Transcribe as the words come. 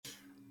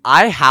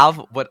I have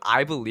what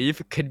I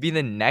believe could be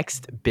the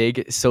next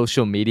big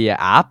social media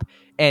app.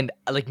 And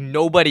like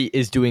nobody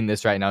is doing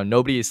this right now.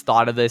 Nobody has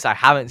thought of this. I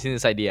haven't seen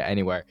this idea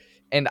anywhere.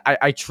 And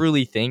I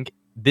truly think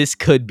this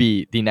could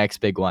be the next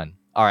big one.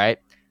 All right.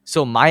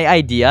 So my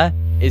idea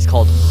is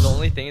called the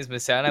only thing is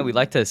Miss Sarah and I, we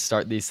like to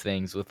start these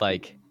things with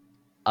like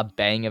a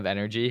bang of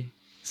energy.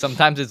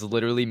 Sometimes it's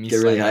literally me Get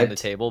really slamming on the hyped.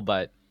 table,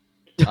 but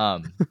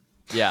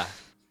yeah,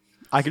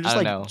 I could I just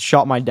don't like know.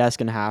 chop my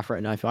desk in half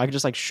right now. I feel I could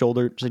just like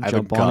shoulder, just like I have a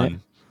jump on it,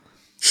 gun.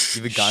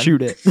 You have a gun?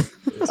 shoot it.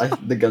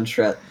 The gun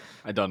strat.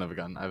 I don't have a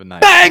gun. I have a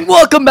knife. Bang!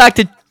 Welcome back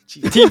to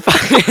Team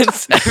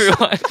Finance,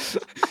 everyone.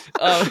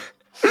 Um,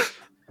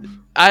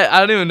 I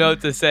don't even know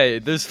what to say.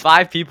 There's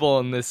 5 people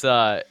in this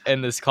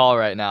call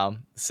right now,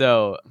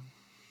 so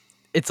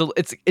it's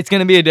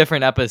gonna be a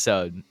different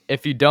episode.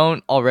 If you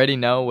don't already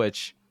know,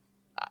 which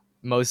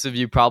most of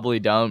you probably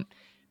don't,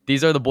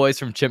 these are the boys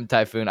from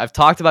ChimpTyphoon. I've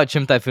talked about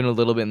ChimpTyphoon a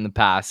little bit in the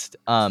past.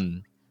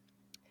 I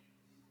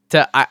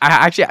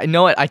actually, I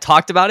know what I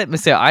talked about it,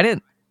 Mister. I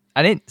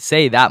didn't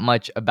say that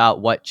much about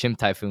what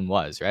ChimpTyphoon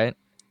was, right?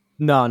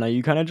 No,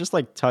 you kind of just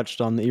like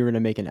touched on that you were gonna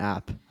make an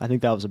app. I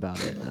think that was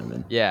about it. I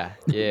mean, Yeah.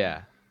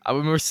 I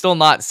mean, we're still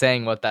not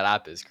saying what that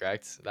app is,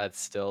 correct? That's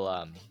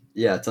still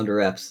Yeah, it's under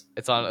wraps.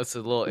 it's a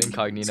little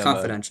incognito It's mode.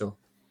 confidential.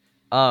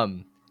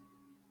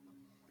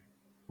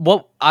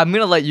 Well, I'm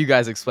gonna let you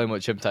guys explain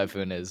what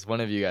ChimpTyphoon is.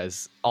 One of you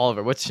guys,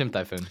 Oliver, what's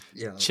ChimpTyphoon?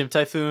 Yeah.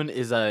 ChimpTyphoon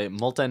is a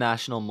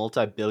multinational,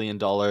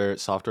 multi-billion-dollar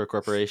software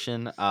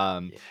corporation,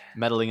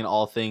 meddling in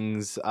all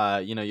things.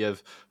 You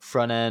have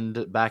front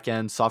end, back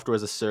end, software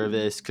as a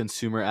service,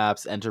 consumer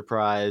apps,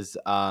 enterprise.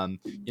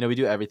 We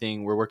do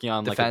everything. We're working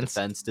on like a Defense?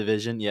 defense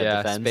division.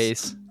 Yeah, defense,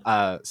 Space.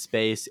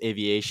 space,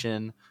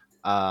 aviation.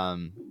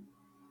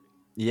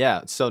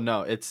 Yeah, so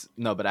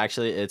but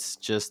actually it's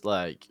just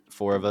like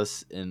 4 of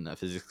us in a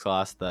physics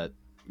class that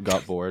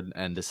got bored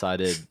and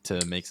decided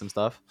to make some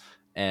stuff,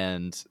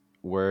 and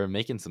we're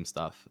making some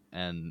stuff,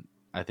 and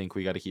I think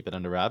we got to keep it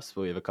under wraps,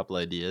 but we have a couple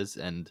ideas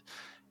and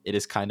it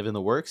is kind of in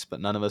the works,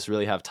 but none of us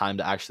really have time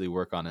to actually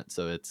work on it,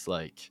 so it's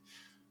like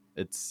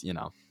it's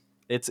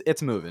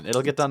moving.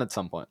 It'll get done at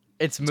some point.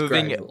 It's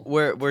moving. gradual.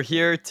 We're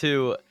here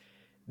to.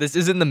 This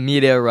isn't the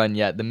media run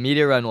yet. The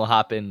media run will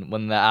happen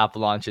when the app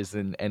launches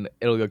and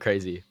it'll go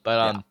crazy.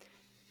 But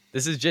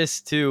this is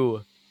just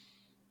to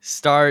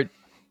start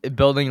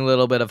building a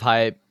little bit of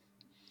hype,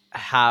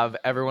 have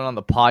everyone on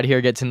the pod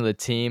here get to know the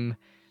team.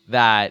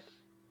 That,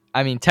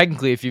 I mean,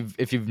 technically, if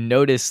you've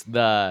noticed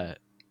the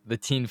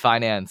Teen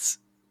Finance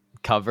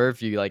cover,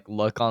 if you like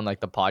look on like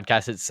the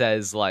podcast, it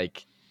says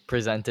like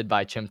presented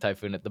by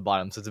ChimpTyphoon at the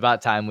bottom. So it's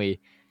about time we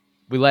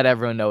let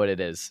everyone know what it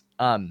is.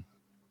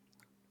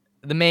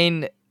 The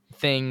main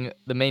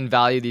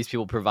value these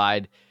people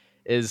provide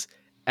is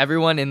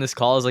everyone in this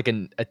call is like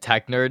a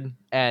tech nerd,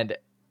 and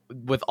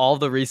with all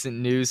the recent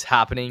news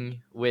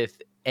happening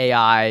with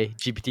AI,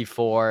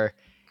 GPT4,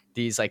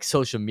 these like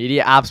social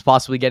media apps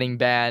possibly getting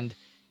banned,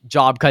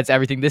 job cuts,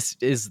 everything, this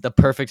is the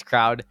perfect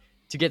crowd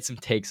to get some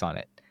takes on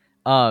it.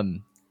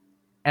 And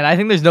I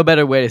think there's no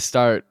better way to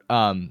start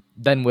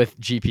than with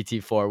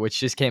GPT4, which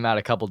just came out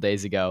a couple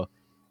days ago.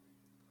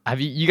 Have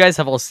you guys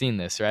have all seen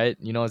this, right?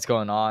 You know what's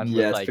going on? Yeah,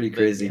 with, it's like, pretty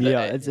crazy.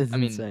 yeah, it's I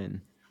mean,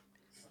 insane.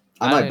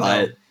 I I might don't buy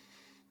know.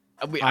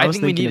 it. I was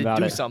think we thinking need to about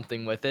do it.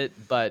 something with it,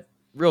 but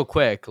real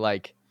quick,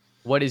 like,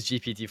 what is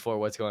GPT-4?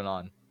 What's going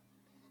on?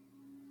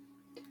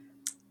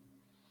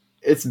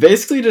 It's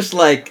basically just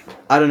like,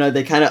 I don't know,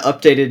 they kind of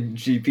updated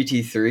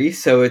GPT-3,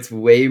 so it's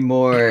way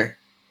more.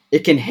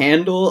 It can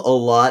handle a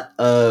lot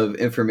of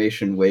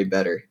information way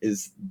better,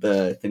 is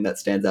the thing that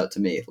stands out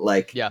to me.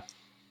 Like, Yeah.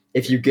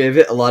 if you give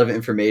it a lot of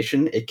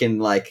information, it can,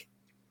 like,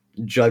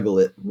 juggle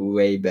it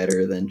way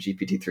better than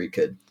GPT-3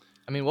 could.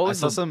 I mean, what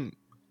was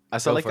I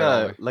saw Go like for it,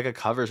 Oliver. a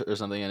cover or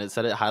something, and it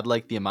said it had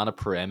like the amount of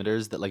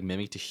parameters that like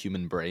mimicked a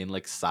human brain,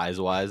 like size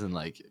wise and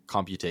like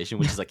computation,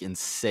 which is like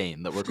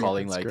insane that we're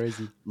calling That's like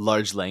crazy.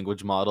 large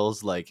language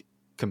models like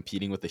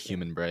competing with the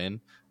human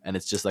brain, and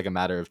it's just like a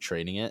matter of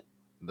training it.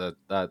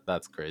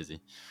 That's crazy.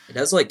 It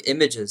has like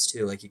images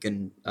too. Like it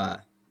can Oh,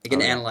 yeah.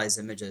 analyze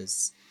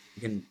images.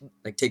 You can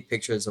like take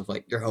pictures of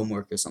like your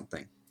homework or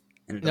something.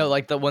 And No,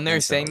 like the when they're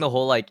answer saying all the of it.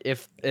 whole like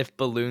if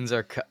balloons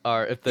are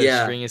if the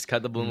Yeah. string is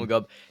cut, the balloon will go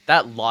up.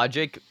 That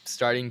logic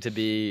starting to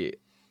be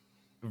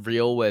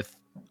real with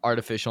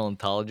artificial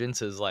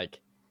intelligence is like,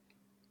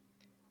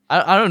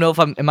 I don't know if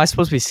am I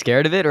supposed to be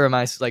scared of it, or am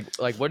I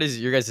like what is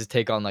your guys'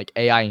 take on like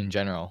AI in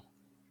general?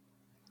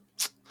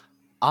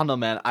 I don't know,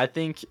 man. I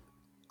think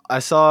I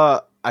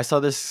saw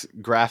this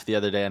graph the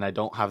other day, and I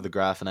don't have the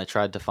graph, and I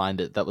tried to find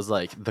it. That was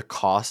like the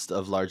cost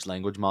of large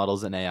language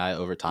models and AI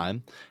over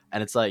time,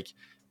 and it's like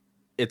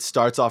it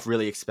starts off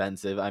really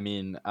expensive. I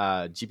mean,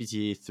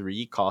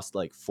 GPT-3 cost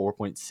like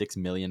 $4.6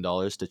 million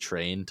to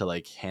train, to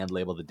like hand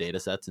label the data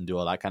sets and do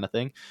all that kind of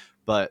thing.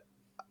 But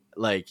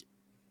like,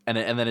 and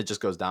then it just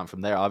goes down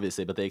from there,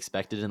 obviously. But they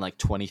expected in like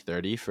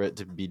 2030 for it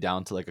to be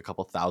down to like a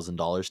couple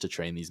 $1,000s to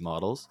train these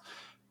models.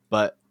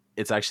 But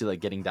it's actually like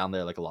getting down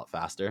there like a lot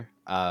faster.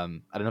 I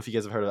don't know if you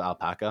guys have heard of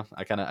alpaca.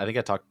 I think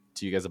I talked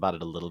to you guys about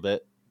it a little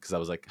bit because I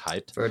was like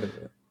hyped. I've heard of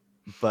it.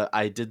 But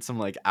I did some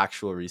like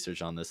actual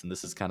research on this, and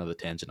this is kind of the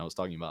tangent I was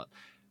talking about.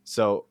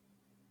 So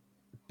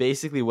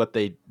basically what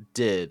they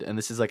did, and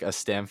this is like a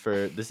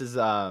Stanford, this is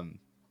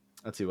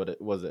let's see what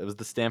it was. It was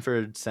the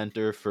Stanford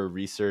Center for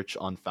Research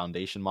on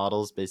Foundation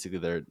Models, basically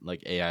their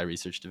like AI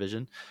research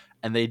division.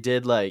 And they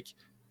did like,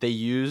 they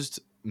used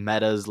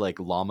Meta's like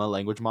Llama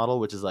language model,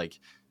 which is like,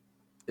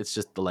 it's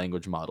just the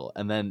language model.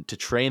 And then to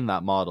train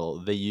that model,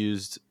 they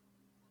used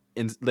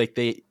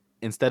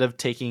instead of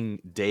taking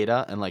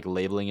data and like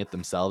labeling it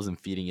themselves and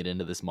feeding it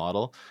into this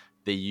model,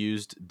 they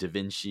used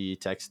DaVinci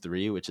Text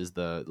 3, which is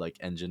the like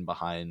engine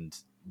behind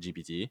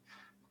GPT,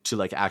 to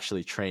like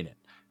actually train it.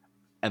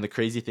 And the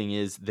crazy thing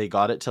is they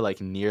got it to like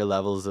near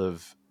levels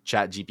of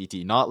Chat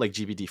GPT, not like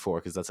GPT-4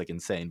 because that's like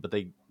insane, but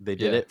they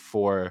did it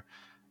for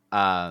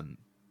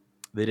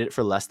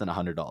less than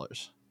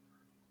 $100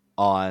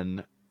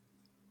 on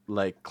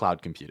like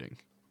cloud computing,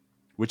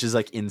 which is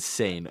like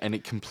insane, and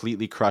it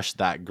completely crushed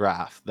that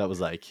graph. That was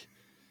like,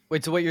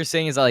 Wait, so what you're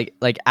saying is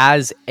like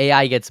as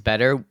AI gets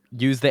better,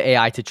 use the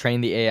AI to train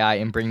the AI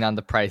and bring down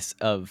the price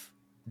of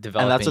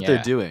developing. and that's what AI.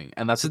 they're doing,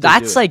 and that's So what they're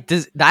that's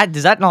doing. like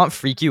does that not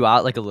freak you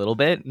out like a little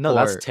bit? No,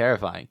 that's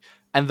terrifying.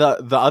 And the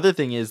other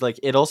thing is like,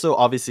 it also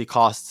obviously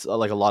costs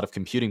like a lot of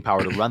computing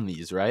power to run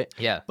these, right?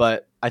 Yeah.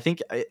 But I think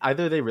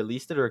either they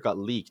released it or it got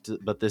leaked.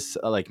 But this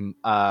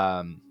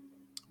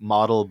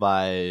model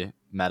by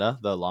Meta,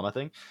 the Llama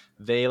thing,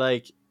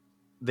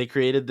 they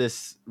created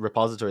this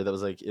repository that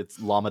was like, it's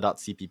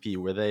llama.cpp,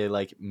 where they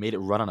like made it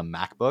run on a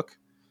MacBook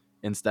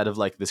instead of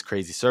like this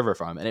crazy server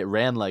farm, and it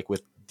ran like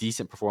with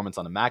decent performance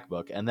on a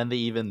MacBook. And then they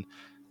even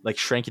like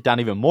shrank it down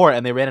even more,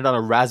 and they ran it on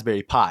a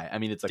Raspberry Pi. I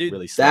mean, it's like Dude,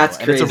 really slow. that's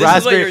And it's a crazy. This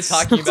Raspberry. is what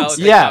you're talking about with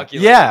the Yeah,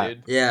 calculator, yeah.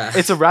 dude. Yeah.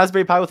 It's a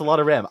Raspberry Pi with a lot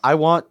of RAM. I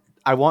want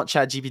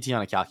ChatGPT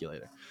on a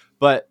calculator.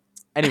 But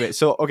anyway,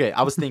 so okay,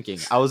 I was thinking,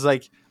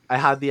 I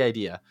had the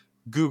idea.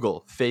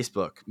 Google,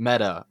 Facebook,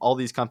 Meta, all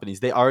these companies,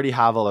 they already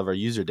have all of our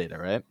user data,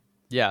 right?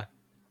 Yeah.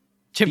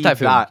 Feed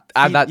ChimpTyphoon.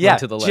 Add that one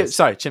to the list.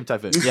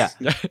 ChimpTyphoon. Yeah.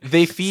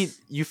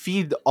 You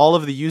feed all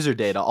of the user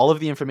data, all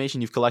of the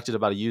information you've collected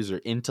about a user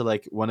into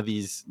like one of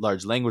these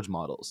large language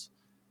models.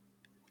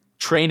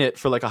 Train it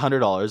for like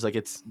 $100.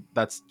 Like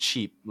that's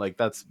cheap. Like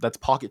that's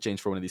pocket change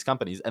for one of these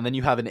companies. And then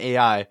you have an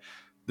AI.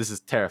 This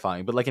is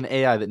terrifying, but like an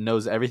AI that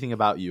knows everything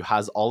about you,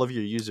 has all of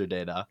your user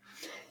data,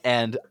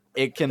 and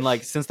it can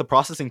like, since the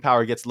processing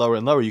power gets lower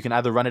and lower, you can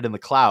either run it in the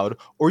cloud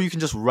or you can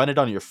just run it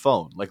on your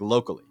phone, like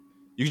locally.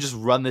 You can just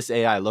run this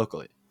AI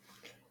locally.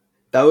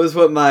 That was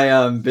what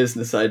my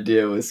business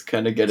idea was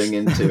kind of getting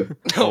into.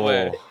 No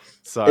way.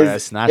 Sorry, I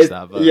snatched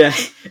that. But Yeah,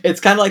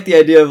 it's kind of like the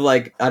idea of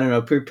like, I don't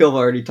know, people have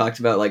already talked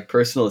about like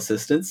personal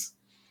assistants,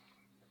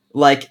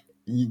 like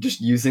you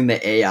just using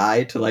the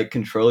AI to like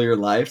control your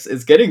lives.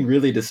 It's getting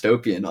really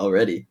dystopian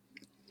already.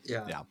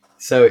 Yeah.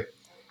 So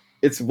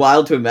it's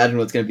wild to imagine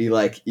what's going to be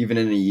like even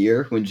in a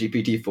year when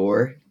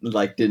GPT-4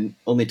 like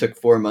only took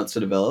 4 months to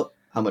develop.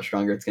 How much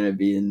stronger it's going to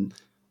be in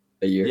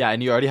a year. Yeah,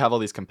 and you already have all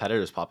these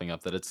competitors popping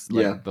up that it's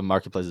like the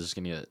marketplace is just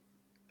going to get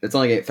It's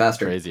only getting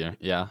faster, crazier.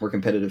 Yeah, more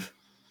competitive.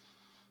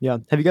 Yeah.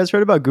 Have you guys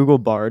heard about Google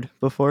Bard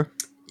before?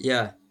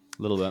 Yeah.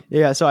 a little bit.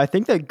 Yeah. So I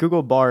think that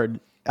Google Bard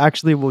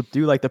actually will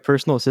do like the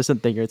personal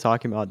assistant thing you're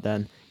talking about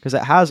then, because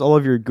it has all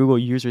of your Google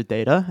user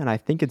data. And I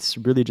think it's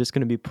really just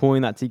going to be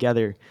pulling that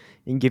together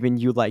and giving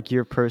you like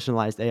your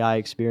personalized AI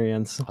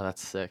experience. Oh,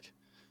 that's sick.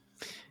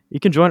 You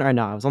can join it right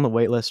now. I was on the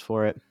wait list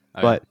for it,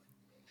 Oh, but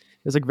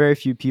there's like very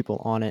few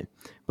people on it.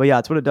 But yeah,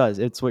 it's what it does.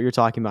 It's what you're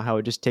talking about, how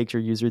it just takes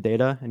your user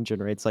data and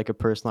generates like a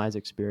personalized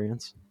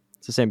experience.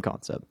 It's the same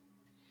concept.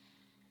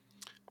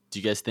 Do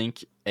you guys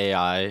think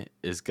AI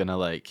is gonna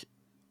like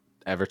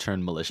ever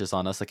turn malicious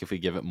on us? Like if we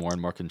give it more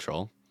and more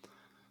control,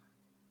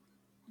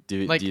 do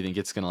you think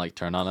it's gonna like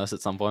turn on us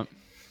at some point?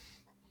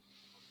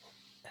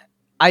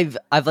 I've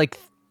like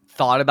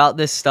thought about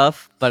this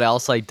stuff, but I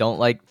also like don't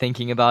like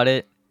thinking about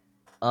it.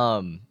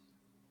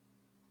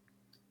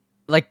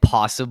 Like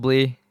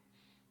possibly,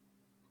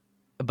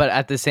 but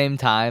at the same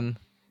time,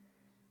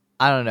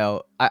 I don't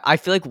know. I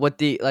feel like what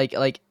the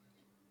like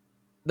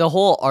the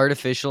whole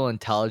artificial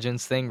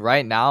intelligence thing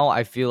right now,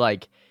 I feel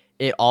like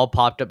it all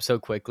popped up so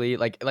quickly.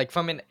 Like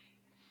from an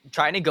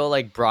trying to go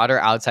like broader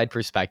outside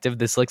perspective,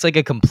 this looks like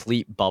a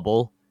complete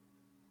bubble.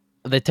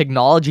 The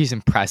technology is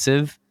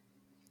impressive.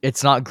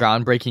 It's not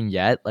groundbreaking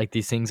yet. Like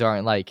these things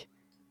aren't like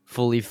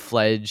fully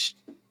fledged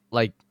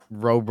like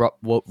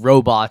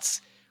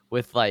robots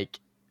with like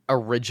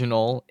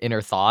original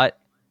inner thought.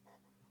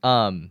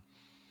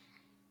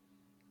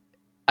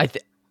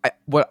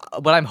 What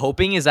I'm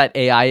hoping is that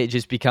AI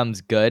just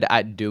becomes good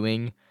at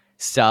doing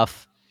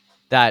stuff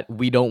that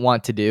we don't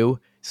want to do,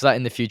 so that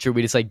in the future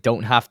we just like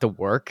don't have to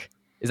work.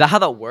 Is that how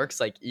that works?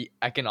 Like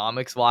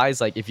economics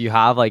wise, like if you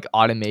have like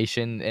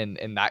automation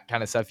and that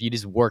kind of stuff, you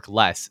just work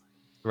less,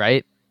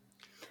 right?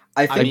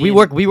 I Like think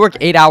we work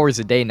 8 hours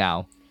a day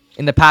now.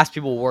 In the past,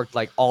 people worked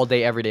like all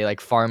day, every day, like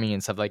farming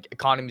and stuff, like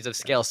economies of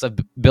scale, stuff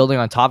building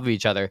on top of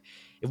each other.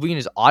 If we can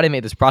just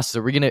automate this process,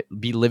 are we gonna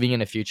be living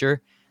in a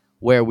future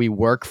where we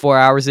work 4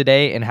 hours a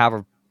day and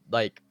have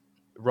like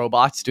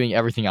robots doing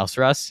everything else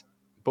for us.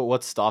 But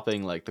what's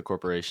stopping like the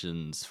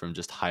corporations from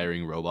just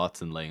hiring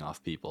robots and laying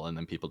off people, and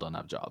then people don't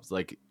have jobs?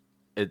 Like,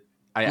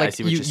 I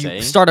see what you you're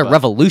saying. start a but-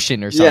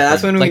 revolution or something. Yeah,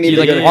 that's when we like need you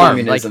to go to arm.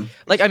 communism.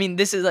 Like I mean,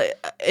 this is like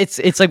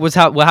it's like what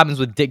happens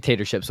with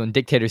dictatorships when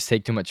dictators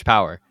take too much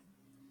power.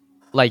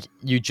 Like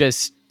you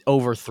just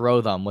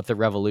overthrow them with a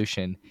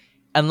revolution,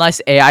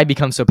 unless AI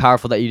becomes so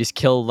powerful that you just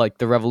kill like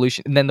the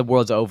revolution and then the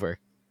world's over.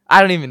 I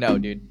don't even know,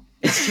 dude.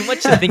 It's too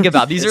much to think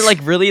about. These are like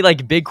really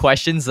like big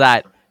questions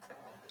that,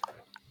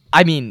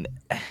 I mean,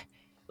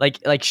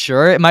 like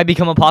sure it might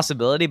become a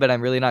possibility, but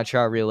I'm really not sure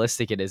how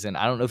realistic it is, and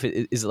I don't know if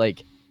it is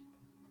like,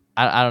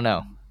 I don't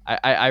know.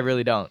 I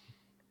really don't.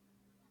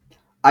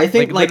 I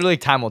think like literally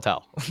time will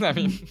tell. I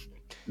mean,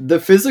 the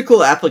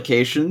physical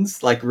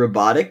applications like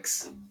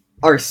robotics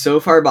are so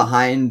far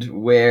behind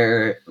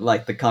where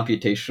like the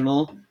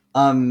computational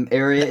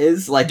area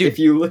is. Like Dude. if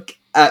you look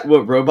at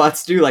what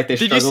robots do, like they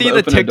did you struggle see to the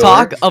open a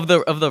TikTok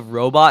door. of the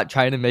robot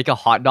trying to make a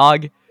hot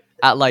dog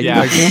at like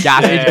Yeah. a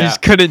gas? It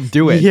just couldn't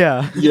do it.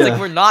 Yeah. It's Yeah. like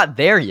we're not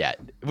there yet.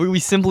 We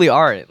simply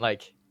aren't.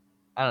 Like,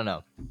 I don't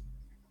know.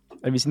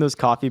 Have you seen those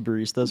coffee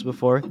baristas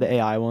before? The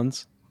AI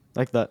ones,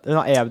 like they're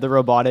not AI, but the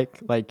robotic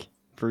like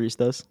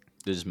baristas.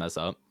 They just mess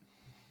up.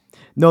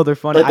 No, they're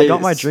funny. But I they got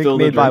my drink spill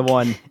the made by drink.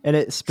 one, and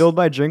it spilled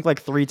my drink like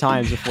 3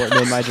 times before it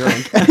made my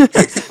drink.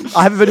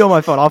 I have a video on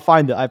my phone. I'll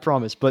find it. I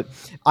promise. But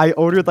I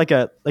ordered like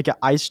a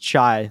iced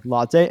chai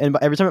latte, and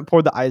every time it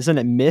poured the ice in,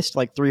 it missed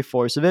like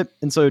 3/4 of it,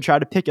 and so it would try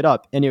to pick it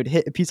up, and it would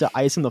hit a piece of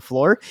ice on the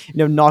floor, and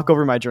it would knock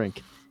over my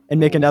drink, and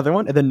make another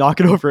one, and then knock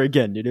it over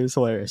again. Dude, it was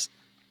hilarious.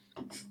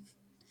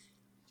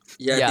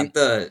 Yeah, Yeah.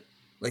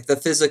 I think the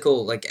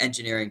physical like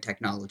engineering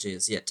technology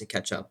is yet to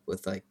catch up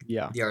with like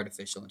Yeah. the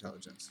artificial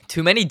intelligence.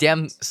 Too many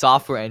damn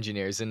software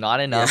engineers and not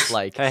enough Yeah.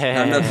 like Hey,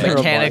 Not enough Robotics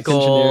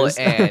mechanical engineers.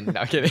 and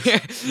no kidding.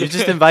 You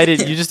just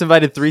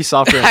invited 3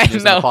 software I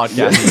engineers on the know.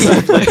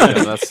 podcast.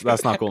 Yeah,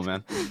 that's not cool,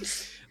 man.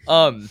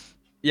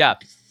 Yeah,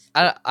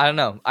 I don't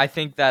know. I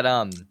think that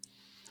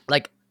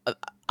like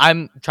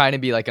I'm trying to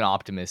be like an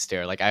optimist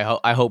here. Like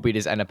I hope we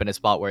just end up in a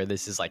spot where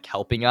this is like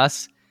helping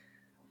us.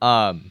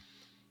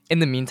 In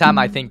the meantime,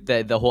 I think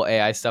that the whole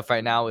AI stuff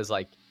right now is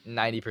like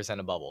 90%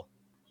 a bubble.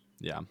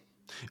 Yeah.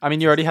 I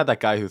mean, you already had that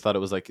guy who thought it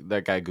was like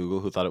that guy Google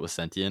who thought it was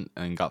sentient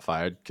and got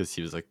fired because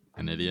he was like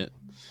an idiot.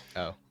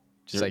 Oh,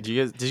 just like did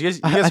you guys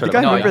I heard think about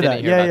I No, I remember didn't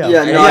that. hear Yeah, about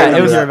yeah. that. Yeah, I I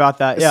remember was that. hear about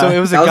that. Yeah. So it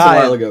was a That was a guy.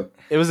 while ago.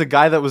 It was a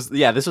guy that was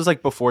this was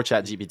like before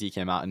ChatGPT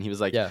came out, and he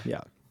was like, yeah.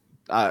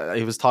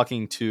 he was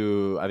talking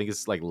to, I think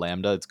it's like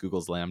Lambda, it's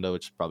Google's Lambda,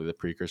 which is probably the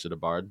precursor to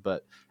Bard,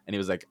 and he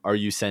was like, "Are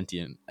you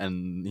sentient?"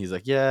 And he's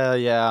like,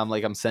 "Yeah,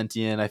 I'm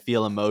sentient. I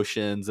feel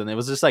emotions." And it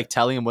was just like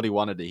telling him what he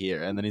wanted to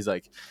hear. And then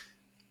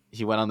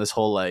he went on this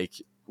whole like,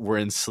 we're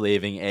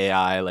enslaving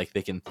AI, like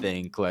they can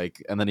think,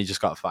 like, and then he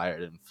just got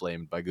fired and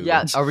flamed by Google.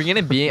 Yeah, are we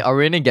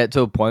gonna get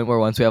to a point where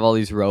once we have all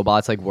these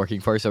robots like working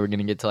for us, are we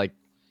gonna get to like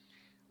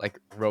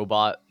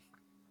robot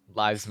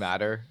lives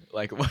matter?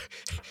 Like, what?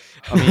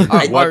 I mean,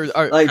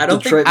 Like I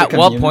don't Detroit think- at Become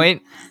what Human.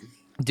 point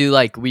do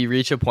like we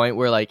reach a point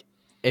where like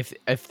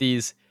if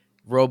these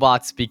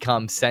robots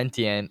become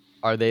sentient,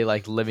 are they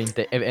like living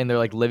and they're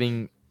like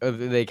living,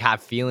 they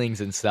have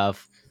feelings and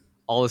stuff?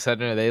 All of a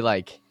sudden, are they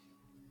like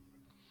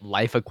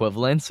life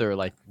equivalents or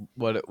like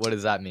what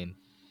does that mean?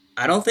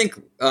 I don't think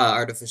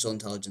artificial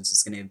intelligence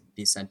is going to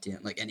be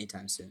sentient like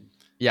anytime soon.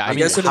 Yeah, I You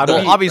mean, guys heard how of do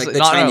the, we- obviously like, the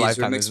not in our Chinese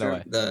lifetime. room There's no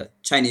way. the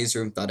Chinese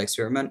room thought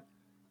experiment.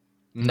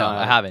 No,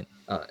 I haven't.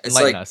 It's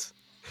Enlighten like us.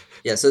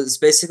 yeah, so it's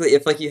basically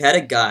if like you had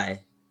a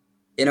guy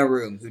in a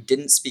room who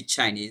didn't speak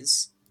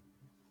Chinese,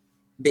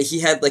 but he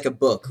had like a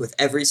book with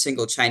every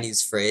single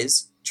Chinese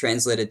phrase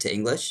translated to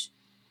English,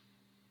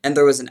 and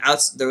there was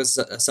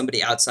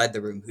somebody outside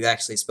the room who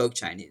actually spoke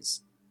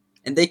Chinese,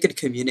 and they could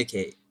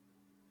communicate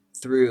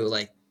through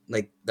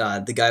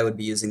the guy would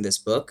be using this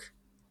book,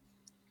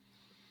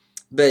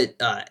 but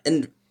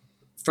and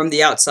from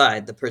the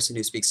outside, the person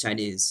who speaks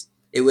Chinese,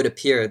 it would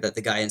appear that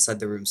the guy inside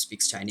the room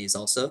speaks Chinese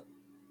also,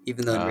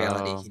 even though in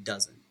reality Oh. he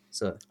doesn't.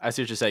 So I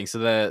see what you're saying. So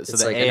the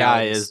It's like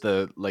AI analogous. is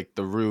the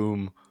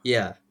room,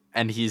 yeah,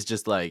 and he's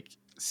just like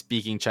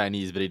speaking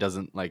Chinese, but he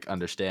doesn't like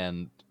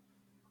understand,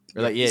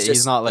 or Yeah, like he's he's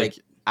just, not like- like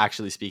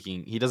actually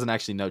speaking. He doesn't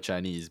actually know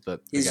Chinese,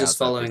 but the he's guy just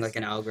outside following thinks- like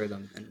an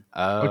algorithm, and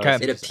Oh, Okay. I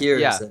see it what you're saying.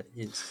 appears Yeah. that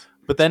he's.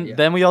 But then Yeah.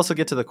 then we also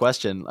get to the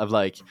question of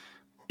like,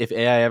 if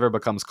AI ever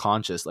becomes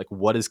conscious, like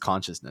what is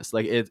consciousness?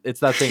 Like it's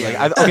that thing. Like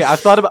I've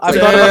thought about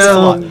this a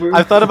lot. Damn.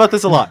 I've thought about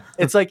this a lot.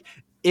 It's like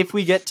if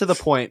we get to the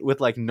point with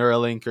like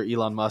Neuralink or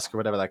Elon Musk or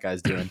whatever that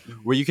guy's doing,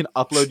 where you can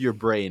upload your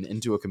brain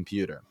into a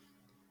computer.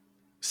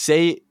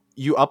 Say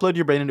you upload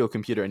your brain into a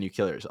computer and you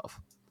kill yourself.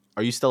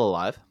 Are you still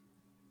alive?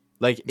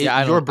 Like Yeah,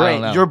 I your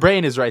don't know. your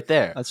brain is right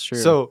there. That's true.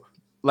 So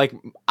like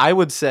I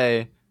would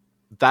say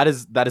that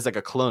is like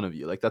a clone of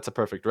you. Like that's a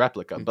perfect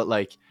replica. But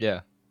like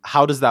Yeah.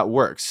 how does that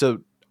work? So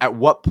at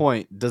what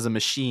point does a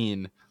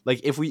machine, like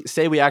if we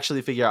say we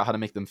actually figure out how to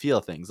make them feel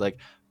things, like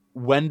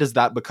when does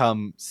that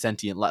become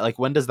sentient? Like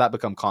when does that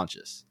become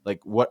conscious?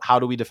 Like how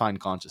do we define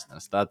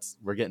consciousness?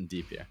 We're getting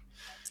deep here.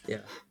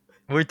 Yeah.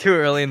 We're too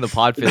early in the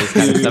pod for this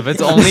kind of stuff.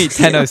 It's only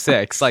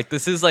 10:06. Like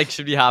this is like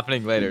should be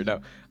happening later.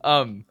 No.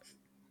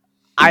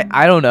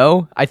 I don't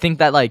know. I think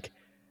that like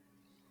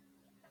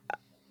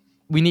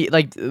we need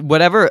like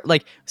whatever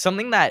like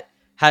something that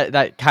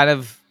that kind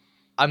of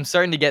I'm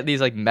starting to get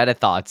these like meta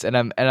thoughts and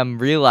I'm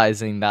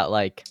realizing that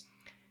like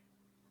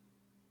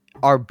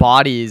our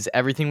bodies,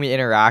 everything we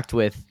interact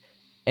with,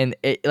 and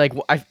it like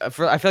I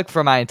feel like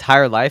for my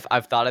entire life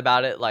I've thought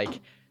about it like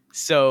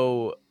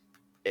so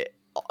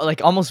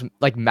like almost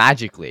like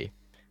magically,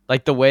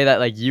 like the way that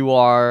like you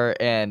are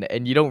and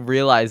you don't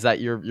realize that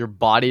your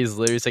body is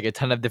literally just, like a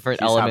ton of different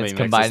He's elements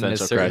having an combined in a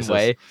existential certain crisis.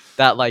 way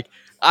that like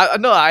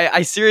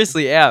I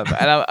seriously am,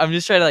 and I'm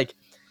just trying to like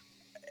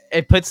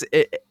it puts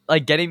it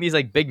like getting these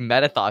like big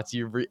meta thoughts.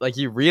 You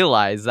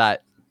realize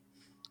that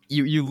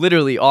you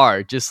literally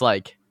are just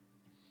like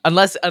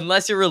unless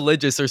you're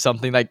religious or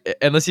something like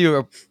unless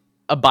you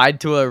abide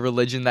to a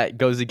religion that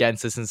goes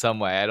against this in some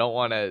way. I don't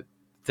want to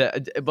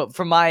but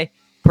from my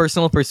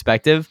personal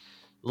perspective,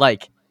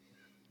 like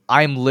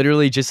I'm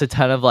literally just a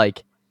ton of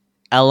like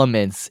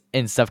elements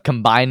and stuff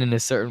combined in a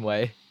certain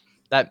way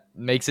that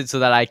makes it so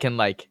that I can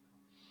like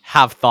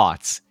have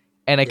thoughts,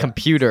 and a Yeah.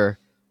 computer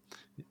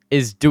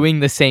is doing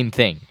the same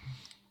thing.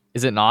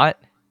 Is it not?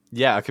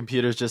 Yeah, a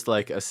computer is just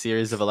like a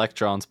series of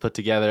electrons put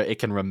together. It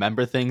can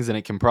remember things and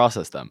it can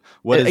process them.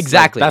 What is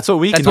Exactly. That's what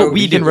we That's can what do.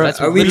 we do. That's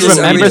what we we just-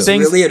 remember just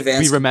things. really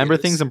advanced We remember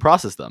computers? things and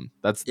process them.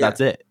 That's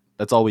it.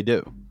 That's all we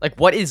do. like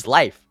what is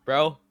life,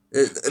 bro?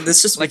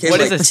 This just Like, became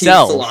what like is a teen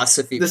cell?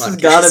 philosophy. This has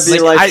podcast. got to be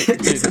Like, like,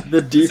 dude,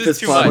 the deepest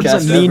too much. What podcast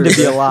does it mean ever. to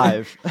be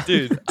alive?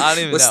 Dude, I don't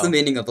even What's know. the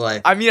meaning of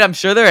life? I mean, I'm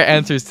sure there are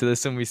answers to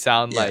this, and we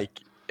sound Yeah. like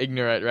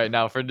ignorant right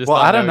now for just. Well,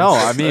 not I don't knowing know.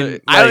 I stuff. mean,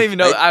 I don't like, even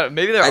know.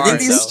 Maybe there I are. think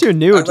This these- is too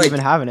new I'm to even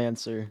like- have an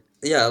answer.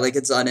 Yeah, like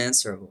it's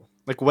unanswerable.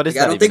 Like, what is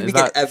Like, I that don't even? think Is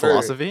we could that ever-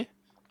 philosophy?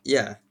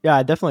 Yeah,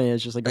 Yeah, it definitely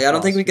is just like. like a I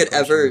don't think we could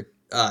philosophy question.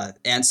 ever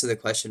answer the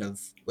question of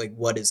like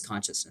what is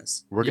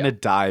consciousness. We're Yeah. gonna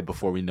die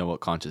before we know what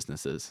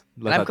consciousness is.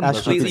 And I'm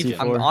That's completely. GPT4.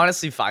 I'm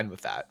honestly fine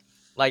with that.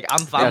 Like I'm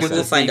fine Yeah, with maybe we'll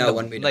just find being out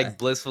when we die. like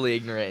blissfully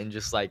ignorant and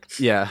just like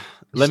Yeah.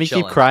 Let me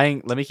chilling. keep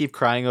crying. Let me keep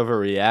crying over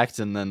React,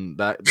 and then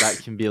that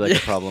can be like Yeah.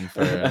 a problem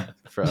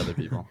for other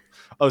people.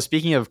 Oh,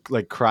 speaking of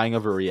like crying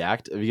over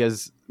React, have you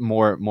guys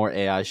more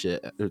AI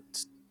shit?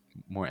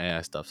 More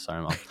AI stuff.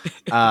 Sorry,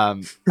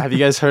 mom. Have you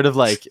guys heard of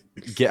like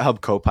GitHub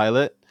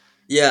Copilot?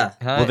 Yeah.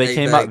 Well, they like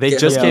came the out. They GitHub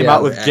just came Yeah.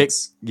 out with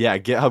X.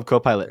 GitHub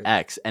Copilot Right.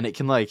 X, and it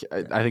can like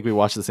I think we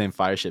watched the same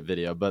Fireship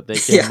video, but they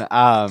can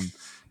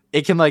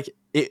it can like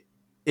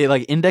it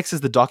like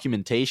indexes the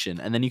documentation,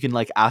 and then you can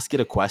like ask it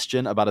a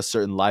question about a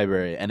certain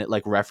library, and it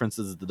like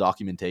references the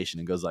documentation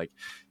and goes like,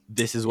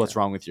 this is what's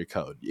wrong with your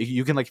code.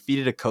 You can like feed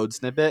it a code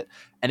snippet,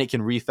 and it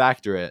can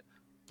refactor it,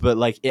 but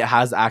like it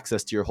has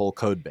access to your whole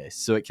code base,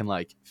 so it can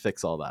like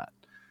fix all that.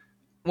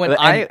 when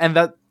And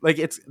that like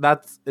it's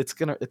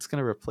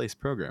gonna replace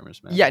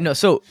programmers, man. Yeah, no.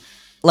 So,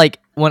 like,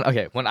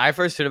 when I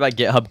first heard about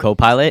GitHub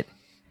Copilot,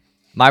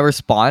 my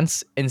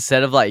response,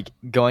 instead of like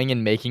going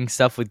and making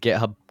stuff with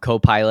GitHub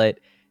Copilot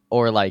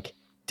or like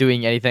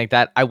doing anything like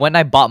that, I went and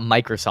I bought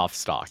Microsoft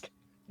stock,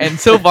 and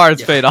so far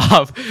it's Yeah. paid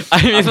off.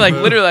 I mean, like,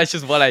 Bro. literally, that's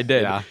just what I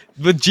did Yeah.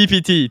 with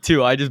GPT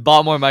too. I just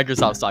bought more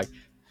Microsoft stock.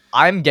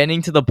 I'm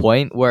getting to the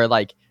point where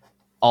like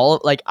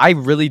I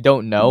really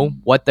don't know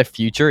what the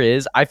future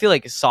is. I feel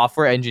like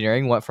software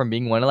engineering went from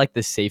being one of like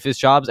the safest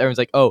jobs. Everyone's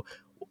like, oh,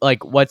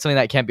 like what's something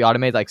that can't be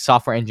automated, like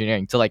software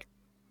engineering, to like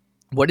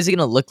what is it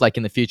gonna look like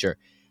in the future?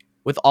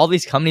 With all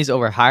these companies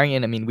over hiring,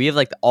 and I mean, we have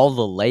like all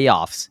the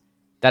layoffs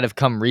that have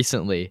come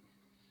recently.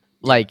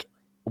 Like,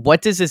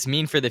 what does this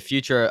mean for the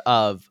future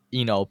of,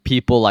 you know,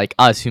 people like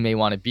us who may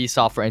want to be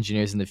software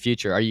engineers in the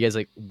future? Are you guys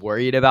like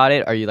worried about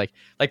it? Are you like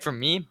for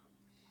me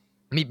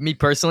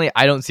personally,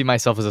 I don't see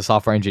myself as a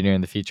software engineer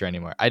in the future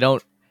anymore. I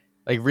don't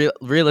like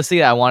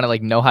realistically, I want to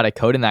like know how to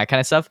code and that kind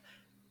of stuff,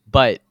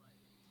 but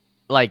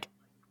like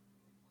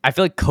I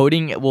feel like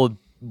coding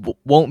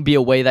won't be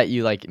a way that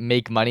you like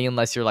make money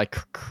unless you're like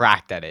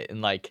cracked at it,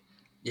 and like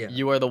Yeah.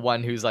 you are the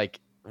one who's like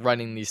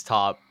running these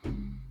top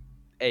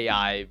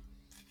AI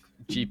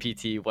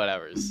GPT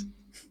whatevers.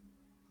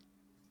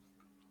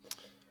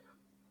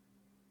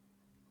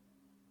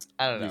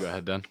 I don't You know. go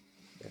ahead, Dan.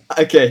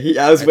 Okay,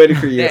 I was waiting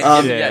for you.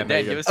 Dan, yeah, Dan, there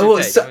you give us go. your Oh,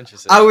 take. so I'm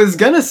interested. I was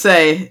gonna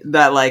say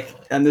that, like,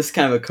 and this is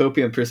kind of a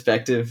copium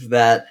perspective,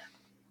 that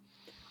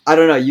I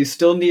don't know, you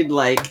still need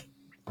like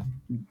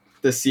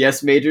the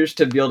CS majors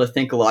to be able to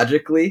think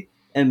logically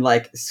and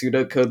like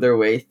pseudocode their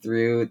way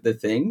through the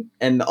thing,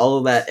 and all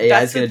of that AI is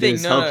That's the gonna do thing.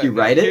 is No, help no, you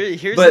no. write it.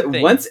 Here's But the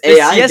thing. once The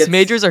AI CS gets,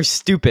 majors are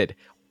stupid.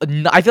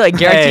 I feel like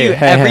guarantee you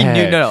every Hey,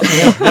 new hey. no,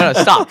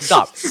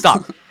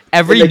 stop.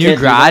 Every They new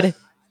can't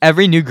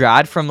do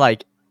grad from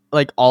like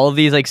all of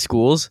these like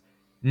schools,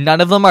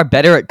 none of them are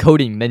better at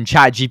coding than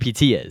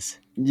ChatGPT is.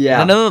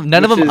 yeah, None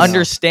of which them is-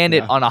 understand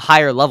it yeah. on a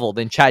higher level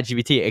than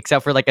ChatGPT,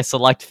 except for like a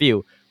select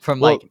few from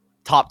Well, like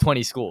top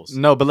 20 schools.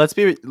 No, but let's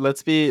keep it real.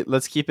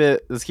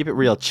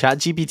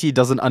 ChatGPT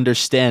doesn't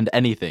understand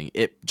anything.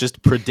 It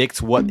just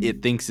predicts what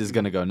it thinks is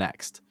gonna go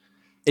next.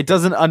 it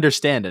doesn't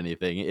understand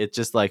anything. It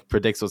just like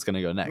predicts what's going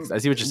to go next. I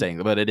see what you're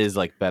saying, but it is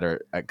like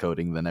better at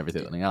coding than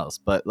everything else.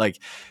 But like,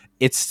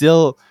 it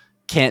still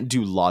can't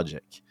do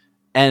logic.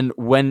 And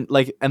when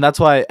like, and that's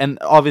why, and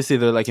obviously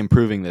they're like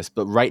improving this.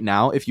 But right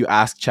now, if you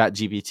ask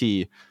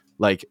ChatGPT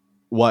like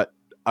what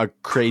a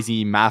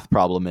crazy math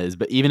problem is,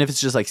 but even if it's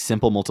just like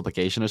simple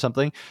multiplication or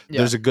something,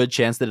 there's a good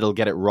chance that it'll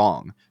get it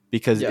wrong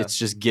because it's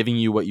just giving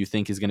you what you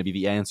think is going to be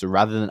the answer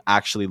rather than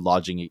actually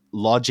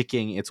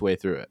logicking its way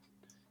through it.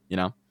 You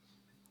know.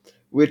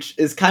 Which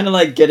is kind of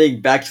like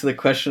getting back to the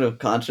question of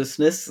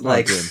consciousness.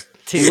 Like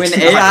Dude.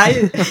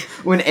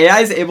 when AI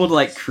is able to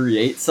like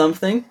create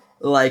something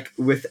like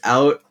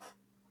without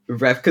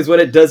because what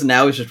it does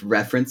now is just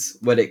reference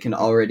what it can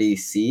already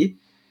see.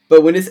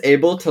 But when it's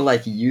able to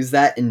like use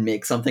that and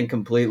make something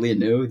completely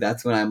new,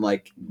 that's when I'm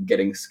like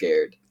getting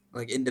scared.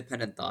 Like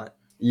independent thought.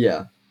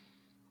 Yeah.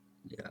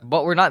 Yeah.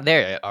 But we're not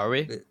there yet, are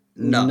we?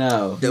 No.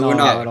 No. We're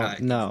not. I We're don't not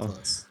know. even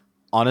close.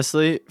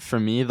 Honestly, for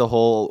me, the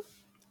whole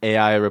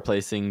AI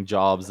replacing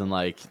jobs and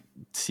like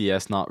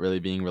CS not really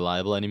being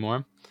reliable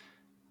anymore,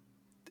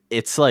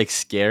 it's like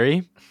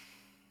scary,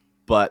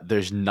 but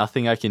there's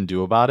nothing I can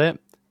do about it.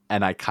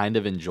 And I kind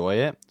of enjoy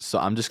it. So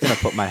I'm just going to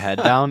put my head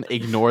down,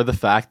 ignore the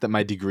fact that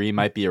my degree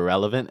might be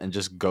irrelevant, and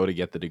just go to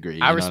get the degree.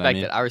 I respect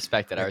it. I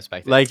respect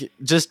it. Like,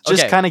 just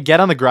Okay. kind of get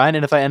on the grind.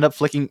 And if I end up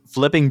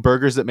flipping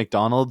burgers at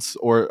McDonald's,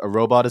 or a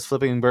robot is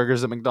flipping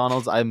burgers at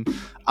McDonald's, I'm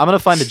going to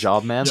find a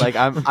job, man. Like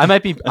I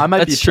might be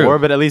That's poor, true.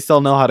 but at least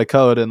I'll know how to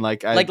code. And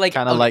like, I Like,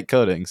 kind of okay. like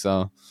coding.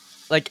 So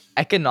Like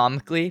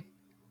economically,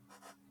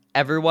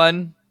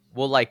 everyone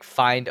will like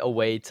find a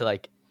way to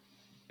like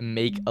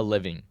make a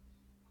living.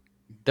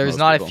 There's Most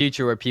not people. a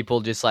future where people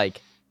just like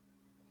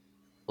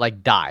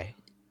die.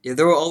 Yeah,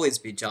 there will always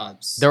be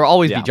jobs. There will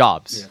always be Yeah.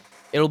 jobs. Yeah.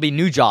 It'll be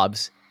new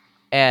jobs,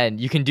 and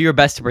you can do your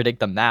best to predict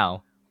them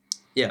now.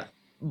 Yeah.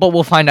 But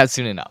we'll find out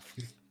soon enough.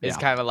 It's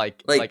Yeah. kind of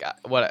like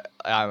what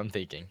I'm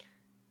thinking.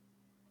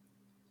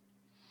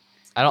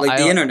 Like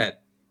the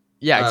internet.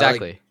 Yeah, like,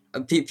 exactly.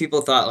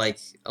 People thought like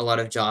a lot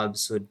of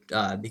jobs would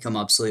become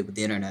obsolete with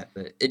the internet,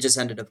 but it just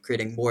ended up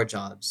creating more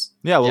jobs.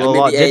 yeah, well, Yeah, a Maybe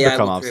lot did AI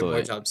become will create more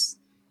obsolete. jobs.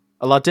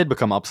 A lot did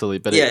become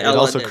obsolete, but Yeah, it a lot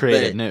also did,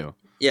 created but new.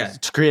 Yeah,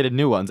 It's created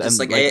new ones. just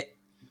And like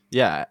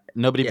yeah,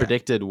 nobody Yeah.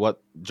 predicted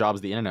what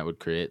jobs the internet would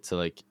create. So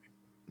like,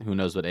 who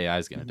knows what AI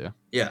is going to do?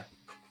 yeah.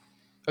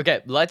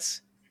 Okay,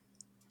 let's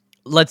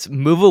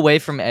move away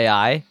from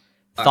AI.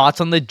 All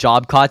Thoughts on the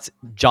job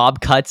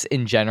cuts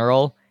in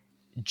general.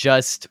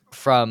 Just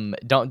from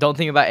don't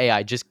think about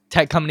AI. Just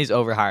tech companies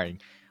overhiring.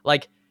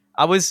 Like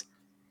I was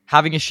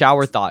having a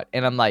shower thought,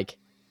 and I'm like,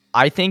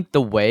 I think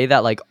the way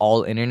that like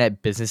all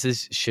internet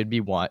businesses should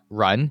be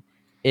run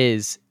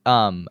is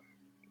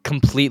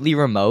completely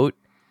remote,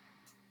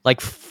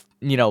 like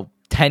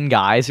 10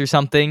 guys or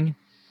something,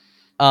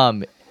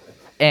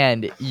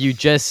 and you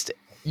just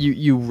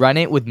you run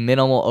it with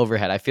minimal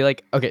overhead. I feel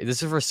like, okay,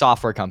 this is for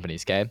software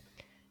companies. Okay,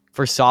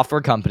 for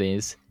software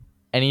companies,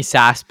 any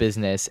SaaS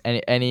business,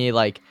 any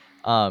like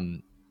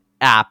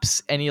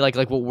apps, any like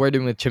what we're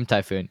doing with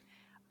ChimpTyphoon,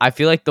 I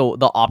feel like the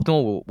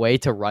optimal way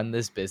to run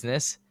this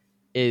business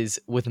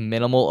is with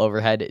minimal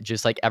overhead,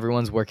 just like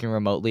everyone's working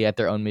remotely at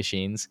their own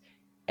machines,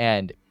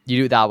 and you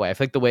do it that way. I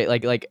feel like the way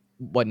like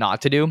what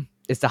not to do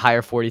is to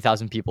hire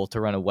 40,000 people to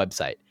run a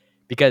website,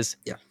 because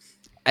Yeah.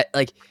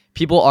 like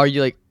people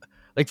argue like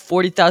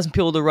 40,000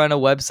 people to run a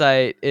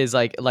website is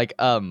like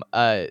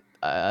a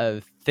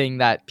thing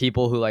that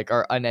people who like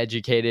are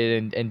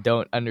uneducated and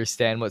don't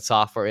understand what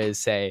software is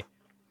say.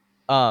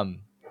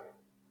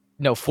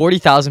 No,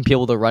 40,000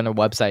 people to run a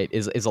website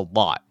is a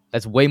lot.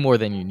 That's way more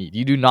than you need.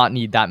 You do not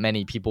need that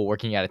many people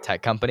working at a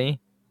tech company.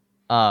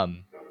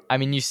 I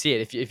mean, you see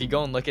it if you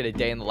go and look at a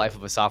day in the life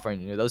of a software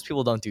engineer. Those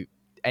people don't do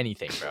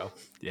anything, bro.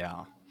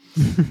 Yeah.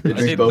 They Like, drink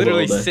they boba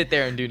literally all day. sit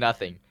there and do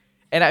nothing.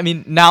 And I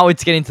mean, now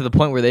it's getting to the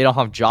point where they don't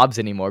have jobs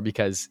anymore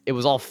because it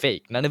was all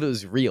fake. None of it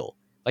was real.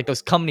 Like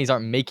those companies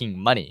aren't making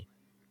money.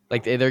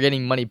 Like they're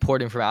getting money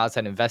poured in from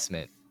outside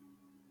investment.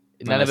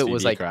 None of it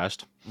was SVB like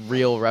crashed.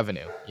 real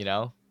revenue, you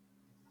know?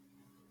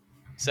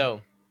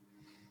 So,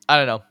 I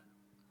don't know.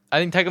 I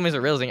think tech companies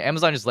are realizing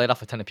Amazon just laid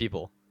off a ton of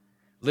people.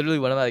 Literally,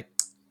 one of my,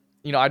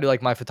 I do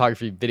like my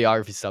photography,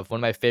 videography stuff. One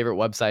of my favorite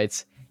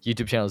websites,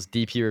 YouTube channels,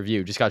 DP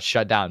Review, just got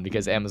shut down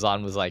because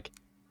Amazon was like,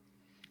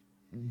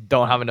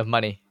 don't have enough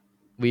money.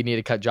 We need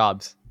to cut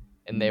jobs.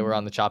 And they were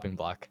on the chopping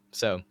block.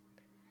 So,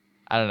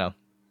 I don't know.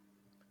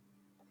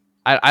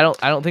 I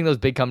don't think those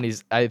big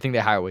companies, I think they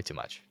hire way too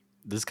much.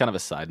 This is kind of a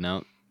side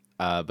note,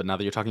 but now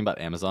that you're talking about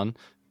Amazon,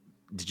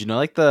 did you know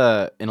like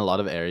in a lot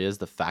of areas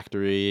the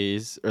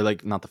factories, or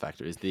like not the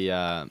factories,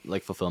 the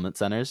like fulfillment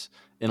centers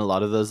in a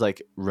lot of those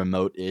like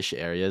remote-ish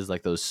areas,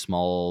 like those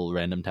small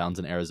random towns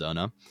in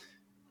Arizona,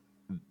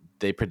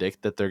 they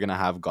predict that they're gonna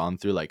have gone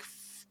through like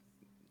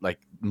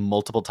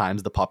multiple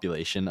times the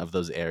population of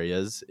those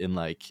areas in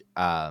like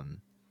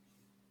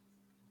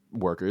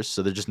workers,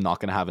 so they're just not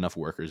gonna have enough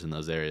workers in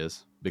those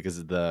areas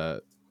because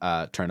the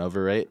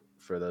turnover rate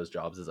for those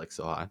jobs is like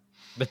so high.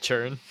 The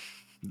churn.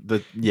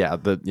 Yeah.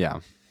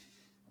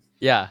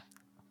 Yeah.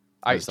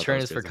 I just thought that churn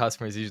was is for crazy.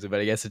 customers usually, but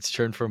I guess it's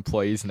churn for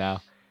employees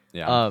now.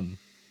 Yeah.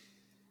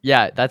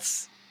 Yeah,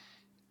 that's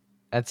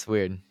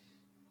weird.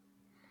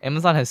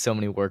 Amazon has so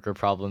many worker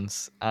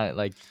problems.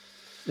 Like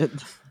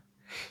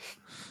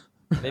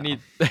they need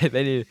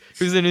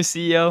who's the new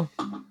CEO?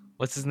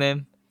 What's his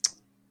name?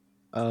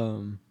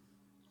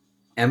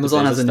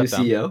 Amazon has a new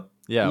stepped down. CEO.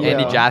 Yeah. Yeah.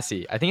 Andy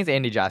Jassy. I think it's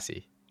Andy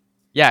Jassy.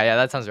 Yeah,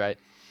 that sounds right.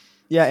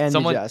 Yeah, Andy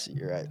Someone- Jassy,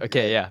 you're right.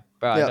 Okay, yeah,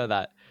 bro, I Yeah. know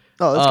that.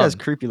 Oh, this guy's Um,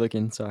 creepy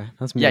looking. Sorry,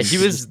 that's me. Yeah, he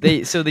was.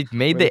 They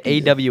made Way the to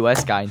be.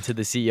 AWS guy into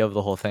the CEO of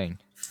the whole thing,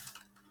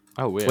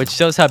 Oh, weird. which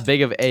shows how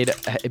big of a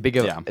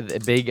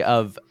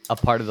Yeah. a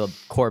part of the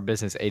core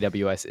business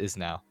AWS is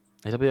now.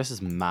 AWS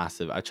is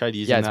massive. I tried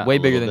using Yeah, it's that way a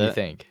bigger little than you bit.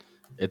 think.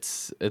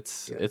 It's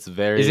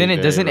very Isn't it?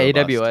 very Doesn't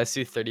robust. AWS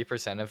do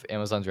 30% of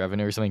Amazon's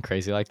revenue or something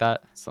crazy like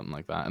that? Something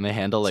like that, and they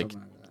handle like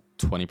Something like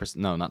that. 20%.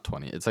 No, not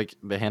 20. It's like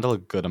they handle a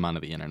good amount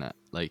of the internet,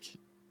 like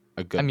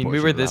a good. I mean, we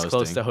portion were of the this close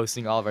hosting. to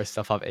hosting all of our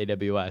stuff off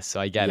AWS, so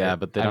I get it. Yeah,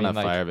 but they I don't mean,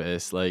 have like,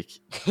 Firebase. Like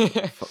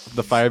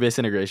the Firebase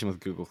integration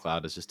with Google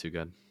Cloud is just too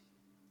good.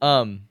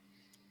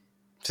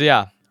 So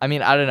yeah, I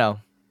mean, I don't know.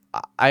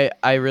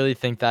 I really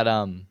think that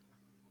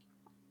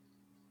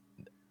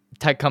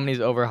tech companies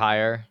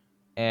overhire,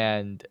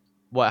 and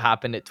what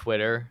happened at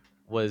Twitter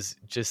was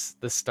just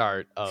the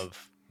start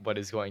of what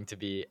is going to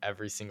be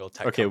every single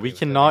tech Okay, company we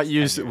within the cannot next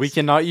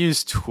 10 use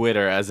years.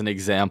 Twitter as an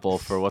example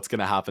for what's going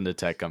to happen to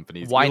tech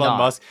companies. Why Elon not?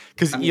 Musk,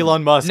 because I mean,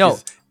 Elon Musk no.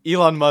 is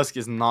Elon Musk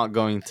is not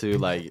going to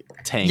like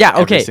tank Yeah,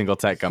 every okay. single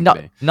tech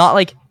company.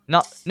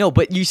 No,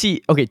 but you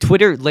see, okay,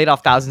 Twitter laid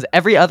off thousands.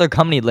 Every other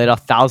company laid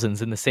off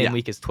thousands in the same Yeah.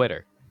 week as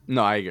Twitter.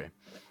 No, I agree.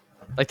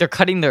 Like they're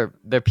cutting their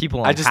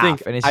people in I just half,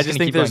 think- and it's I just just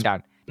gonna think keep going there's-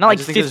 down. Not I like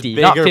just think there's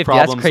 50, not bigger 50. That's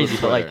problems with crazy,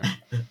 but like,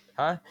 Twitter.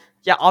 huh?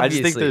 Yeah, I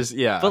obviously. just think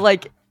there's But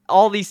like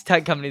all these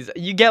tech companies,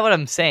 you get what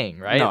I'm saying,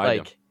 right? No, I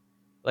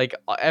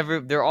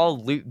do. They're all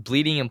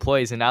bleeding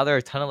employees, and now there are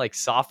a ton of like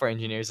software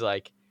engineers.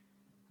 Like,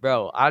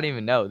 bro, I don't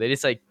even know. They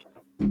just like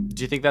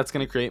Do you think that's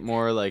going to create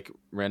more like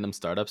random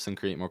startups and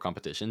create more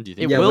competition? Do you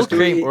think It that's will gonna-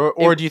 create-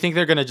 or do you think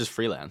they're going to just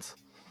freelance?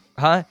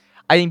 huh?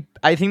 I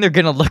think they're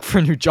gonna look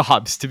for new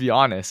jobs. To be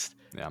honest,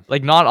 Yeah.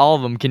 like not all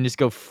of them can just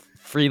go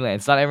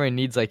freelance. Not everyone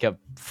needs like a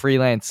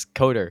freelance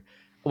coder.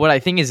 What I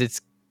think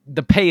is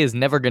the pay is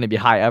never gonna be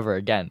high ever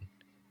again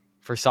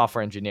for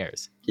software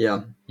engineers.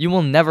 Yeah. You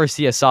will never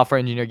see a software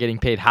engineer getting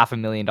paid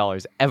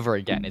 $500,000 ever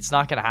again. It's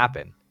not gonna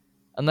happen,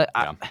 unless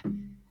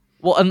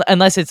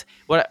unless it's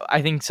what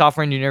I think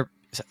software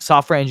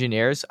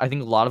engineers. I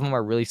think a lot of them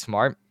are really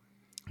smart.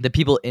 The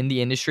people in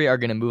the industry are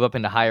gonna move up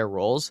into higher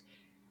roles,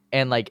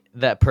 and like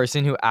that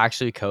person who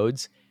actually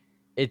codes,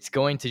 it's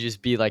going to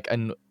just be like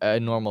a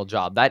normal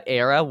job. That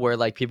era where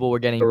like people were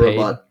getting A paid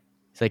robot.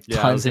 like Yeah,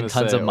 I tons was and gonna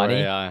tons say, of or money,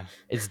 AI.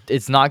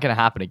 it's not gonna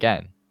happen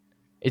again.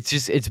 It's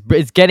just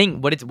it's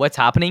getting what's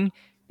happening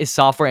is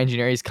software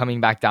engineering is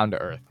coming back down to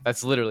earth.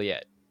 That's literally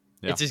it.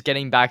 Yeah. It's just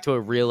getting back to a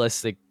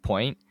realistic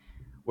point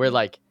where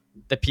like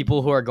the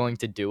people who are going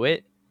to do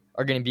it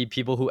are going to be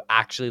people who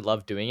actually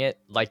love doing it,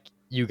 like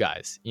you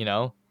guys. You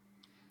know,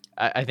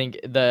 I think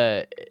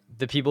the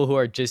people who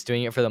are just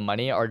doing it for the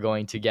money are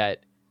going to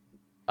get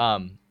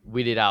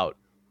weeded out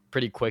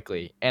pretty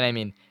quickly. And I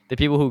mean, the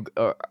people who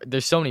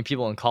there's so many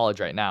people in college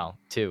right now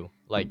too.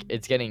 Like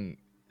it's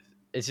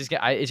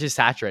just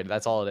saturated.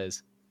 That's all it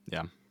is.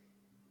 Yeah.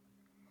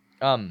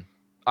 All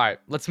right,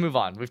 let's move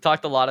on. We've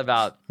talked a lot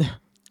about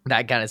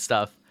that kind of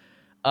stuff.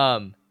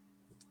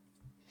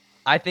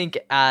 I think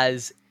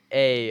as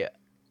a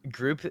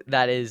group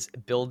that is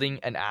building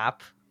an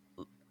app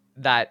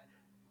that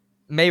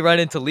may run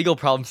into legal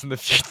problems in the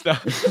future.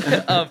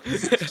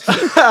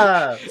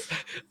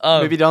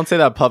 Maybe don't say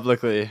that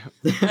publicly.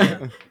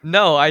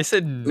 No, I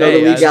said No,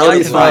 may. the I was legality not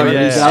is fine. confirming The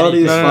anything. legality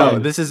is No.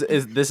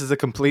 fine. This is a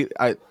complete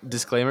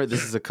disclaimer.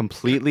 This is a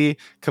completely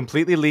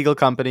legal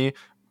company.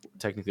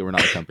 Technically, we're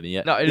not a company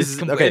yet. No, it This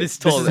is okay. it is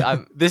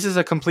totally. This is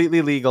a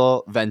completely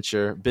legal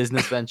venture,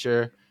 business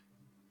venture.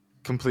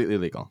 Completely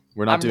legal.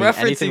 We're not I'm doing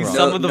anything referencing wrong.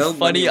 some of the No funny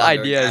money laundering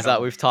ideas at that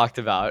all. we've talked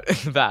about in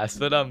the past,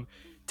 but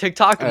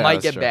TikTok Yeah, might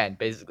that's get true. banned.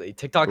 Basically,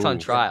 TikTok's on Ooh.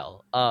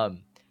 trial.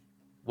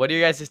 What are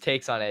your guys'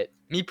 takes on it?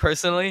 Me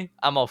personally,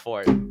 I'm all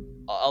for it.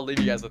 I'll leave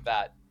you guys with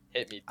that.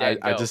 Hit me, Dan.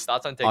 I go. just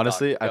Thoughts on TikTok.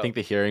 honestly, I Go. think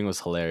the hearing was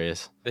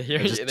hilarious. the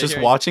hearing. Just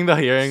watching the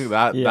hearing,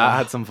 that Yeah.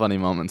 had some funny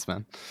moments,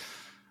 man.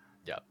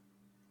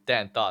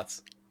 Dan,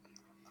 thoughts.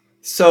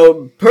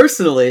 So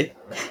personally,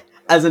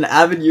 as an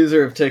avid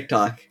user of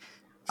TikTok,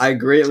 I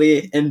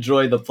greatly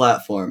enjoy the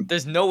platform.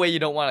 There's no way you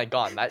don't want it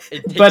gone. It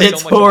takes But so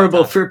it's much of our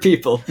horrible time. for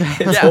people. It's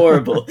Yeah.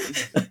 horrible.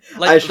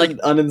 Like- I should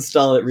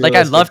uninstall it. Like I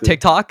love realistically.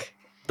 TikTok.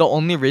 The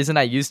only reason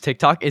I use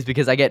TikTok is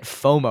because I get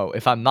FOMO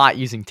if I'm not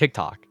using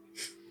TikTok.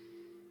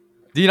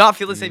 Do you not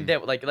feel the same day?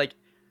 If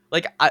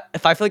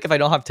I feel like if I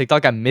don't have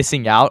TikTok, I'm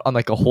missing out on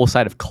like a whole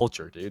side of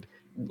culture, dude.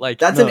 Like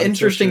That's No, an it's so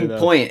interesting true, though.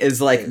 point.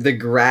 Is like the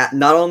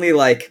not only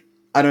like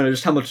I don't know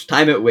just how much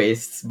time it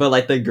wastes, but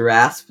like the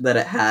grasp that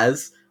it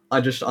has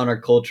on our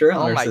culture, on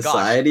oh our my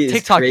society gosh, is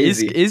TikTok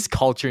crazy. is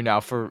culture now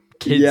for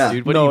kids, Yeah.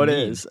 dude. What no, do it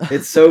you mean? is.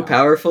 It's so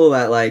powerful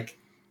that like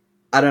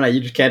I don't know,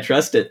 you just can't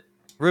trust it.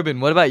 Ruben,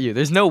 what about you?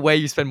 There's no way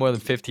you spend more than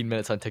 15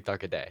 minutes on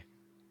TikTok a day.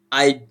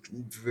 I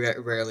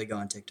rarely go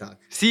on TikTok.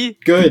 See?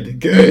 Good.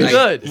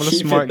 Good. What a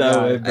Keep smart it that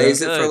guy. way, I bro.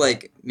 use it for Good.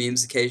 like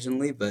memes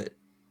occasionally, but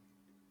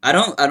I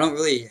don't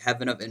really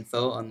have enough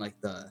info on like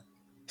the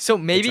So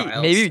maybe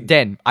trials.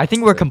 Dan, I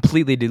think we're But-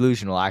 completely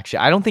delusional actually.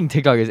 I don't think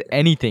TikTok is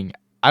anything.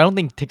 I don't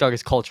think TikTok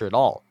is culture at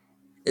all.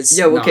 it's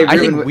Yeah, okay, not. I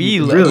Ruben, think we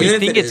really? we Even if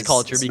think it it's is,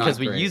 culture it's because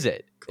not we great. use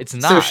it. It's So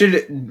not.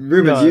 Ruben,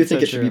 No, do you that's think so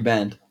it should be true.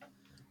 banned?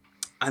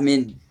 I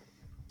mean,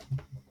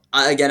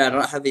 again, I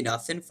don't have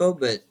enough info,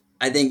 but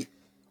I think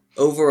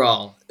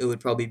overall it would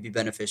probably be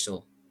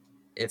beneficial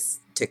if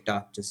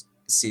TikTok just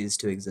ceased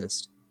to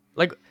exist.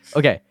 Like,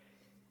 okay,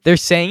 they're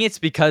saying it's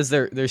because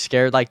they're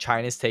scared like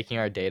China's taking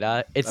our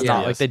data. It's That's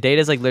not BS. like the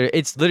data's like literally.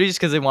 It's literally just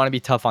because they want to be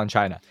tough on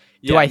China.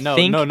 Do Yeah, I no,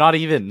 think? no, not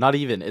even.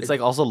 It's It-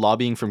 like also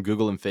lobbying from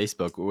Google and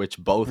Facebook, which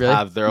both Really?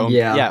 have their own.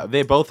 Yeah. Yeah,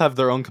 they both have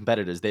their own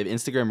competitors. They have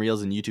Instagram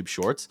Reels and YouTube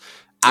Shorts,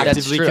 That's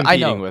actively true, I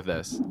competing know. with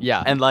this.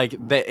 Yeah. And like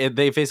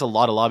they face a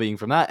lot of lobbying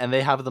from that, and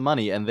they have the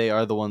money, and they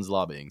are the ones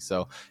lobbying.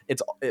 So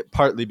it's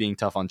partly being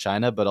tough on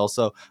China, but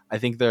also I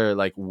think they're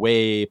like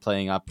way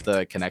playing up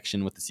the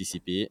connection with the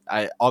CCP.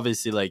 I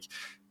obviously like.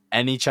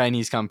 Any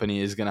Chinese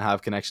company is going to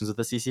have connections with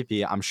the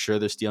CCP. I'm sure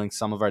they're stealing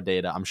some of our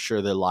data. I'm sure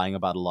they're lying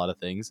about a lot of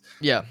things.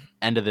 Yeah.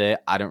 End of the day,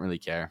 I don't really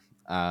care.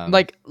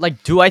 Like,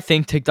 do I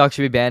think TikTok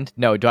should be banned?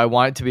 No. Do I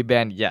want it to be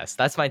banned? Yes.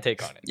 That's my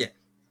take on it.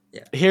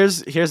 Yeah.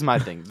 Here's my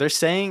thing. They're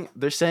saying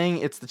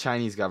it's the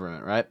Chinese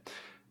government, right?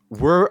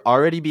 We're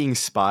already being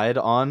spied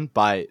on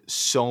by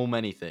so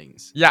many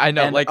things. Yeah, I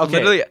know. And, like okay.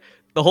 literally,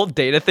 the whole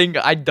data thing.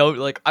 I don't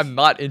like. I'm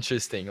not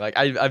interesting. Like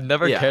I've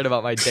never Yeah. cared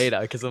about my data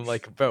because I'm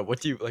like, bro,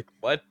 what do you like?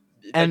 What?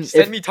 And Like,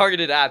 send if- me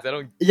targeted ads. I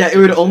don't. Yeah, it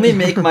would only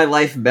make my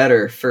life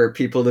better for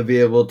people to be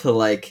able to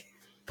like,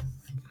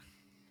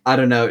 I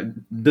don't know,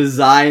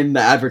 design the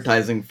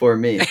advertising for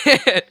me.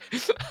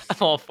 I'm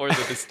all for the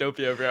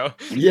dystopia, bro.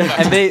 Yeah.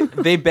 And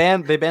they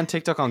banned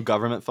TikTok on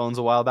government phones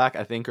a while back,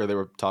 I think, or they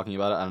were talking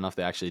about it. I don't know if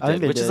they actually I did.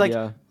 think they Which did, is like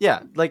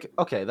yeah. like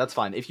okay, that's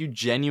fine. If you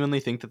genuinely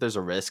think that there's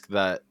a risk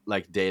that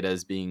like data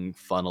is being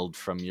funneled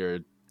from your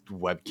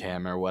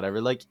webcam or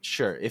whatever, like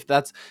sure. If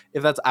that's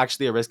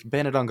actually a risk,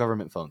 ban it on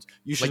government phones.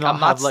 You should Like not I'm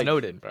not have like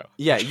Snowden, bro.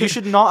 yeah, you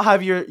should not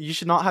have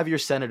your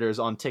senators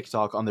on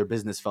TikTok on their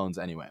business phones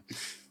anyway.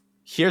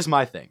 Here's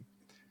my thing.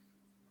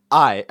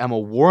 I am a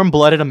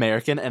warm-blooded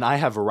American and I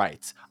have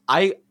rights.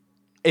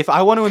 If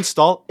I want to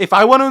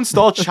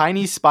install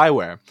Chinese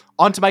spyware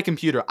onto my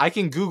computer, I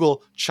can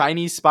Google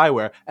Chinese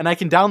spyware and I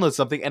can download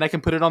something and I can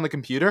put it on the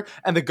computer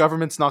and the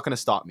government's not going to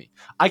stop me.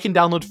 I can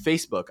download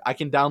Facebook, I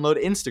can download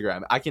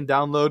Instagram, I can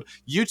download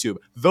YouTube.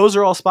 Those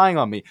are all spying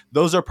on me.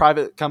 Those are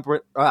private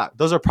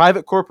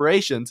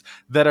corporations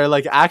that are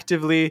like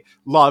actively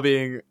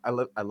lobbying. I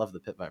love the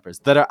Pit Vipers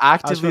that are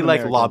actively an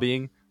like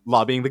American.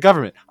 lobbying the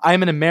government. I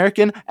am an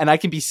American and I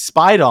can be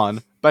spied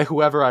on by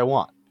whoever I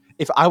want.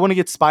 If I want to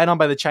get spied on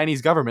by the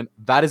Chinese government,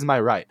 that is my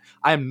right.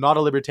 I am not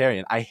a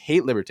libertarian. I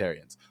hate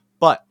libertarians.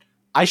 But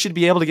I should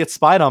be able to get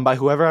spied on by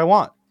whoever I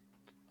want.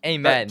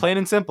 Amen. Plain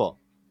and simple.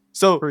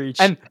 So Preach.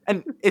 and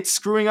it's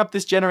screwing up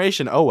this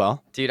generation. Oh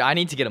well. Dude, I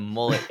need to get a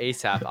mullet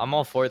ASAP. I'm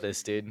all for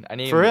this, dude. I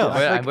need For real.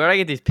 Where, where do I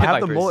get these I pit have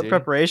the vipers, mullet dude?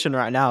 preparation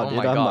right now, Oh dude.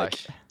 my I'm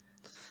gosh.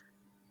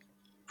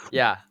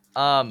 Yeah.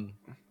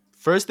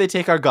 First they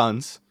take our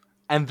guns,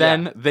 and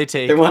then they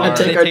take They wanna our,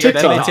 take our then they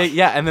TikTok. take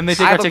and then they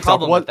take I our have a TikTok.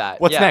 problem with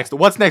that. What's Yeah. next?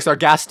 What's next? Our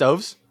gas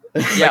stoves?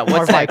 Yeah. Our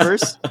What's next?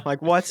 vipers.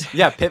 Like what?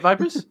 Yeah, pit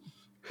vipers?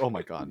 Oh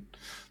my god.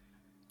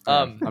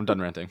 Um, I'm done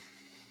ranting.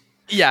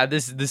 Yeah. The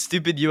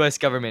stupid U.S.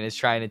 government is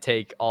trying to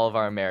take all of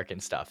our American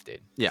stuff,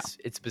 dude. Yeah.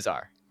 It's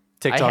bizarre.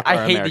 TikTok I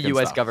are hate American the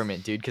U.S. stuff.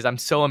 government, dude, because I'm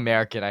so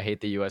American. I hate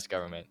the U.S.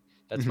 government.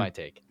 That's Mhm. my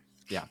take.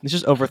 Let's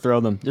just overthrow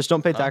them. Just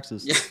don't pay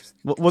taxes. Yeah.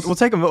 We'll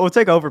take them. We'll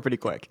take over pretty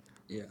quick.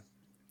 Yeah.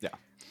 Yeah.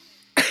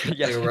 Like a Do you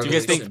guys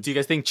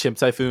revolution. think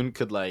ChimpTyphoon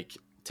could like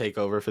take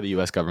over for the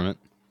US government?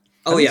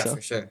 Oh think yeah, so.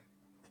 for sure.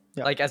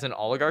 Yeah. Like as an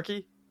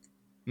oligarchy,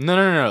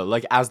 No.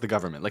 Like as the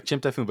government. Like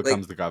ChimpTyphoon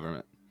becomes the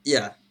government.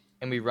 Yeah.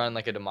 and we run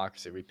like a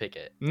democracy. We pick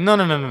it. No.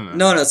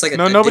 No, it's like a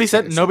Nobody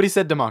dictatorship.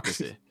 said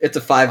democracy. It's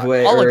a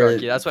five-way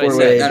Oligarchy, or that's what I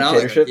four-way said. No, no,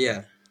 dictatorship.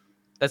 yeah.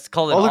 That's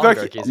called an Oligarchy.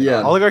 oligarchy. Is it Yeah.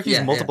 not? Oligarchy is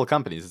Yeah, multiple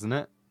companies, isn't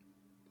it?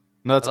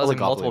 No, that's That's like oligopoly.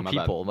 multiple my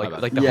bad, people, my like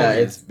bad. like the Yeah, homies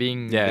it's-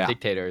 being Yeah, the yeah.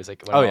 dictator is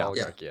like what Oh, an yeah.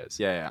 oligarchy is.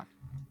 Yeah.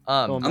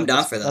 Oh, I'm man, down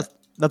that's- for that.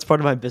 That's part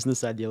of my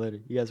business idea later.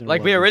 You guys are gonna Like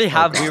love we this. already Oh,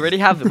 have,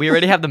 God. we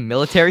already have the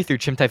military through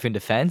ChimpTyphoon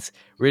Defense.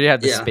 We already have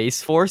the Yeah.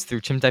 Space Force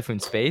through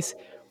ChimpTyphoon Space.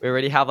 We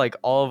already have like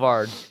all of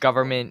our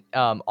government We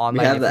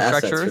online have the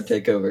assets infrastructure.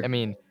 for takeover. I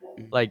mean,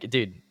 like,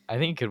 dude, I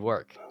think it could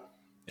work.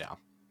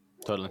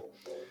 Totally.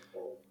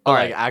 All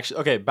Like right. actually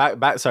okay,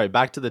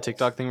 back to the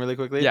TikTok thing really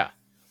quickly. Yeah.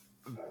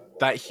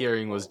 That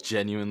hearing was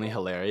genuinely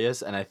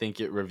hilarious and I think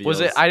it reveals Was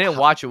it? I didn't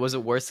watch it. Was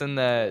it worse than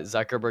the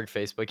Zuckerberg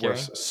Facebook hearing?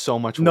 worse, so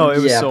much worse. No, it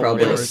was Yeah, so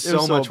probably. worse. It was It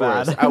was so much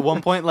bad. worse. At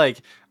one point,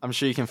 like, I'm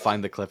sure you can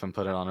find the clip and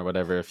put it on or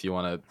whatever if you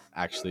want to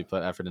actually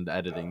put effort into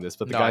editing this.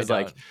 But No, I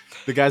don't.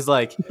 the guy's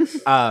like,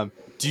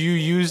 do you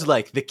use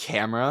like the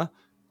camera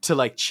to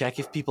like check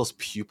if people's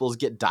pupils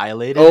get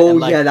dilated. Oh and,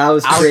 like, yeah, that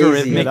was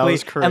crazy. Yeah, that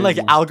was and like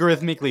crazy.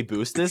 algorithmically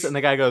boost this. And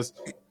the guy goes,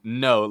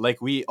 no,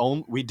 like we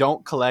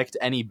don't collect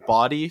any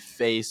body,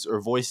 face,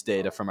 or voice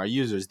data from our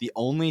users. The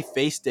only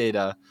face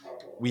data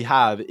we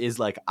have is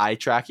like eye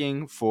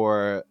tracking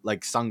for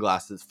like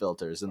sunglasses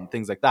filters and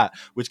things like that,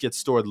 which gets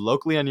stored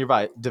locally on your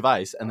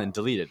device and then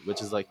deleted,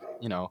 which is like,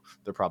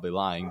 they're probably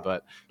lying,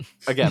 but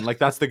again, like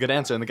that's the good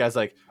answer. And the guy's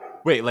like,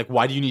 wait, like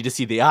why do you need to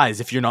see the eyes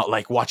if you're not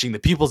like watching the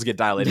pupils get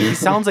dilated? He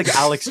sounds like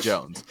Alex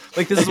Jones.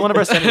 Like this is one of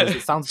our senators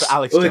that sounds to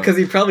Alex Well, Jones. because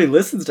he probably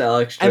listens to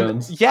Alex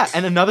Jones.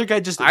 And another guy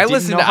just I didn't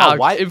listen know to how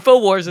Alex.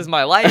 Infowars is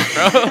my life,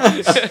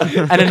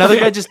 bro. and another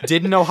guy just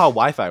didn't know how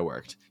Wi-Fi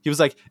worked. He was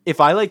like,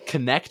 if I like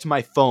connect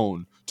my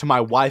phone to my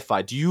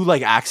Wi-Fi, do you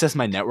like access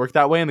my network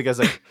that way? And the guy's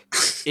like,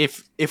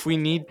 if we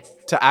need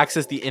to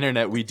access the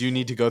internet, we do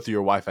need to go through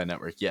your Wi-Fi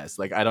network. Yes.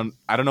 Like I don't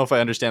know if I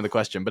understand the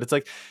question, but it's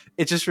like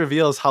it just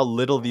reveals how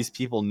little these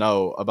people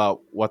know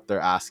about what they're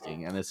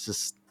asking, and it's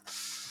just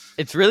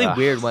It's really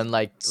weird when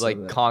So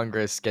bad.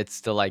 Congress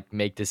gets to like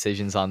make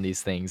decisions on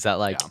these things that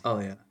like Oh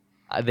yeah.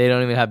 they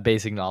don't even have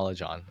basic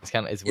knowledge on. It's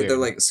Yeah, weird. they're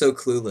like so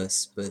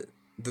clueless, but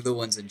they're the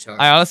ones in charge.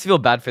 I honestly feel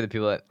bad for the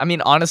people that, I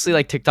mean, honestly,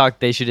 like TikTok,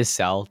 they should just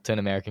sell to an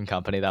American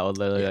company that would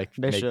literally like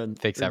they should.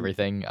 fix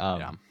everything.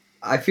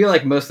 I feel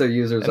like most of their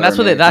users. And are that's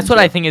what I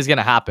American, think is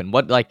gonna happen.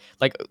 What like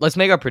let's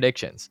make our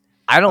predictions.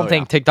 I don't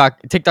think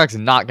TikTok's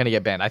not gonna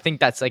get banned. I think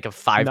that's like a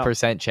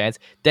 5% chance.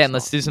 Dan,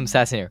 let's do some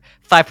stats here.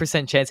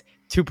 5% chance,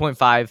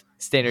 2.5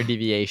 standard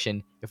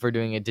deviation if we're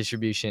doing a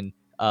distribution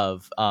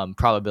of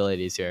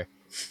probabilities here.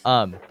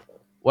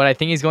 What I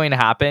think is going to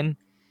happen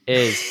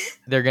is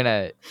they're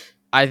gonna,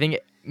 I think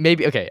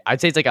maybe, okay,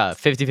 I'd say it's like a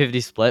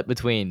 50-50 split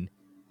between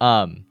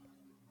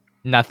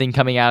nothing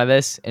coming out of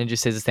this and it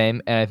just stays the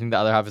same, and I think the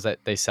other half is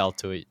that they sell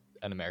to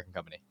an American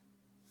company.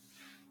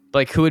 But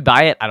like, who would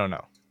buy it? I don't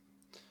know.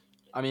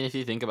 I mean, if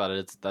you think about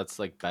it, that's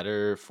like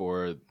better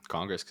for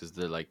Congress because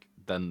they're like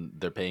then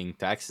they're paying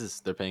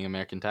taxes. They're paying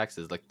American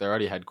taxes. Like they're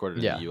already headquartered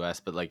in the U.S.,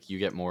 but like you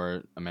get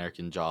more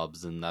American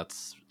jobs, and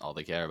that's all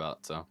they care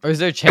about. So, or is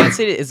there a chance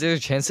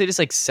they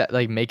just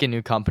like make a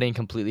new company and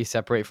completely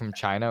separate from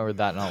China, or would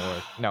that not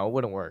work? No, it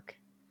wouldn't work.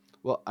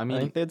 Well, I I mean,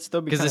 think they'd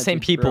still be Because the kinda same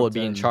too people would corrupt be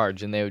in and-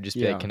 charge, and they would just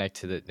be like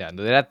connected to the. Yeah,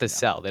 they'd have to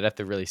sell. They'd have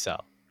to really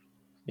sell.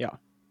 Yeah.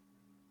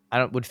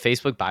 Would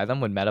Facebook buy them?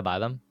 Would Meta buy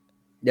them?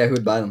 Yeah, who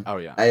would buy them? oh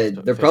yeah,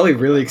 They're probably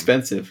really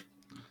expensive.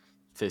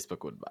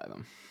 Facebook would buy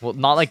them. Well,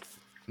 not like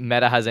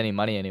Meta has any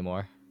money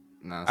anymore.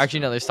 No,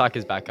 Actually, no, their stock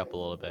is back up a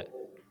little bit.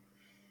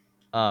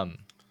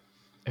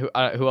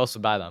 Who else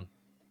would buy them?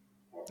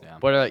 Yeah.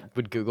 What are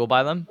would Google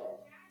buy them?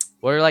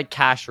 What are like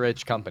cash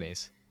rich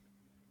companies?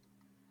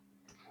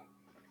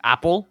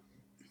 Apple?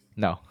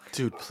 No.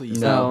 Dude, please.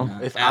 No.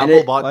 If And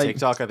Apple bought like-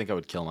 TikTok, I think I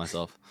would kill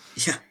myself.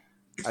 Yeah.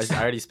 I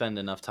already spend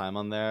enough time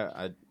on there.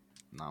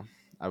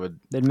 I would.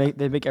 They'd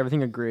make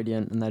everything a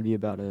gradient, and that'd be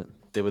about it.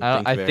 They would.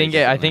 I very think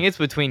differently. it's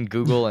between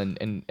Google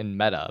and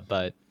Meta,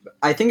 but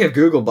I think if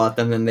Google bought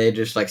them, then they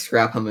just like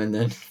scrap them and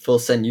then full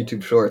send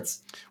YouTube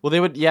Shorts. Well, they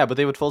would, but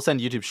they would full send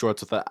YouTube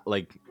Shorts with a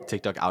like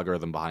TikTok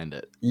algorithm behind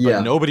it. Yeah.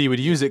 But nobody would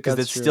use it because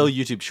That's it's true. still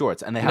YouTube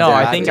Shorts, and they have. no, the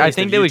I bad think taste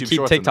of they would YouTube keep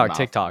Shorts in their mouth.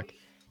 TikTok.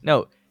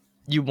 No,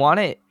 you want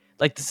it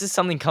like this is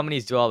something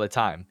companies do all the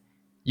time.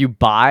 You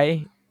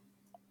buy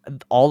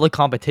all the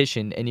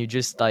competition and you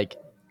just like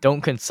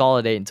don't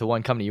consolidate into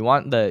one company. You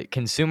want the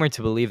consumer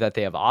to believe that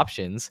they have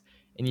options,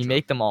 and you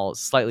make them all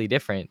slightly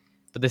different,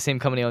 but the same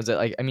company owns it.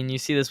 Like, I mean, you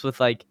see this with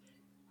like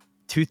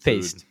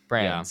toothpaste Food.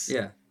 brands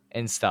Yeah.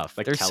 and stuff.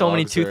 Like There's so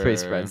many Kellogg's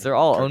toothpaste or brands. They're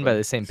all owned by Kirkland.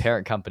 the same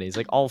parent companies.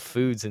 Like all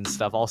foods and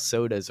stuff, all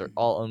sodas are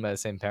all owned by the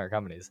same parent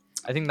companies.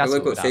 I think Or that's like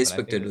what what would happen. I Facebook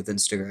think did it- with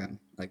Instagram.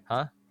 Like,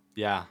 Huh?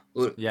 Yeah.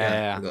 well,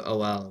 Yeah. like a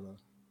while ago.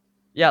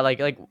 Yeah, like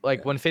Yeah.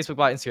 when Facebook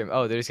bought Instagram,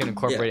 oh, they're just gonna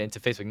incorporate it into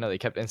Facebook. No, they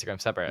kept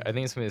Instagram separate. I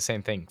think it's gonna be the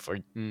same thing for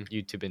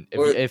YouTube and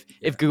Or- if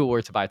Google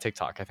were to buy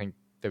TikTok, I think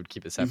they would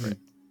keep it separate.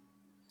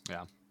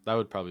 That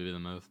would probably be the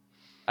move.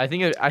 I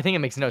think it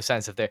makes no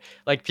sense if they're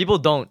like people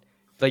don't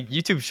like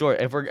YouTube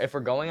Short. If we're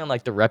going on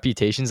like the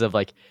reputations of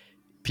like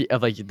the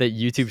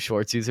YouTube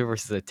Shorts user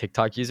versus the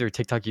TikTok user,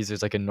 TikTok user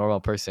is like a normal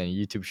person. A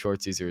YouTube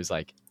Shorts user is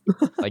like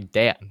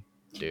Dan,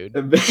 dude.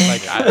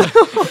 Like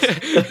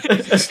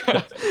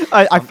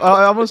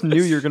I almost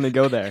knew you were gonna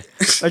go there.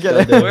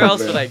 Goddamn. where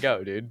else would I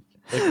go, dude?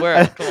 Like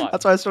where? Come on.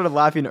 That's why I started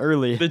laughing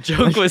early. The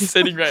joke was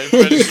sitting right in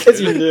front of me.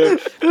 Because you knew.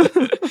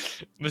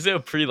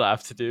 Mazeo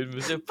pre-laughed, dude.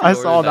 Mazeo I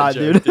saw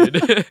pre-ordered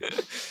that,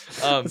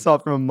 joke, I saw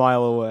it from a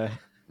mile away.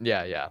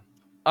 Yeah.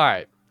 All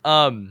right.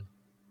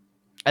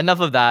 Enough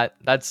of that.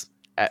 That's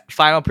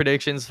final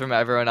predictions from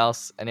everyone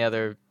else. Any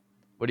other?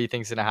 What do you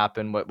think's gonna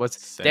happen?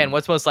 What's Same. Dan?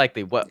 What's most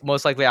likely? What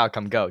most likely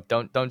outcome? Go.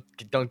 Don't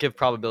give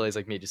probabilities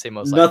like me. Just say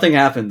most likely. Nothing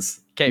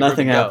happens. 'Kay,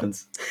 Nothing Ruben, go.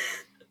 happens.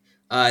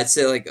 I'd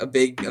say like a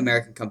big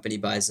American company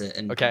buys it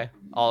and Okay,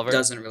 Oliver.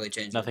 doesn't really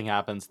change. Nothing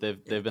happens.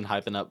 They've been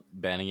hyping up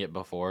banning it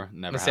before.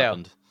 Never Mateo.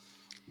 happened.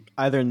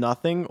 Either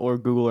nothing or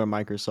Google or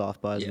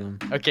Microsoft buys Yeah. them.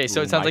 Okay,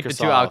 so Ooh, it sounds like the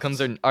two Microsoft.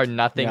 outcomes are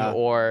nothing Yeah.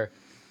 or,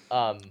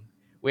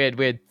 we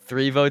had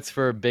 3 votes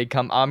for a big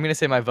I'm gonna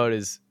say my vote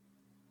is.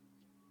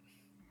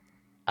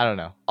 I don't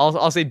know.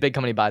 I'll say big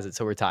company buys it,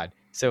 so we're tied.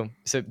 So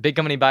big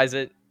company buys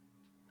it,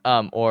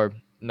 or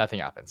nothing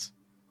happens.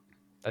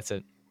 That's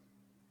it.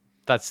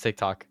 That's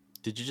TikTok.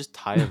 Did you just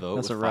tie a vote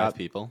That's with a 5 wrap.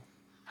 people?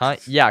 Huh?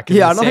 Yeah, because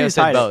Yeah, I don't think you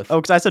said tied it. both.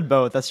 Oh, because I said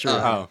both. That's true.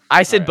 Oh.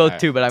 I said Alright, both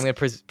alright. too, but I'm gonna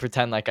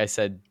pretend like I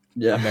said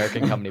Yeah.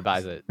 American company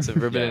buys it. So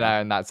Ruben and Yeah. I are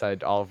on that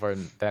side. Oliver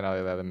and Dan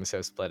on the other,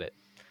 so split it.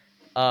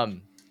 All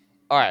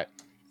right.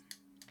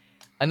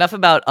 Enough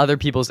about other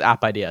people's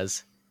app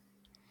ideas.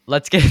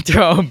 Let's get into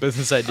our own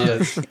business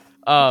ideas.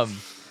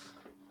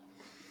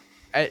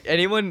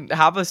 Anyone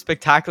have a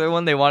spectacular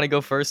one they want to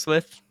go first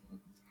with?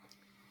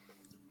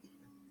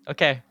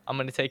 Okay, I'm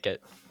gonna take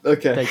it.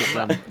 Okay. Take it,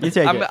 then. You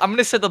take I'm it.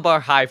 gonna set the bar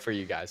high for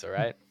you guys. All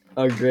right.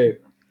 Oh, great.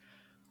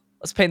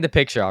 Let's paint the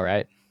picture. All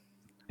right.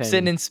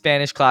 Sitting in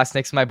Spanish class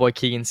next to my boy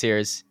Keegan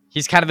Sears.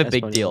 He's kind of a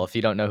big deal if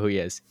you don't know who he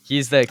is.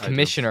 He's the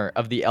commissioner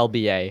of the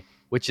LBA,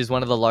 which is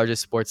one of the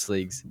largest sports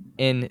leagues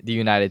in the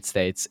United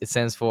States. It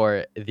stands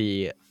for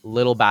the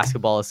Little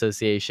Basketball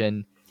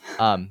Association.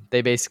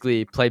 They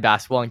basically play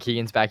basketball in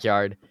Keegan's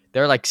backyard.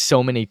 There are like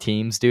so many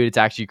teams, dude. It's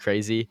actually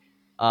crazy.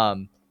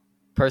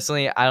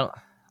 Personally, I don't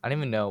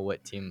even know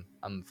what team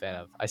I'm a fan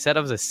of. I said I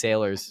was a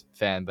Sailors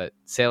fan, but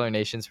Sailor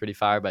Nation's pretty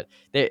fire. But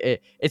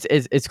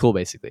it's cool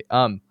basically.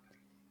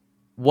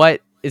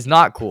 What is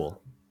not cool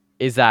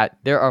is that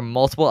there are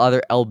multiple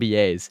other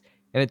LBAs,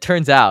 and it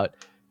turns out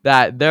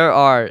that there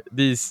are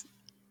these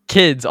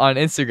kids on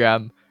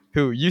Instagram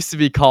who used to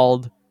be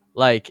called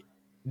like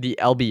the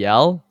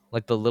LBL,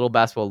 like the Little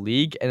Basketball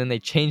League, and then they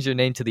changed their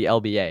name to the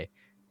LBA.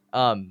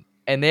 And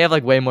they have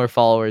like way more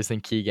followers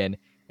than Keegan.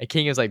 And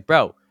Keegan was like,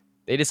 bro,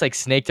 they just like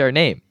snaked our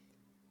name.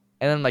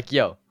 And I'm like,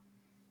 yo,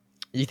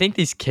 you think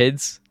these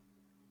kids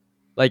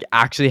like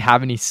actually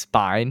have any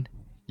spine?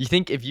 You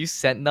think if you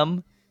sent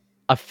them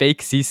a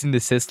fake cease and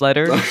desist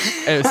letter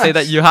and say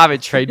that you have it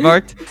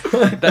trademarked,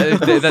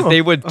 that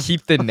they would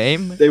keep the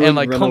name? They and wouldn't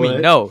like, run homie, away?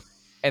 no.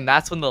 And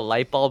that's when the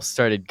light bulbs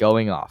started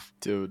going off.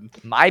 Dude.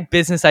 My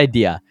business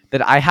idea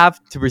that I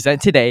have to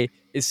present today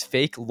is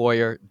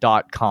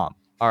fakelawyer.com.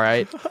 All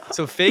right.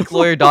 So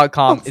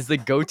fakelawyer.com is the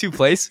go-to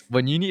place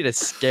when you need to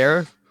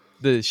scare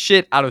the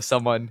shit out of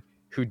someone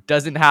who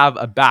doesn't have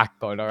a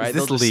backbone. All right.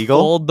 this They'll just legal?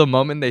 fold the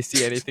moment they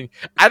see anything.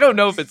 I don't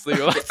know if it's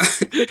legal. All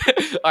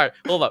right.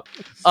 Hold up.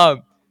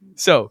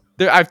 So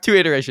I have 2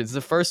 iterations.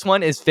 The first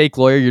one is fake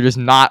lawyer. You're just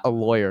not a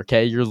lawyer,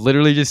 okay? You're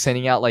literally just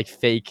sending out like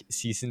fake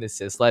cease and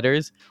desist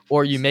letters,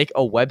 or you make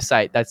a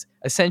website that's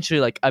essentially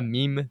like a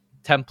meme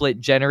template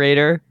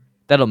generator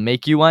that'll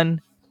make you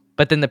one.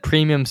 But then the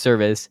premium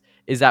service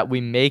is that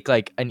we make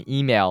like an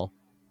email,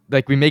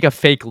 like we make a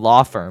fake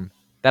law firm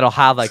that'll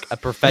have like a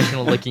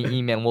professional looking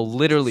email, and we'll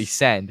literally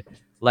send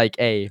like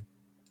a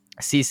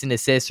cease and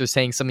desist or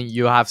saying something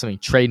you have something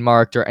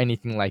trademarked or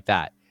anything like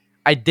that.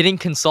 I didn't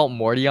consult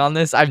Morty on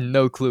this. I have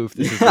no clue if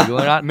this is legal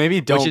or not.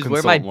 Maybe don't Which is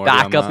where consult my Morty on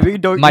backup, that. We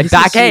don't my use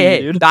this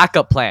shit, dude.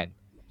 backup plan.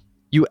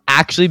 You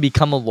actually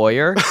become a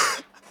lawyer,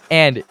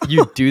 and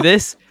you do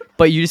this,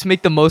 but you just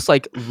make the most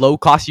like low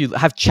cost. You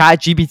have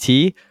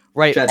ChatGPT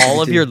write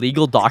all of ChatGPT. your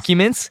legal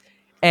documents,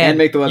 And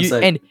make the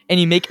website. and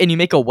you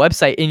make a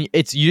website, and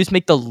you just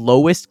make the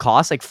lowest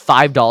cost, like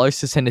 $5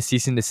 to send a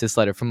cease and desist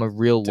letter from a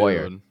real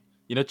lawyer. Dude.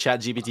 You know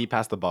ChatGPT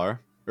passed the bar?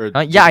 Or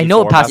Yeah, I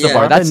know it GPT4 passed the Yeah,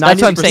 bar. That's what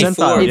I'm saying.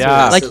 90 percentile.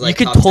 Yeah. Like So, you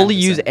could top totally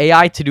 10%. use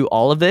AI to do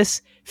all of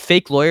this.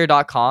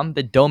 Fakelawyer.com,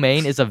 the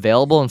domain is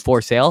available and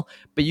for sale,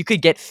 but you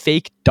could get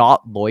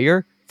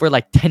fake.lawyer for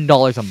like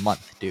 $10 a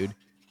month, dude.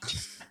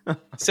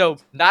 So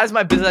that is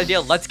my business idea.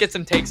 Let's get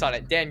some takes on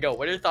it. Dan, go.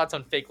 What are your thoughts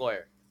on fake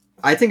lawyer?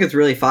 I think it's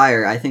really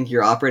fire. I think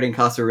your operating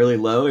costs are really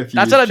low if you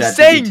That's use what I'm ChatGPT.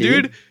 saying,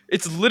 dude.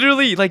 It's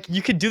literally like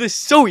you could do this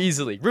so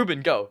easally.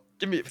 Ruben, go.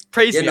 Give me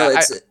praise Yeah, me. no,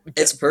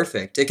 it's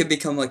perfect. It could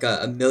become like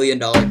a $1 million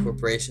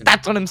corporation.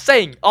 That's what I'm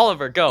saying.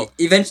 Oliver, go.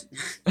 Eventually,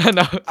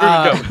 No, Ruben,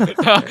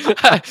 go.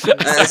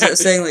 I was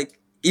saying like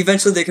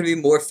eventually there could be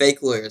more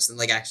fake lawyers than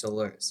like actual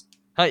lawyers.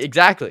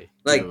 Exactly.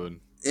 Like, Dude,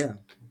 yeah.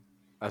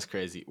 that's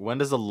crazy. When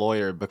does a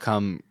lawyer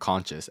become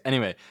conscious?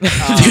 Anyway,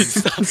 Dude,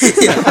 stop.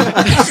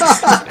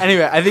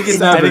 anyway, I think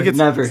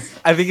Never.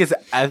 I think it's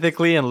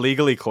ethically and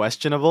legally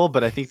questionable,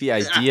 but I think the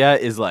idea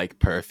is like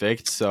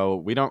perfect. So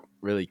we don't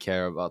really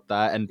care about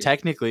that. And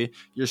technically,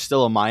 you're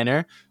still a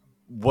minor.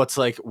 What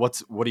are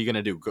you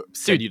gonna do?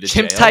 Send Dude, you to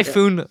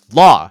ChimpTyphoon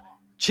law.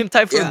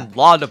 ChimpTyphoon Yeah.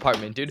 law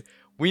department, dude.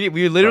 We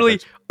literally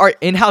Perfect. our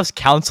in-house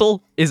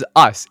counsel is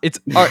us. It's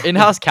our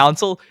in-house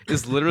counsel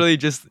is literally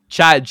just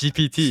Chat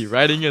GPT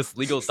writing us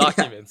legal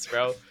documents,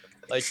 bro.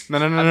 Like No.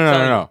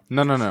 I'm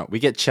telling No. We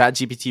get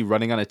ChatGPT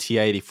running on a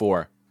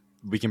TI-84.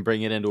 We can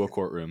bring it into a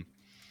courtroom.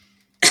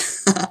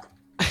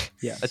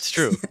 Yeah, that's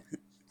true.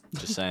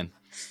 Just saying.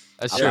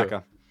 That's true.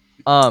 Alpaca.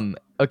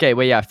 Okay,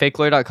 wait, yeah,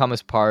 fakelawyer.com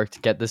is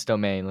parked. Get this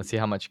domain. Let's see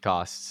how much it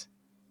costs.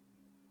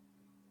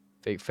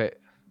 Fake.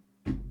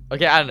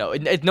 Okay, I don't know.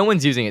 No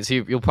one's using it, so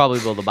you'll probably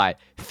be able to buy it.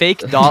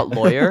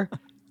 Fake.lawyer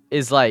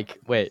is like,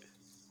 wait.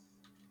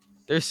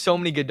 There's so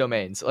many good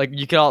domains. Like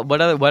you could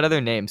what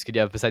other names could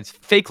you have besides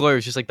fake lawyer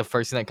is just like the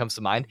first thing that comes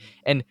to mind.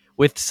 And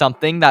with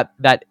something that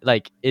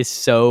like is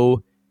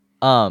so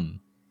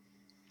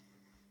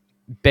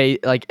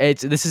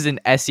this is an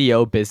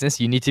SEO business.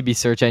 You need to be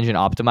search engine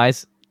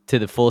optimized to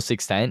the fullest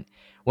extent.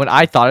 When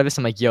I thought of this,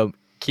 I'm like, yo,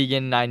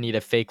 Keegan and I need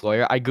a fake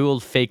lawyer. I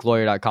googled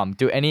fakelawyer.com.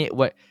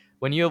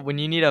 When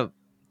you need a,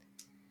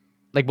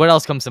 like, what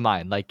else comes to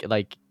mind?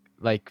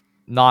 Like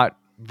not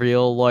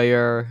real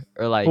lawyer,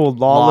 or like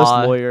lawless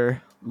law,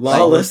 lawyer.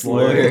 Lawless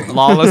lawyer.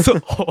 lawless.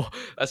 Oh,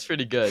 that's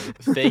pretty good.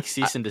 Fake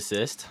cease and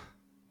desist.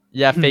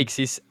 Yeah, fake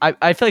cease.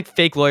 I feel like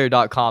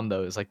fakelawyer.com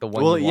though is like the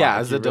one. Well, you yeah,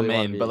 want, as if a you really wanna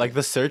domain, be- but like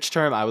the search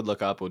term I would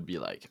look up would be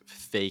like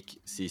fake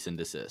cease and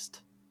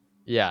desist.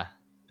 yeah.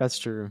 That's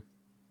true.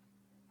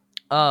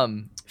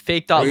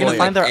 Fake Are you lawyer. gonna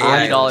find their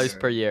 $40 eyes?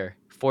 per year.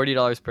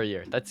 $40 per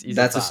year. That's easy.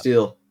 That's a clap.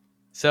 steal.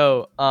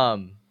 So,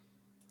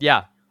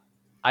 yeah,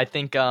 I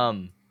think,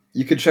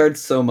 You could charge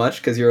so much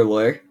because you're a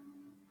lawyer.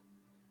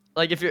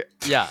 like if you're,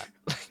 yeah,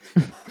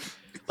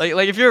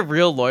 like if you're a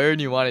real lawyer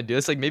and you want to do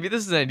this, like maybe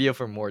this is an idea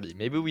for Morty.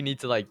 Maybe we need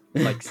to like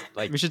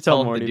We should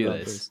tell him Morty to do about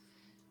this.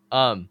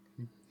 this.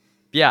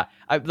 Yeah,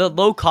 the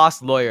low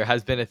cost lawyer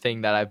has been a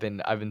thing that I've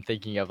been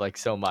thinking of like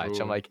so much.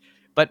 I'm Ooh. like,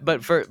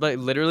 but for like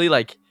literally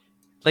like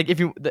if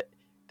you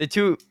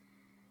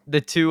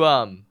the two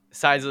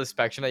sides of the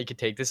spectrum that you could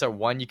take this are,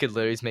 one, you could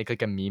literally just make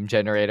like a meme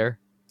generator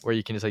where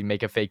you can just like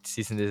make a fake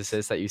cease and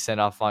desist that you send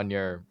off on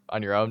your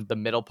own. The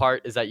middle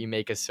part is that you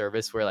make a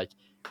service where like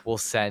we'll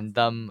send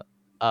them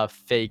a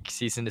fake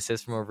cease and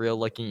desist from a real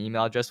looking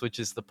email address, which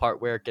is the part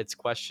where it gets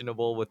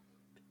questionable with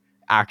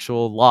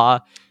actual law.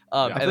 Yeah.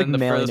 I And feel then like the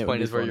mailing furthest it would point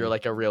be is where you're funny.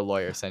 like a real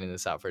lawyer sending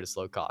this out for just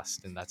low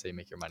cost, and that's how you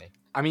make your money.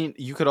 I mean,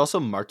 you could also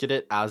market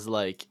it as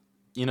like,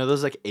 you know,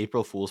 those like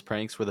April Fool's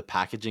pranks where the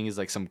packaging is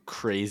like some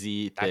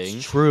crazy thing.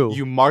 That's true.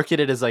 You market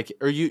it as like,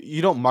 or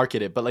you don't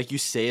market it, but like you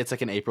say it's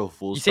like an April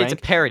Fool's You say prank.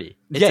 it's a parody.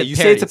 Yeah, you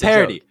say it's a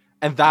parody, joke.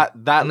 and that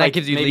And that like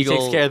gives you maybe takes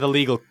legal- care of the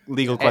legal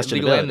questionability.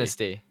 legal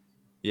amnesty.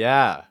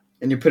 Yeah.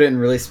 And you put it in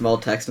really small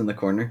text in the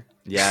corner.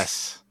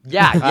 Yes.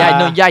 Yeah,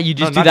 you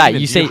just no, do not that.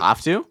 even. You Do say, you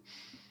have to.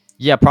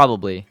 yeah,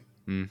 probably.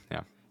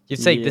 Yeah. You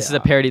say this is a Yeah.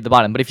 parody at the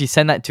bottom, but if you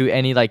send that to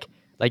any like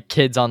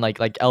kids on like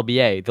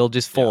LBA, they'll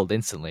just fold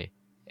instantly,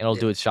 and it'll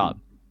do its job.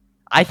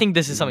 I think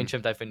this is something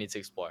ChimpTyphoon needs to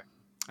explore.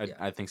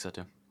 I think so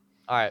too.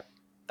 All right,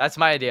 that's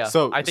my idea.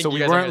 So I think so you we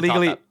guys are weren't gonna top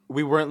legally that.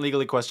 we weren't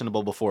legally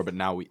questionable before, but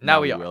now we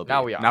Now we are. will be.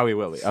 Now we are. Now we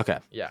will be. Okay.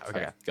 Yeah.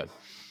 Okay. Good.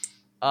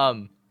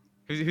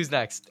 Who's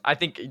next? I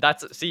think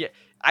that's, see,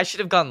 I should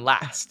have gone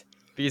last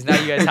because now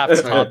you guys have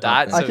to top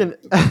that. So I can.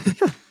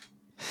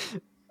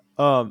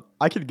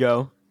 I could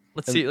go.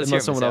 let's see. Let's unless hear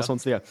someone else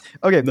Mateo. wants to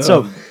go. Okay, No.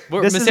 so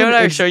Mateo is and I an are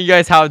ex- showing you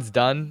guys how it's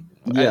done.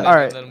 Yeah. And, All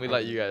right. And then we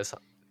let you guys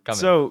come in.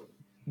 So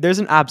there's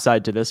an app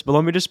side to this, but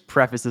let me just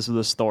preface this with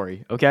a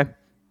story, okay?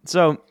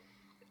 So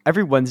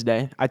every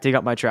Wednesday, I take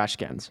out my trash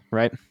cans,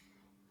 right?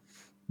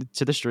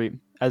 To the street,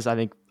 as I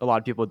think a lot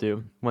of people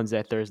do,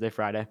 Wednesday, Thursday,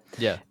 Friday.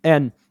 Yeah.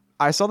 And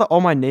I saw that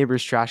all my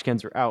neighbors' trash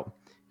cans were out,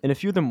 and a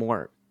few of them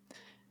weren't.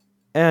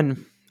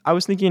 And I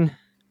was thinking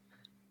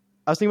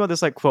about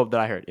this like quote that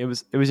I heard. It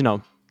was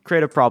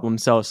create a problem,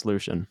 sell a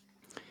solution.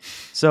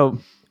 So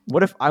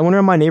what if I went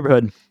around my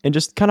neighborhood and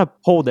just kind of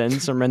pulled in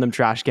some random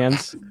trash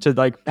cans to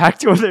like back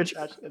to where their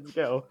trash cans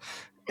go,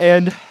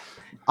 and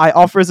I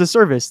offer as a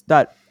service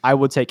that I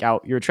will take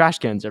out your trash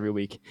cans every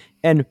week.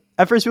 And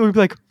at first people would be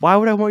like, why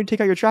would I want you to take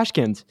out your trash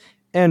cans?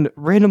 And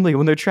randomly,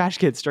 when their trash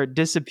cans start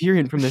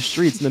disappearing from the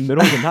streets in the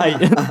middle of the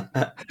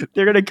night,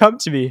 they're going to come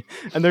to me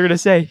and they're going to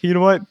say, you know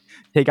what?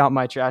 Take out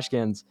my trash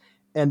cans.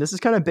 And this is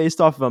kind of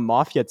based off of a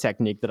mafia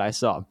technique that I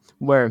saw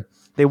where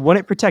they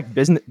wouldn't protect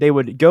business. They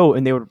would go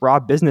and they would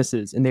rob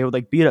businesses and they would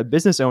like beat up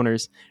business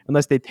owners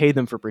unless they paid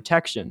them for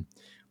protection,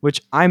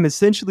 which I'm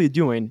essentially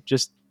doing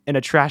just in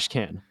a trash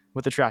can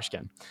with a trash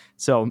can.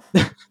 So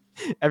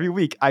every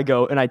week I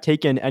go and I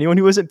take in anyone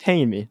who isn't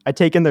paying me. I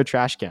take in their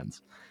trash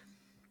cans.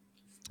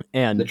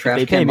 And The if trash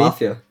they pay can me,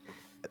 mafia.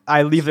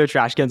 I leave their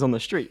trash cans on the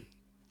street.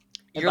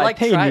 And You're by like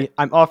paying me,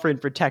 I'm offering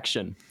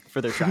protection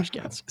for their trash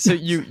cans. So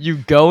you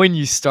go and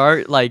you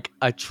start like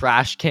a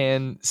trash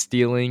can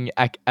stealing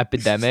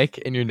epidemic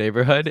in your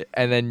neighborhood,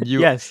 and then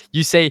Yes.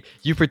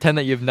 you pretend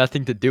that you have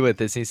nothing to do with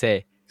this, and you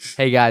say,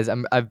 "Hey guys,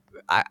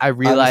 I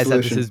realize that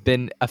this solution. has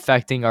been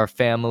affecting our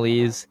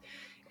families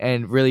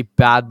and really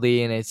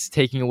badly, and it's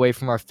taking away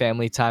from our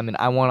family time, and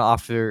I want to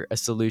offer a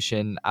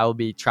solution. I will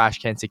be trash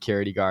can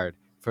security guard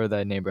for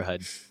the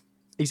neighborhood."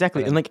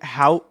 Exactly. And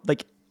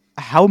And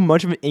how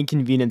much of an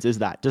inconvenience is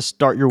that to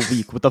start your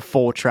week with a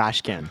full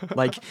trash can?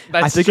 Like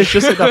I That's think it's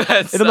just true. enough.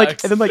 That And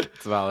then like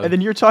It's valid. and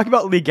then you're talking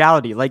about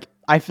legality. Like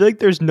I feel like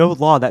there's no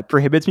law that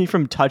prohibits me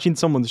from touching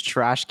someone's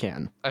trash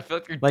can. I feel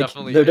like there Like,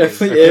 definitely There is.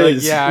 definitely feel like-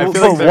 is. yeah, I Well,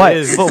 feel like but there what?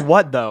 is. But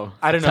what though?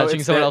 I don't know. Touching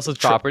it's someone their else's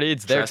property,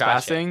 it's their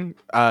trash can.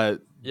 trespassing.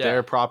 Yeah.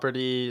 Their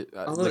property,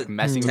 Although like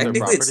messing with their technically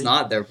property. it's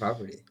not their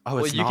property. Oh,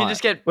 Well, it's you not. can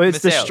just get. Well, it's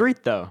the Mateo.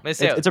 street though.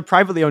 Mateo. It's a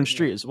privately owned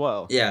street as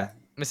well. Yeah.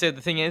 Mateo,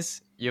 the thing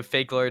is, you have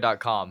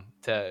fakelawyer.com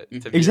to be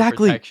your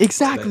Exactly. protection for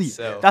Exactly. this,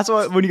 so. That's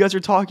what when you guys were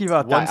talking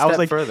about One that, step I was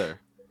like, further.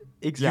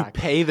 exactly.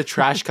 You pay the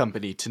trash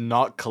company to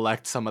not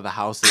collect some of the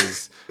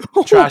house's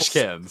trash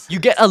cans. You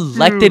get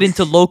elected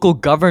into local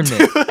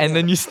government, and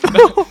then you.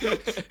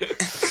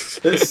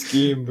 This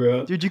scheme,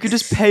 bro. Dude, you could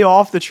just pay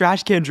off the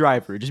trash can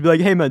driver. Just be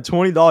like, hey man,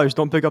 $20,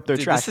 don't pick up their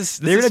Dude, trash. this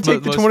They're is gonna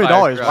take the most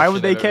fire $20. Why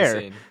would they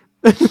corruption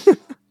care? I've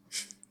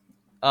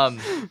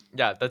ever seen.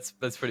 Yeah, that's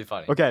pretty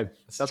funny. Okay,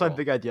 That's that's my troll.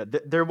 big idea.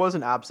 There was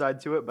an app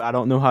side to it, but I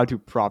don't know how to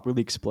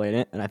properly explain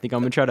it, and I think I'm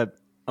gonna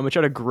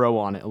try to grow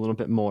on it a little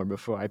bit more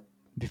before I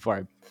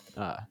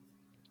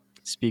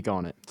speak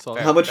on it. So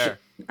Fair, How much? fair.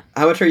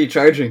 How much are you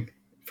charging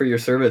for your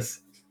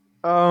service?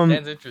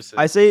 Dan's interested.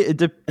 I say it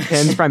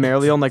depends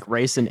primarily on like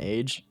race and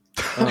age.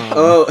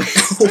 Oh,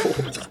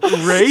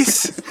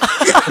 race?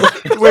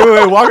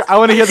 wait. Walk. I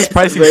want to hear this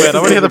pricing plan. I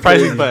want to hear the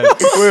pricing plan.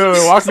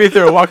 Wait. Walk me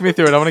through it. Walk me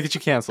through it. I want to get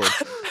you canceled.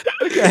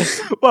 Okay.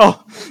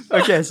 Well.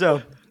 Okay.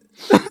 So.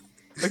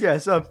 Okay.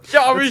 So.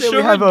 yeah, are we let's say sure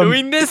we have, we're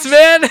doing this,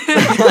 man?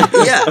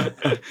 Yeah.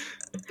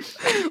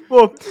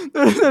 Well.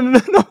 No.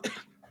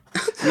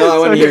 no, I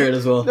want So to hear here- it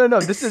as well.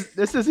 No. This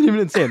isn't even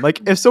insane.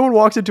 Like, if someone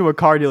walks into a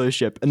car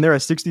dealership and they're a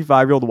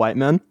 65-year-old white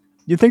man,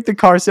 you think the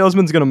car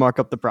salesman's gonna mark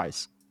up the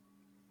price?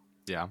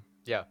 Yeah.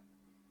 yeah.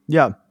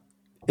 Yeah.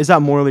 Is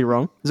that morally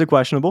wrong? Is it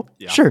questionable?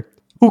 Yeah. Sure.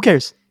 Who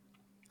cares?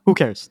 Who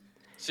cares?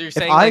 So you're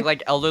saying I-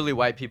 like elderly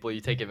white people, you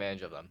take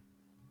advantage of them?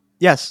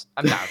 Yes.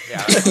 I'm down.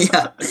 Yeah.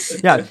 Yeah.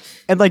 Yeah.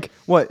 And like,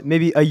 what?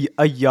 Maybe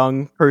a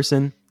young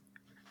person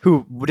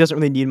who doesn't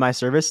really need my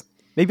service.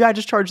 Maybe I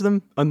just charge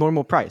them a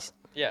normal price.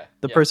 Yeah.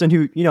 The yeah. person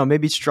who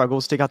maybe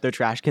struggles to take out their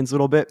trash cans a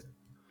little bit,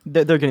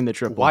 they're getting the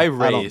triple. Why I don't-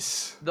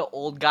 race? The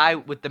old guy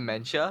with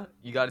dementia,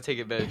 you got to take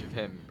advantage of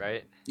him,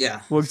 right?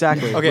 Yeah. Well,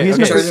 exactly. Okay, Well, he's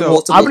okay, gonna- Charge him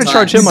multiple I'm going to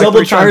charge him times. like Double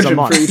 3 times charge a him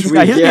month. for each Yeah,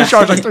 week, he's going yeah. to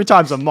charge like 3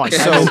 times a month.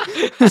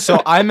 So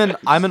I'm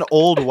an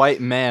old white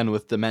man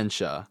with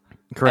dementia.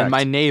 Correct. And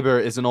my neighbor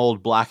is an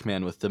old black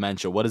man with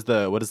dementia. What is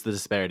the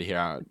disparity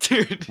here?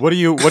 Dude. What are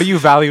you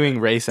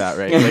valuing race at,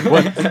 right? Like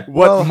what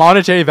Well-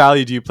 monetary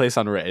value do you place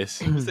on race?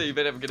 So you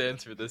better have a good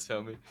answer for this,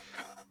 homie.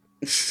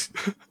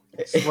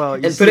 Well,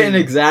 you and put it see- in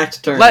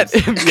exact terms. Let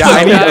him. Yeah,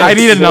 I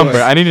need a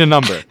number. I need a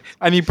number.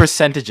 I need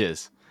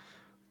percentages.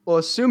 Well,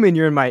 assuming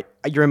you're in my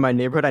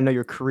neighborhood, I know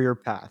your career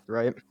path,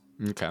 right?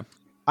 Okay.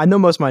 I know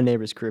most of my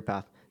neighbors' career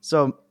path.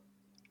 So,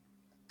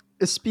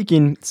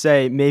 speaking,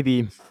 say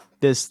maybe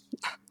this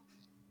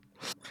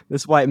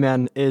white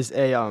man is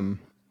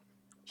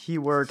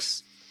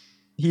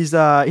he's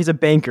a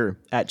banker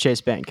at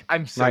Chase Bank.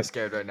 I'm so Right.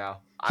 scared right now.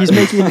 He's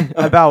making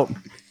about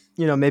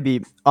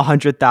maybe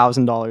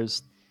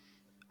 $100,000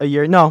 a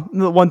year. No,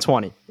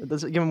 120.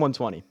 Let's give him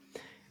 120.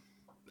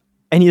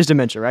 And he has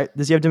dementia, right?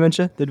 Does he have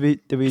dementia? Did we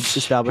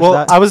establish Well,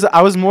 that?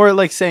 I was more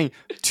like saying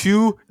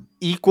two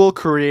equal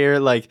career,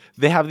 like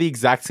they have the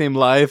exact same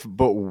life,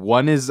 but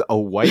one is a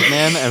white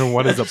man and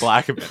one is a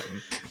black man.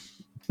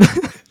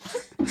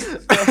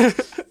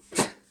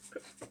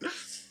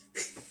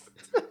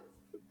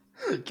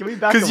 Can we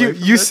back Because away you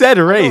from you this? said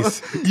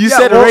race. You Yeah,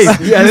 said well, race.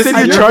 yeah, you this said is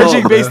you're your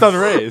charging fault, based bro. on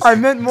race. I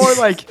meant more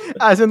like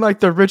as in like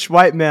the rich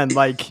white man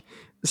like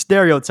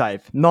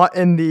stereotype, not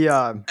in the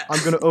I'm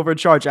gonna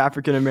overcharge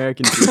African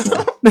American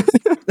people.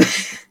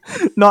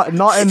 not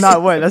in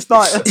that way. That's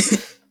not.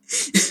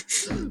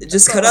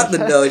 Just cut out the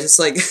no. Just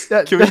like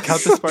That, Can we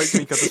cut this part? Can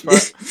we cut this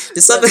part?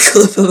 just have a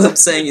clip of him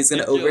saying he's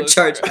gonna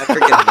overcharge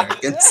African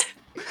Americans.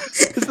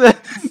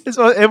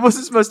 it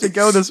wasn't supposed to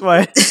go this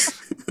way.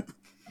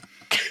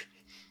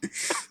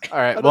 All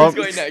right. Who's Well,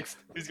 going next?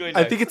 Who's going I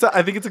next?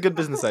 think it's a good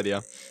business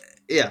idea.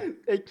 Yeah.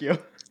 Thank you.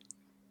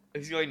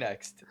 Who's going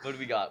next? What do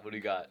we got?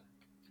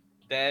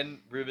 Dan,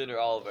 Ruben, or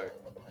Oliver?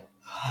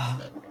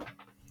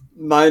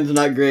 Mine's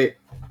not great.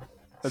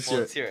 Let's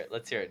Well, hear it.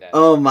 let's hear it, Dan.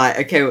 Oh my.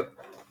 Okay,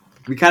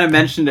 we kind of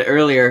mentioned it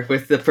earlier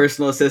with the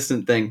personal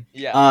assistant thing.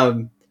 Yeah.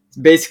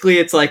 Basically,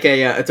 it's like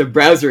it's a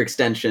browser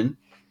extension.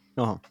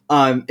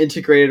 Uh-huh.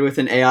 Integrated with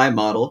an AI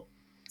model,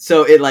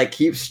 so it like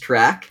keeps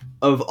track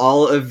of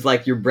all of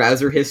like your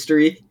browser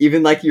history,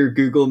 even like your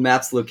Google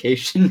Maps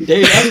location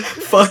data.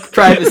 Fuck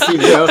privacy,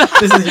 bro.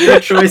 This is your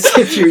choice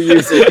if you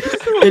use it.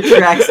 It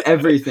tracks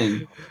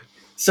everything,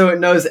 so it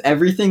knows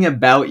everything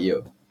about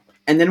you.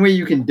 And then what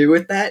you can do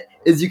with that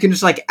is you can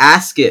just like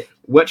ask it,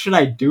 "What should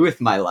I do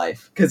with my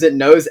life?" Because it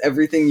knows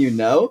everything you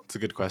know. It's a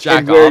good question. Jack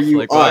and where off, you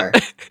like what?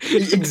 are.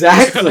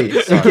 Exactly.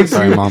 It gives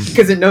Sorry, you, Mom.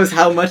 because it knows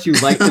how much you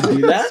like to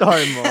do that.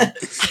 Sorry,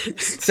 Mom.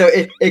 So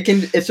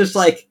it's just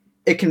like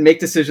it can make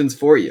decisions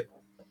for you.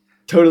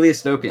 Totally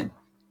dystopian.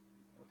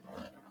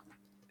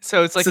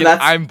 So it's like So if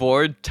that's- I'm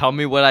bored, tell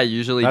me what I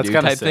usually That's do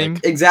kinda type sick. thing.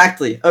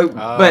 Exactly. Oh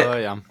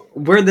But yeah.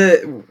 where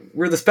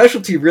the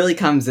specialty really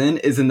comes in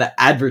is in the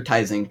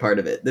advertising part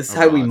of it. This is Oh,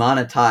 how we God.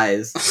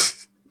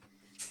 monetize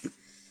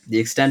the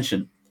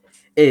extension.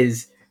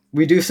 Is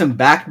we do some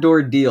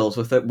backdoor deals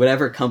with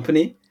whatever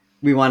company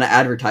we want to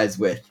advertise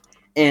with,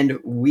 and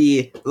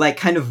we like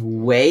kind of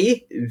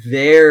weigh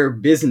their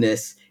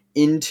business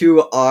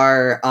into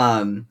our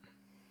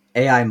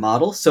AI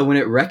model. So when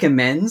it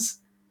recommends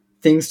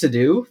things to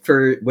do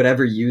for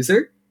whatever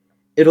user,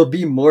 it'll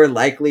be more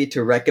likely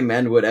to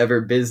recommend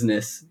whatever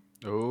business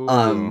Ooh.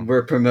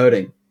 we're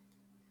promoting.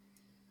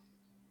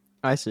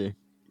 I see.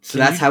 So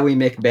that's how we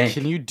make bank.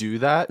 Can you do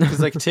that? Because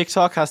like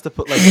TikTok has to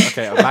put like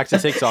okay, back to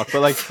TikTok.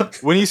 But like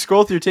when you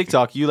scroll through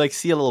TikTok, you like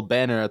see a little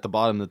banner at the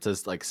bottom that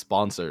says like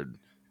sponsored,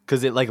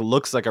 because it like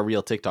looks like a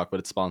real TikTok, but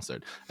it's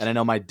sponsored. And I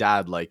know my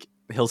dad like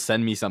he'll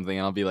send me something,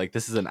 and I'll be like,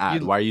 "This is an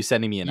ad. Why are you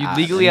sending me an You ad?"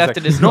 legally And he's have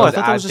to like, disclose No, I thought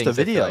that ad was just a things,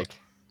 I feel video. like.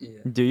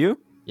 Yeah. Do you?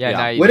 Yeah, Yeah.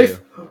 now you What do.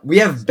 if we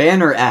have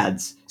banner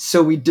ads?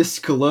 So we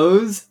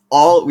disclose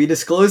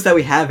that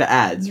we have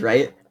ads,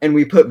 right? And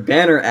we put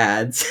banner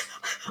ads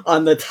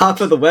on the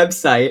top of the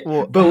website,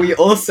 Well- but we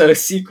also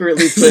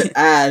secretly put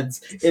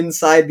ads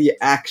inside the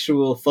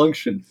actual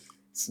function.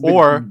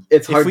 Or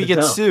it's hard if we to get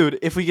tell.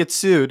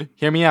 sued,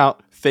 hear me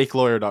out.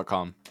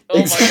 Fakelawyer.com. Oh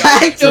my God, it's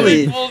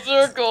Exactly. coming full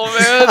circle,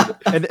 man.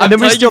 And I'm then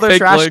we telling steal you, their fake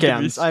trash lawyer can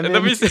be cans. s- I and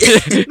then mean,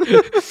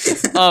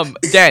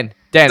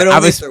 Dan, But I only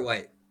if was, they're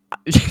white.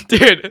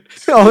 dude.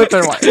 only if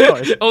they're white, of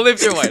course. Only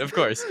if you're white, of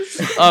course.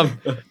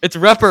 It's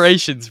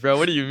reparations, bro.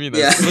 What do you mean?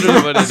 That's Yeah.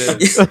 literally what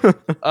it is.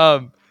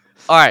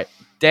 All right,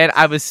 Dan,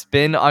 I have a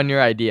spin on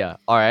your idea.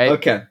 All right.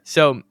 Okay.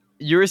 So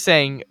you were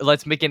saying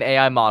let's make an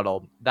AI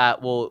model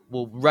that will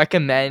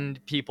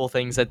recommend people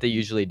things that they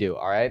usually do.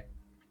 All right.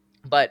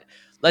 But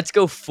let's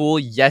go full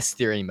yes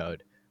theory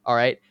mode. All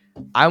right.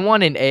 I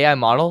want an AI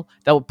model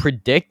that will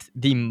predict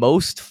the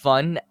most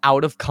fun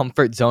out of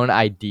comfort zone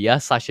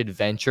idea /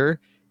 adventure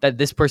that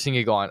this person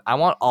could go on. I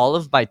want all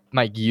of my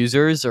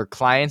users or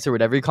clients or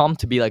whatever you call them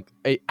to be like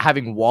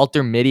having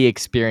Walter Mitty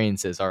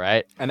experiences. All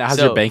right. And it has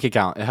So- your bank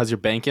account. It has your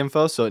bank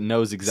info, so it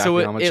knows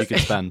exactly how much you can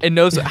spend. It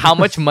knows how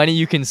much money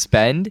you can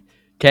spend.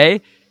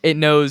 Okay. It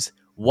knows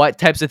what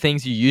types of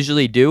things you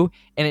usually do,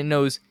 and it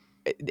knows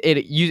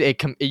it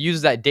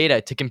uses that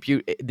data to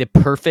compute the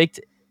perfect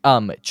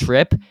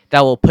trip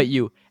that will put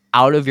you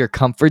out of your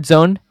comfort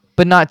zone,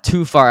 but not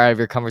too far out of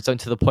your comfort zone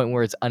to the point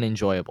where it's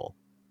unenjoyable.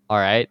 All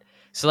right.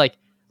 So like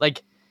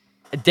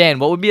Dan,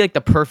 what would be like the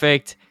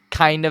perfect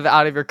kind of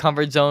out of your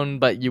comfort zone,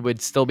 but you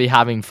would still be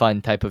having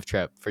fun type of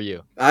trip for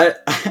you? I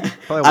Probably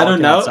I don't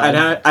walking know. outside.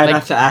 I'd Like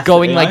have to ask.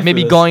 going AI like for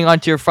maybe this. going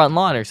onto your front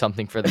lawn or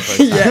something for the first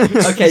time.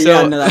 Yeah. Okay.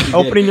 So- yeah. No, that'd be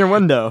Opening good. your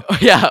window.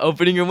 Yeah,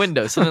 opening your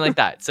window, something like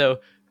that. So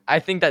I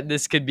think that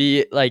this could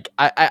be like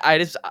I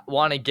just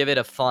want to give it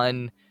a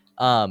fun,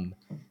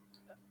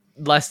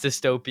 less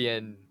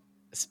dystopian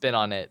spin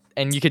on it,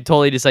 and you could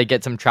totally just like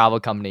get some travel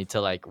company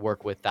to like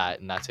work with that,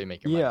 and that's how you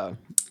make your money. Yeah. And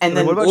And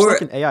then what about or-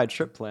 just like an AI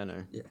trip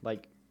planner? Yeah.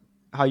 Like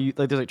how you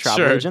like there's like travel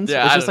Sure, agents.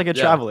 yeah, It's I just like a don't-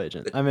 yeah. travel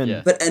agent. I mean,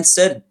 Yeah. But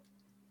instead,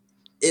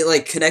 it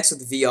like connects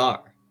with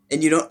VR,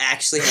 and you don't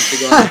actually have to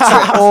go on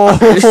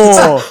the trip.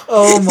 oh,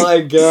 Oh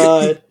my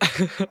god.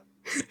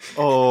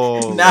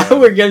 Oh, Now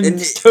Lord. we're getting And-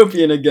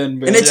 dystopian again,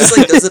 bro. And it just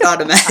like does it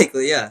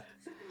automatically. Yeah.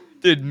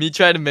 Dude, me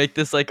trying to make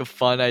this like a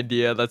fun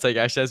idea that's like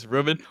actually has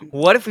Ruben.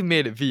 What if we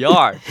made it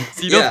VR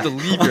so you don't have to Yeah.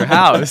 leave your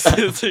house?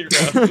 It's like,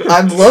 bro.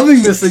 I'm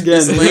loving this again.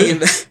 Just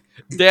laying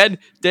in bed.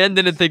 Dan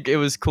didn't think it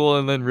was cool,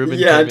 and then Ruben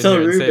Yeah, came until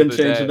in here and Ruben saved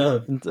the changed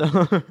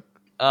day. it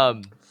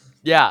up.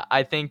 Yeah,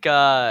 I think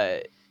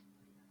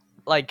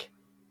like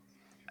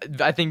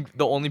I think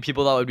the only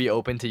people that would be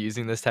open to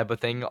using this type of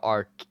thing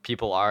are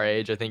people our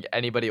age. I think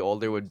anybody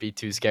older would be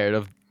too scared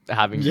of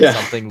having Yeah.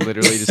 something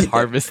literally just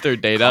harvest their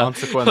data.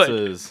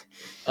 Consequences.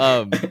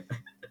 I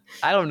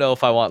don't know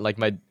if I want like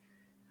my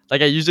I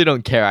usually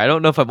don't care. I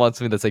don't know if I want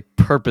something that's like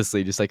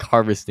purposely just like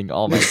harvesting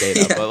all my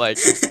data, Yeah. but like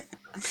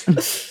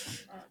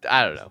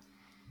I don't know.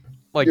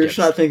 Like You're just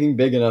not thinking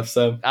big enough,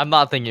 so. I'm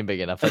not thinking big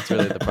enough. That's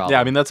really the problem.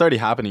 Yeah, I mean that's already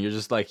happening. You're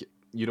just like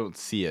you don't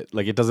see it.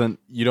 Like it doesn't.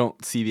 You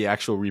don't see the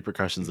actual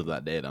repercussions of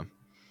that data.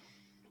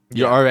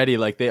 You're Yeah. already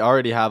like they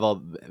already have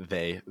all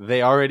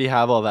already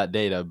have all that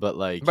data, but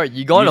like Bro,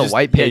 you go you on just-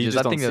 white yeah, you pages.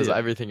 just I think don't knows see it.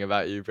 everything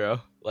about you, bro.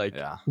 Like,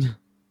 yeah.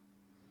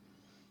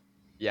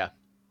 yeah.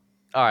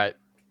 All right,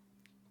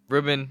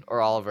 Ruben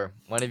or Oliver,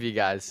 one of you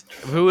guys.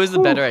 Who is the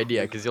better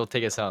idea? Because you'll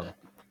take us home.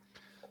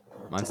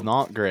 Mine's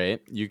not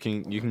great. You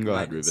can go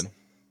ahead, Mine's- Ruben.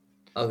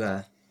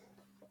 Okay.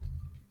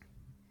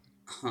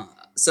 Huh.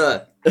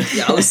 So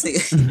yeah, I was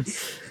thinking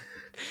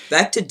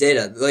back to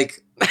data.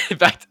 Like,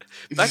 back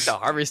to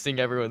harvesting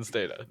everyone's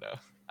data. No,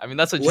 I mean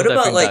that's what what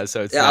about ChimpTyphoon like? does.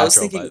 So it's Yeah, natural. I was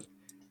thinking,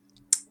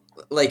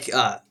 like,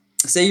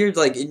 say you're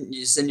like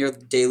just in your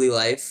daily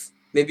life.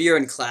 Maybe you're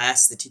in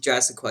class. The teacher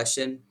asks a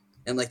question,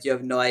 and like you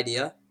have no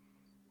idea.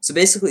 So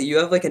basically, you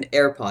have like an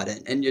AirPod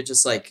in, and you're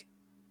just like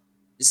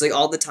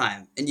all the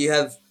time, and you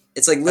have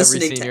it's like but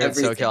listening every to senior at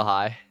everything. SoCal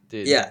High,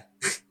 dude. Yeah.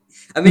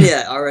 I mean,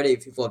 yeah, already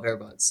people have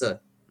AirPods. So,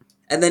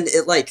 and then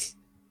it like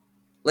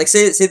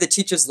say the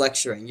teacher's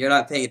lecturing, you're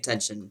not paying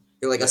attention,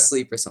 you're like Yeah.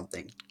 asleep or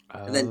something,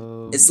 and then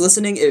Oh. it's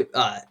listening. It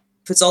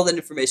puts all that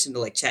information to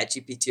like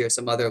ChatGPT or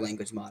some other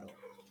language model.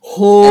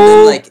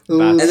 Holy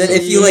And then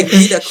if you like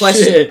read a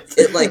question, shit.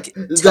 it like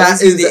tells That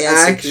you is the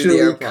answer through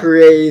the actually AirPod.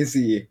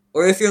 crazy.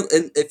 Or if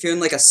you're in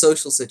like a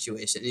social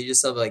situation, you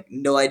just have like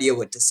no idea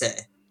what to say.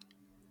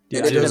 dude,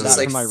 And I it did was that just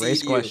like for my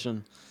race feed you.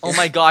 question. Oh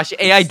my gosh,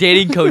 AI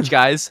dating coach,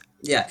 guys.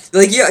 Yeah,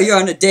 like you're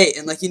on a date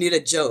and like you need a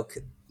joke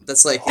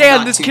that's like Damn,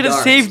 not this too could have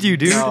dark. saved you,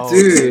 dude. No.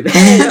 Dude.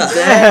 Yeah.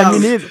 Damn. you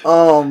need-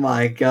 Oh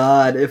my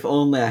god. If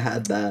only I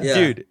had that. Yeah.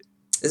 Dude,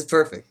 It's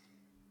perfect.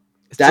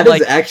 That so, is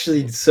like,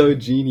 actually so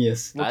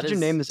genius. What That could you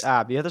is- name this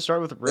app? You have to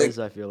start with Riz.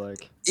 I feel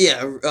like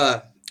Yeah,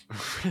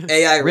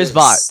 AI Riz.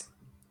 Rizbot.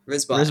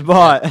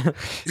 Rizbot.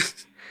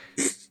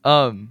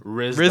 Rizbot.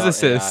 Riz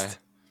Assist.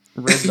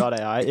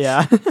 Riz.ai.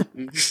 Yeah.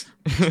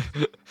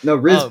 No,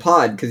 Riz Um,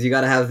 Pod, because you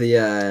gotta have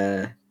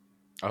the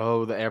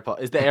Oh, the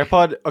AirPod. Is the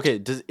AirPod okay?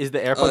 Is the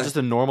AirPod just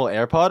a normal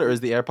AirPod, or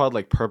is the AirPod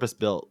like purpose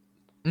built?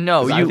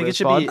 No, 'Cause I you think it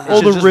should Rizpod? be. It Oh,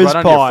 should the just run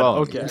on your Rizpod. phone.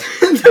 Okay.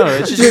 No,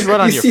 it should just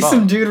run on you your see phone.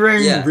 some dude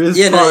wearing Yeah, Riz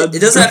yeah, no, Pods. it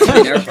doesn't have to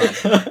be an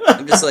AirPod.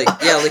 I'm just like,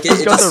 yeah, like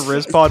He's it got just, the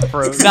Rizpod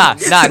Pro.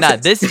 nah.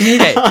 This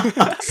hey,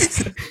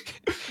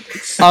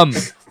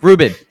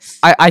 Ruben,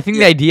 I think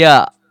the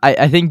idea.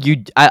 I think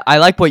I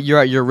like what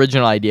your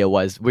original idea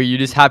was, where you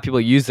just have people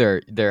use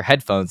their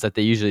headphones that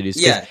they usually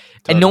use. yeah,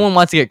 And no Totally. one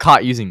wants to get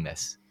caught using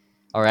this.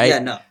 All right. yeah,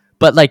 no,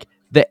 But like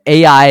the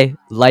AI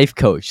life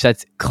coach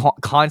that's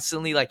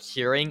constantly like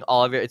hearing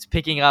all of it's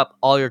picking up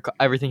all your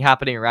everything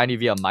happening around you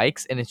via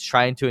mics, and it's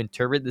trying to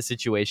interpret the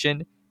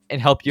situation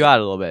and help you out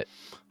a little bit.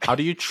 How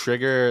do you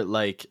trigger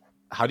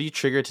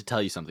to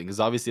tell you something? Because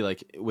obviously,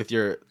 like with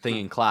your thing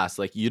in class,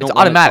 like you It's don't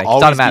want it to automatic. It's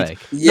always be- automatic.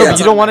 yeah. No, but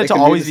you don't want it It to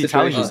can read always the be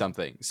telling you situation.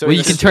 something. So Well, you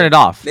it's can just- turn it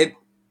off. Maybe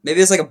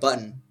it's like a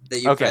button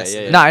that you Okay, press.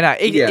 yeah, No,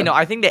 Yeah. you know,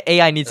 I think the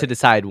AI needs to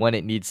decide when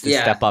it needs to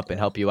Yeah. step up and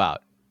help you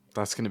out.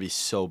 That's gonna be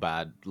so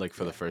bad, like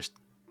for the first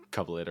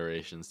couple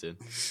iterations, dude.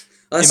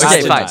 Well, that's Okay,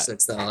 just fine.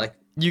 logistics, though. Like,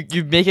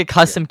 You make a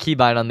custom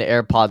keybind on the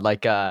AirPod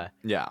like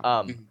Yeah.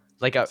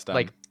 Stem.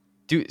 like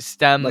do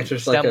stem Like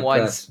just like stem a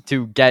once press.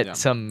 to get Yeah.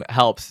 some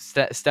help,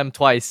 stem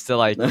twice to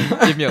like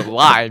give me a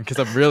line because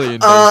I'm really in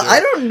danger. I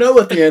don't know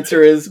what the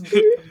answer is.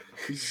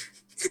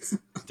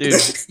 Dude,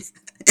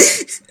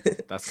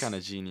 That's kind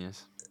of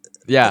genius.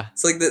 yeah.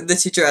 it's like the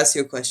teacher asks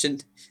you a question,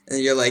 and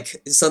you're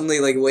like, suddenly,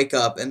 like, wake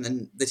up, and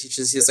then the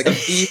teacher sees, like, a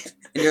beep,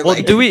 and you're Well,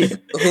 like, do we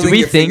holding we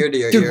your think- finger to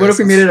your Dude, ear what or if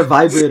we made it a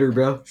vibrator,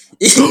 bro?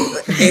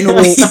 something.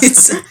 Anal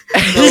beads.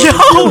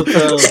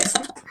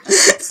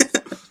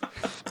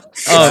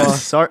 Oh,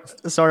 sorry,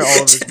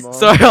 Oliver's mom.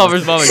 Sorry,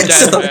 Oliver's mom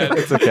again, man.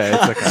 It's okay.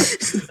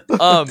 It's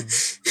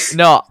okay.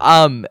 No,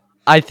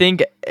 I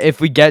think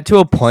if we get to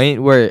a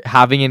point where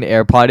having an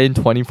AirPod in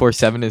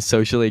 24/7 is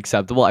socially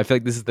acceptable, I feel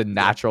like this is the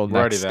natural We're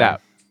already next there.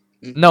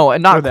 step. No,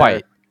 and not We're there.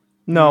 quite.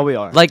 No, we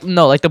are. Like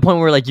the point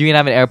where like you can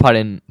have an AirPod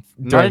in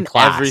Not during in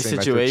class every and, like,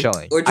 we're situation.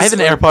 chilling. Or I have just,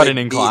 an like, AirPod in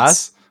beads.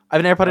 class. I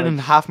have an AirPod in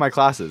half my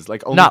classes.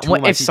 Like only Not two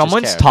of my if teachers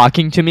someone's care.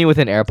 talking to me with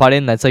an AirPod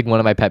in, that's like one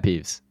of my pet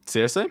peeves.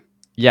 Seriously?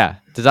 Yeah,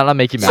 does that not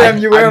make you mad? Sam,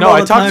 you wear them all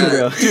the talk time, to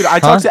bro. dude. I Huh?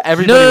 talk to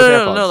everybody with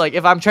AirPods. No. Like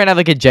if I'm trying to have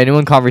like a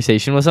genuine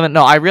conversation with someone,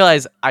 no, I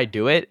realize I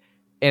do it,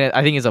 and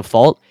I think it's a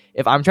fault.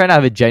 If I'm trying to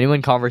have a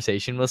genuine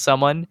conversation with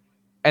someone,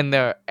 and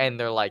they're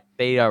like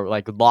they are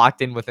like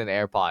locked in with an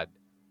AirPod,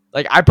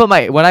 like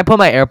when I put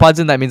my AirPods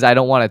in, that means I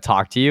don't want to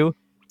talk to you.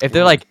 If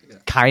they're like Yeah.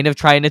 kind of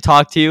trying to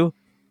talk to you,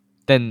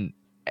 then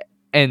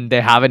and they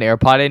have an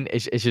AirPod in,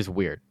 it's just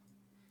weird.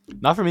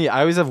 Not for me.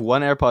 I always have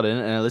one AirPod in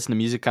and I listen to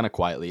music kind of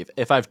quietly.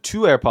 If I have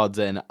two AirPods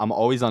in, I'm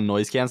always on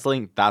noise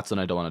canceling. That's when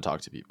I don't want to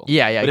talk to people.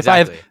 Yeah, But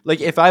exactly.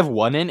 if I have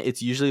one in,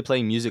 it's usually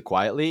playing music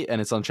quietly and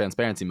it's on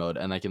transparency mode,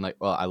 and I can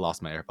I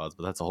lost my AirPods,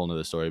 but that's a whole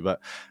nother story. But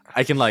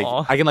I can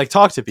Aw.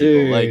 talk to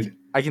people. Like Dude.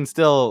 I can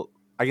still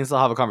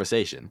have a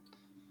conversation.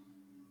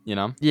 You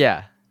know?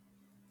 Yeah.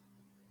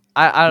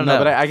 I don't know.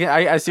 But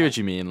I see what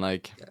you mean.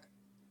 Like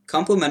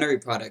Complimentary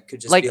product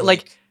could just Like- be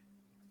like-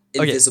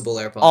 like okay, invisible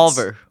AirPods.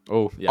 Oliver,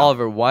 yeah.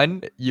 Oliver,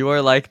 one, you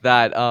are like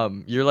that.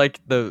 You're like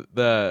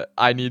the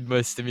I need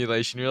more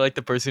stimulation. You're like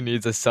the person who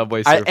needs a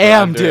Subway I Surfer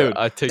am, under dude.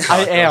 a TikTok.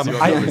 I or else am. you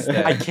won't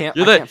understand. I can't.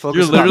 You're I can't focus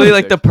you're on literally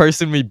like the music.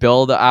 person we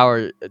build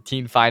our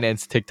teen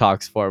finance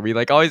TikToks for. We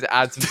like always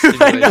add some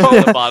Dude, I stimulation know.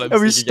 at the bottom. and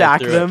so we you can get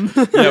stack through it.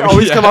 them. They Yeah,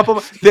 always yeah. come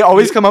up. They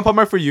always come up on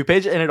my For You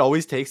page, and it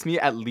always takes me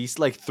at least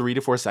like 3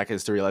 to 4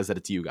 seconds to realize that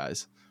it's you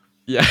guys.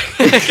 Yeah.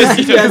 Yeah,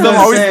 Because no, I'm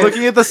always same,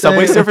 looking at the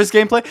Subway same. Surfers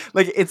gameplay,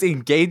 like it's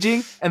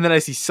engaging, and then I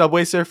see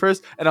Subway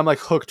Surfers, and I'm like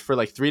hooked for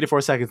like 3 to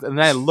 4 seconds, and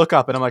then I look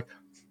up, and I'm like,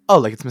 oh,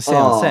 like it's Maseo and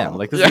Aw. Sam,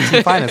 like this Yeah. is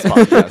a finance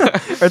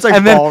podcast. Or it's like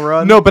And then- ball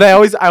run. No, but I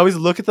always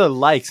look at the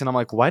likes, and I'm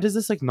like, why does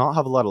this like not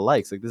have a lot of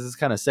likes? Like this is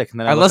kind of sick. And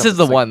then I look Unless up, it's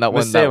the like, one that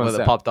Maseo and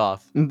Sam. popped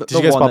off. The Did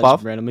you guys one pop that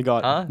off? randomly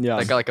got. Huh? Yeah.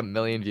 That got like 1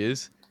 million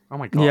views. Oh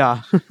my god.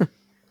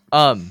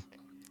 Yeah.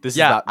 This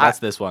Yeah, is that's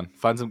this one.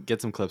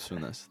 Get some clips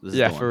from this. This is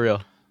Yeah, the for one.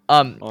 real.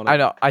 Oh, no. I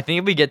know. I think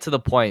if we get to the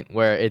point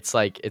where it's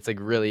like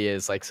really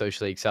is like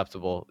socially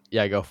acceptable,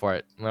 yeah, go for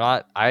it. We're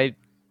not. I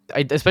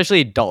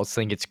especially adults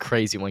think it's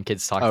crazy when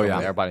kids talk Oh, from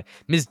yeah. their AirPod.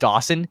 Ms.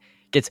 Dawson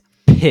gets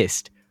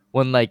pissed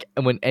when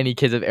any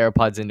kids have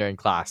AirPods in during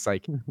class.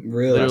 Like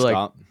Really? literally like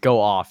Scott. go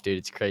off, dude.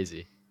 It's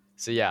crazy.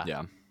 So yeah.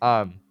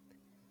 Yeah.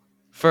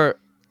 For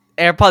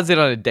AirPods in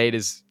on a date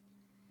is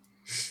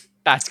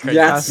that's crazy.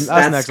 Yeah, That's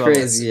that's next level.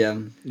 crazy. Yeah.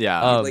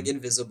 Yeah. Like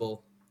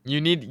invisible. You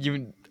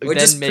Or then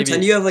just maybe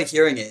pretend you have like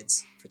hearing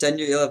aids. Pretend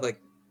you have like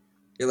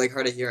you're like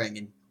hard of hearing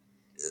and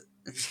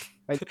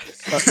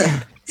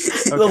The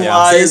Okay.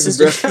 lies, It's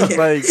bro. just-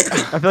 like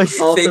I feel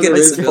like All Fake for the a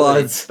Riz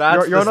disability. pods.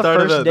 That's You're on a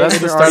first date that's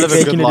and the you're start of a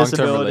already good faking a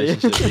long-term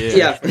disability. relationship.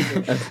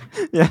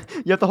 yeah. yeah,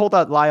 you have to hold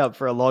that lie up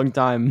for a long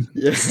time.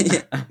 Yeah.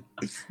 Yeah.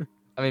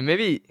 I mean,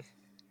 maybe,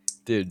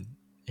 dude,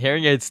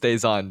 hearing aid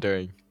stays on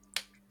during.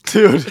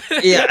 Dude.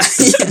 Yeah.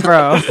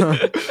 Bro.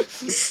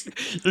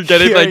 You're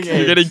getting like Hearing you're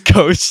aids. getting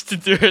coached to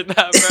doing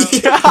that, bro.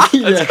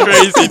 Yeah. That's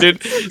crazy, dude.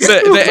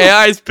 The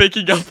AI is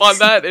picking up on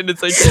that and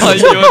it's like telling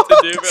you what to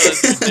do, bro.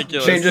 That's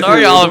ridiculous. Change it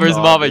Sorry, for Oliver's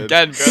rhythm. mom Oh, dude.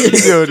 again, bro. This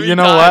is Dude, 3 you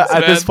know times,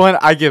 what? At this man.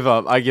 point, I give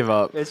up. I give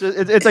up.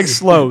 It's like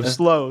slow.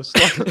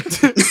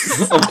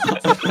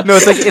 No,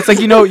 it's like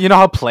you know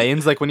how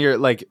planes, like when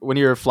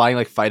you're flying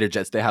like fighter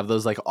jets, they have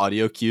those like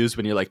audio cues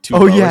when you're like too Oh,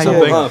 low yeah, or yeah,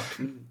 something. Pull up.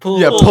 Pull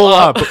Yeah, up. pull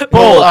up, Pull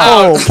pull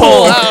out, out,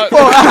 pull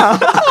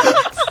out.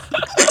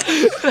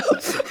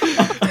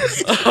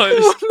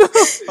 Oh,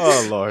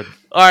 Oh Lord.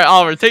 all right,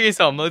 Oliver, take us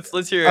home. Let's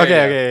hear your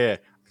idea. Okay.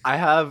 I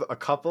have a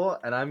couple,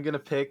 and I'm gonna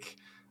pick.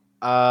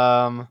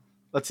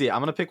 Let's see.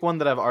 I'm gonna pick one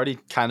that I've already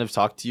kind of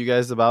talked to you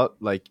guys about,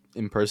 like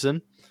in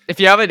person. If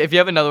you have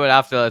another one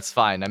after, that's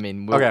fine. I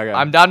mean, Okay.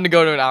 I'm down to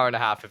go to an hour and a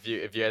half if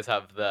you guys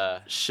have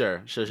the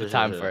Sure.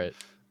 time for it.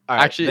 All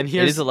right, Actually, then it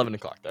here's is 11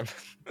 o'clock. Then.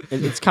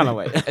 It's kind of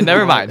late. And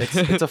never mind.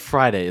 It's a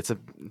Friday. It's a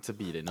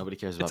B-day. Nobody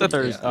cares about a me.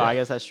 Thursday. Oh, I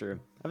guess that's true.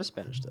 I have a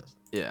Spanish test.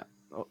 Yeah.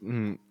 Oh,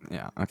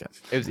 yeah. Okay.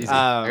 It was easy.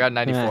 I got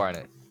 94 yeah. on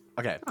it.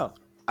 Okay. Oh.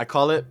 I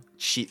call it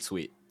Cheat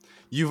Suite.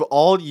 You've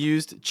all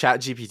used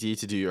ChatGPT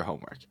to do your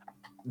homework.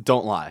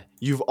 Don't lie.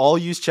 You've all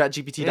used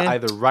ChatGPT to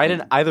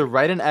either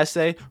write an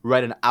essay,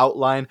 write an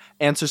outline,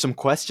 answer some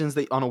questions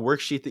that on a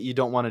worksheet that you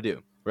don't want to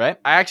do, right?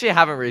 I actually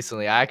haven't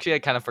recently. I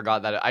kind of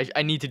forgot that.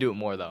 I need to do it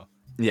more though.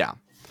 Yeah.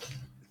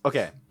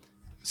 Okay.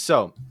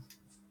 So,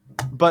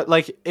 but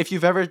like if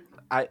you've ever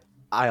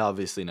I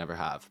obviously never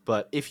have,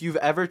 but if you've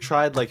ever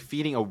tried like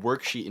feeding a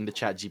worksheet into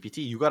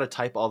ChatGPT, you got to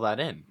type all that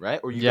in, right?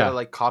 Or you got Yeah. to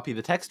like copy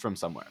the text from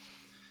somewhere.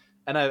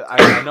 And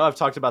I know I've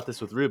talked about this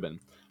with Ruben.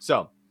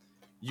 So,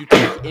 you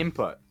take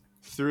input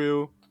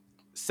through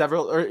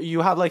several, or you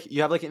have like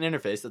an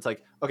interface that's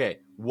like, okay,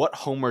 what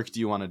homework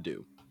do you want to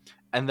do?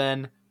 And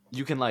then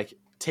you can like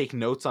take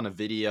notes on a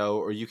video,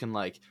 or you can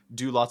like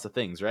do lots of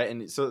things, right?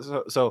 And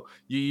so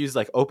you use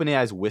like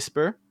OpenAI's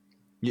Whisper.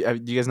 Do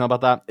you guys know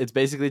about that? It's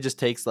basically just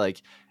takes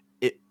like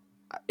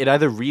it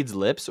either reads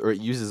lips or it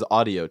uses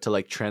audio to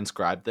like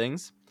transcribe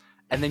things,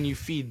 and then you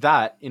feed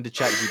that into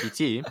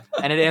ChatGPT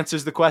and it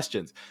answers the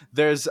questions.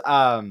 There's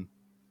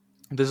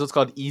what's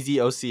called Easy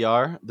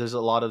OCR. There's a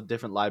lot of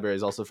different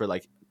libraries also for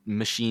like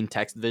machine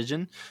text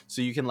vision,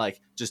 so you can like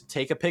just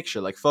take a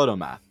picture like photo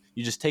math.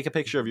 You just take a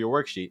picture of your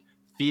worksheet,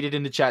 feed it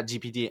into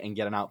ChatGPT, and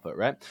get an output,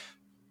 right?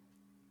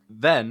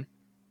 Then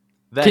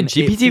Can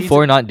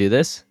GPT4 not do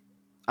this?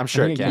 I'm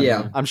sure it can.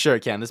 Yeah. I'm sure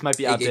it can. This might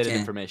be It outdated can.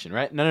 information,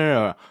 right?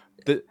 No.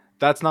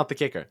 That's not the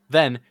kicker.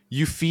 Then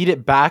you feed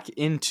it back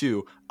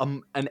into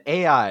an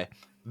AI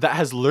that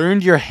has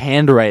learned your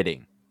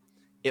handwriting.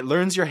 It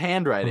learns your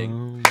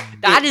handwriting.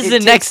 That is the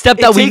takes- next step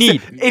it that we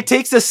takes need. It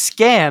takes a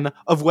scan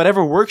of whatever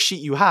worksheet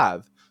you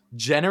have,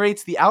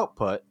 generates the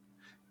output,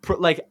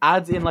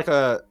 adds in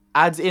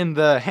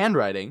the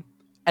handwriting,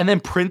 and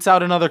then prints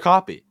out another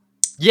copy.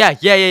 Yeah.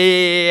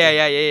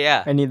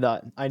 I need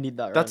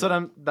that. That's what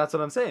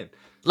I'm saying.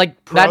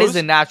 Like that is Pros?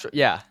 a natural.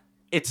 Yeah.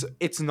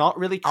 It's not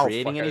really Oh,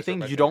 creating fuck, I just anything.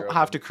 put my You don't finger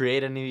have open. to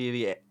create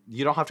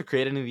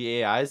any of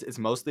the AIs. It's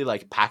mostly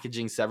like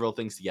packaging several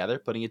things together,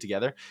 putting it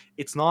together.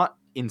 It's not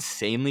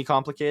insanely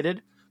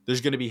complicated. There's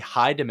going to be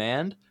high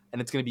demand,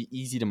 and it's going to be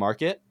easy to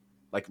market,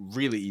 like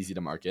really easy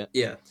to market.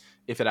 Yeah.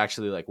 If it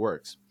actually like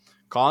works.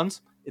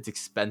 Cons, it's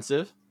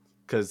expensive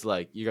because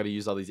like you got to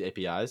use all these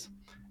APIs.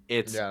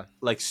 It's Yeah.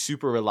 like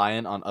super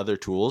reliant on other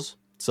tools.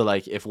 So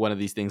like if one of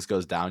these things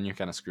goes down, you're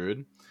kind of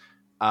screwed.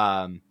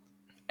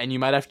 And you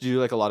might have to do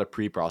like a lot of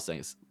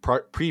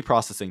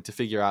pre-processing to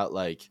figure out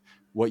like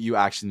what you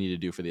actually need to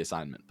do for the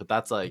assignment. But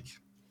that's like,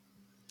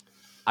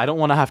 I don't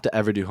want to have to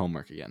ever do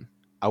homework again.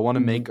 I want to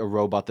make a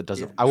robot that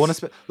doesn't. Yeah. I want to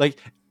spend like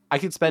I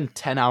could spend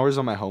 10 hours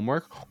on my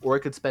homework, or I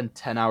could spend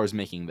 10 hours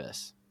making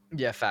this.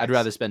 Yeah. Facts. I'd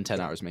rather spend 10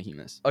 hours making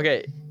this.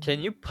 Okay. Can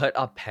you put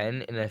a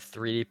pen in a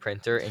 3D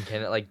printer and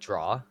can it like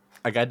draw?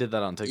 Like I did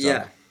that on TikTok.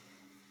 Yeah.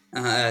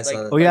 I saw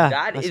Like, that. Oh, yeah,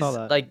 that I is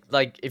saw that.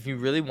 like if you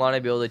really want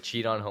to be able to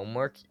cheat on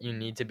homework, you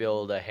need to be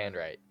able to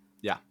handwrite.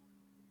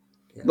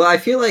 Well, I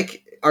feel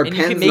like our And you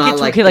pen's can make not it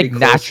so like it can like pretty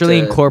close naturally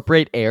to-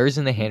 incorporate errors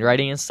in the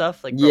handwriting and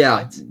stuff. Like, bro,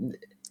 Yeah, what?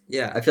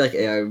 Yeah. I feel like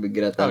AI would be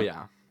good at that. Oh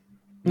yeah.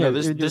 No, Yeah,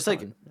 there's it would do there's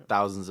like fine.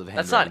 thousands of.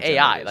 That's not handwriting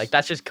AI. generators. Like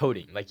that's just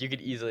coding. Like you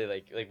could easily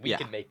like we Yeah.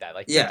 could make that.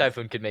 Like Yeah.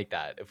 ChimpTyphoon could make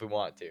that if we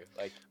want to.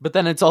 Like But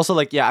then it's also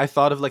like, yeah, I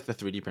thought of like the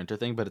 3D printer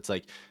thing, but it's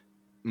like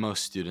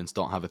most students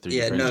don't have a 3D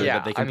Yeah, printer, no, Yeah,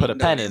 but they I can mean, put a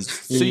no pen in. answer.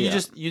 So Yeah.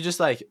 you just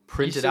like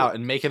print You it see- out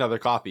and make another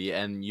copy,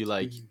 and you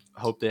like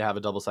hope they have a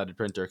double-sided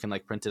printer, can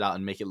like print it out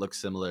and make it look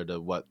similar to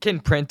what.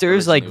 can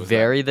printers like Originally was that.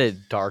 vary the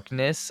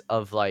darkness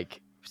of like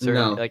certain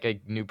No.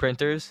 like new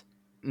printers?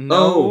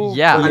 Oh,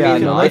 Yeah, I yeah,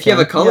 mean, no, if you have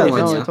a color yeah, one,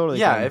 no, yeah. I totally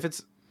yeah, can. if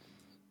it's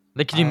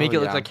Like can you make Oh, it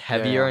look yeah. like Yeah,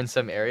 heavier yeah. in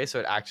some areas so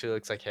it actually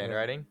looks like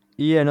handwriting?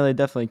 Yeah, no, they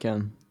definitely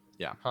can.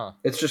 Huh.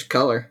 It's just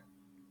color.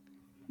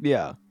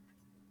 Yeah.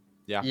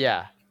 Yeah.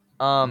 Yeah.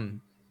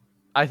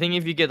 I think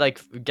if you could like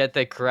get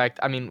the correct,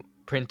 I mean,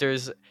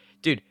 printers,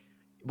 dude.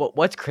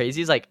 What's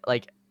crazy is like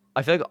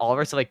I feel like all of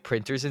us have like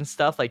printers and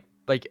stuff. Like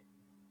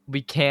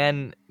we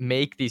can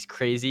make these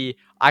crazy.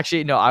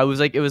 Actually, no, it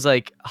was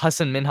like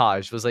Hassan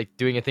Minhaj was like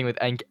doing a thing with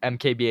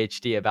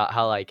MKBHD about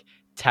how like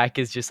tech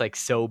is just like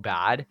so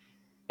bad,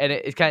 and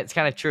it's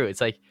kind of true.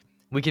 It's like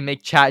we can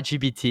make Chat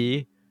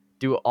GPT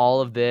do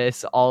all of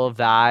this, all of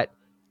that.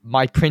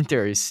 My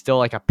printer is still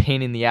like a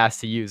pain in the ass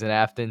to use, and I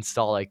have to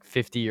install like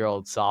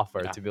 50-year-old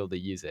software Yeah. to be able to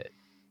use it.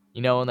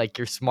 You know, and like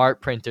your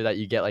smart printer that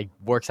you get like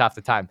works half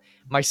the time.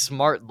 My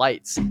smart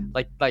lights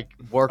like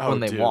work when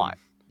they dude. want.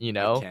 You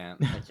know, I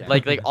can't.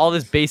 like all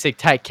this basic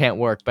tech can't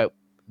work, but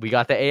we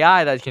got the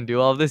AI that can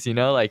do all of this. You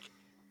know, like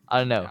I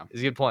don't know. Yeah. It's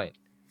a good point.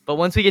 But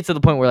once we get to the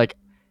point where like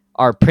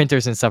our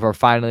printers and stuff are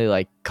finally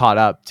like caught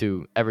up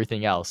to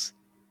everything else,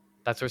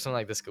 that's where something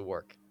like this could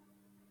work.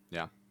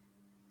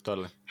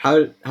 Totally.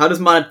 How does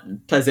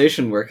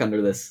monetization work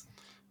under this?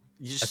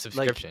 You A just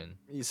subscription.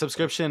 like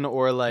subscription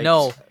or like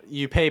No.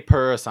 you pay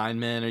per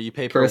assignment or you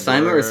pay Per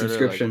assignment or word,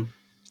 subscription?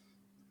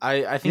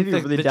 I If think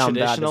you're really the down bad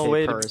to traditional pay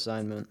way per to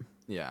assignment.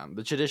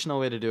 the traditional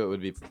way to do it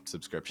would be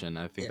subscription.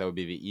 I think Yeah. that would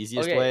be the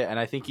easiest Okay. way, and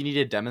I think you need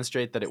to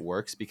demonstrate that it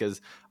works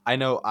because I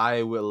know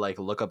I will like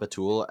look up a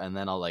tool and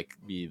then I'll like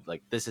be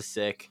like this is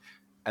sick,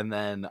 and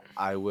then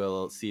I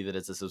will see that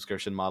it's a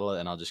subscription model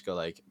and I'll just go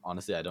like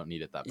honestly I don't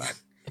need it that bad.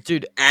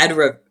 Dude, Ad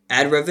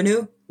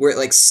revenue where it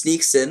like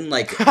sneaks in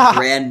like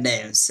brand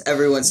names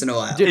every once in a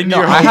while. dude In no,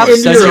 your I have In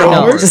such your a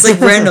homework? Just like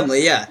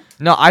randomly, yeah.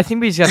 No, I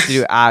think we just have to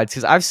do ads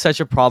because I have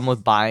such a problem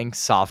with buying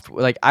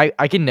software. Like I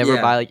can never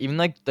Yeah. buy like even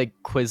like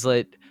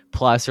Quizlet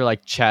Plus or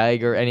like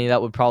Chegg or any of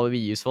that would probably be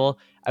useful.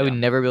 I would Yeah.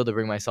 never be able to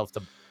bring myself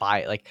to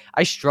buy it. Like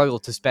I struggle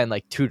to spend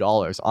like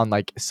 $2 on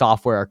like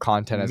software or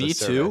content as a Me too,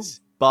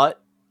 service.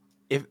 but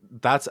if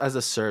that's as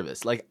a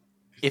service, like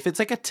if it's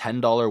like a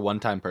 $10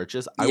 one-time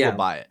purchase, I Yeah. will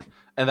buy it.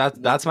 And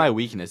that's my One-time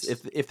weakness.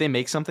 purchase. If they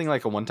make something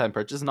like a one-time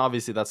purchase, and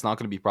obviously that's not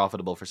going to be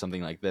profitable for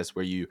something like this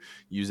where you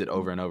use it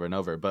over and over and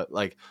over, but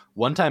like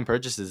one-time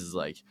purchases is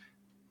like,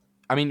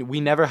 I mean,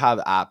 we never have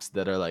apps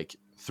that are like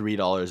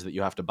 $3 that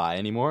you have to buy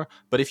anymore.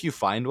 But if you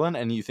find one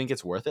and you think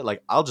it's worth it,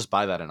 like I'll just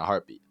buy that in a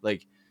heartbeat.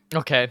 Like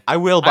Okay. I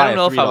will I buy don't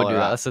know a if I would $3 do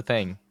that. app. That's the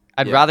thing.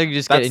 I'd Yeah. rather you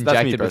just get That's me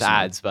injected with personally.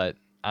 ads, but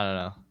I don't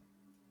know.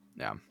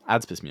 Yeah,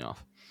 ads piss me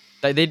off.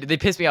 They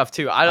piss me off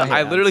too. I hate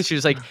I literally ads.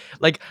 should just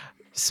like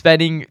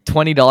spending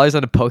 $20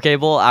 on a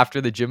Pokeball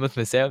after the gym with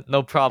Maseo,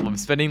 no problem.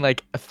 Spending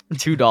like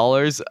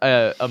 $2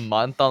 a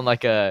month on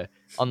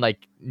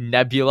like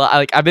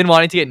Nebula. I've been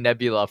wanting to get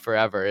Nebula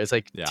forever. It's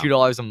like Yeah.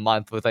 $2 a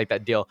month with like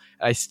that deal.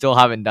 And I still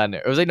haven't done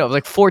it. It was like no, it was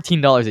like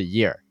 $14 a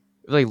year.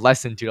 It was like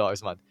less than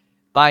 $2 a month.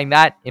 Buying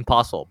that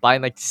impossible.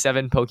 Buying like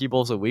 7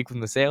 Pokeballs a week from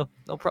the sale,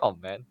 no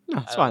problem, man. No,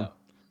 it's I don't fine. know.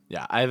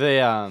 Yeah, I have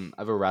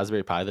a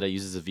Raspberry Pi that I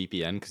use as a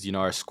VPN because you know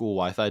our school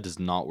Wi-Fi does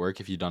not work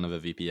if you don't have a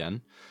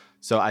VPN.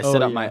 So I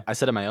set up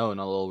yeah. my own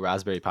a little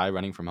Raspberry Pi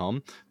running from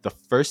home. The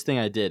first thing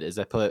I did is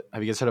have you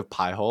guys heard of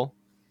Pi-hole?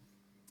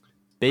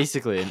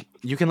 Basically,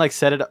 you can like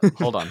set it up.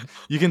 Hold on,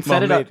 you can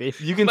set Well, it up. maybe.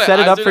 You can My set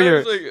it eyes up are for now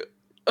your. just like-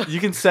 You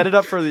can set it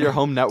up for your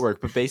home network,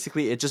 but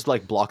basically it just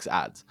like blocks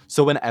ads.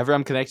 So whenever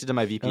I'm connected to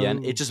my VPN,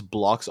 Oh. it just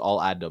blocks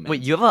all ad domains.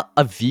 Wait, you have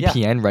a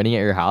VPN running at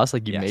your house?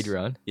 Like you made Yes. your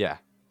own? Yeah.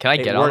 Can I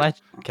It get on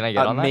worked- that? Can I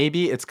get on that?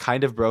 Maybe it's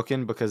kind of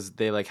broken because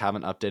they like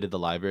haven't updated the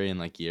library in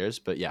like years,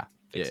 but yeah,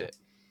 Fix yeah, it.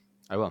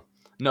 I will.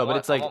 No, but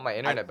it's I like want my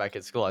internet back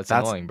at school. That's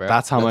that's annoying, bro.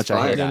 that's how That's much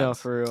I hate fine. No,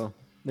 ads. for real.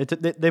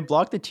 They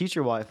blocked the teacher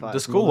Wi-Fi. The from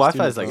school all the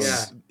Wi-Fi is student like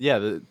phones. Yeah.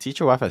 the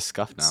teacher Wi-Fi is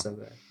scuffed now. So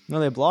bad. No,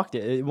 they blocked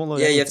it. It won't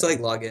load. Yeah, you have to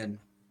anything. like log in.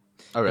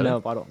 Oh really?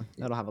 No, I don't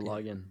have a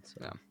login. So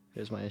Yeah.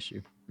 here's my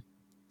issue.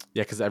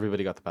 Yeah, because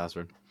everybody got the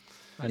password.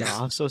 I know. Yeah.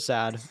 I'm so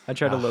sad. I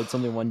tried to load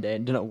something one day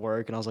and it didn't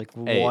work, and I was like,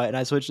 "What?" Hey. And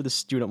I switched to the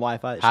student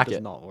Wi-Fi. It Hack does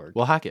it. not work.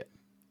 We'll hack it.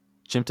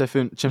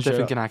 ChimpTyphoon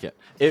up. can hack it.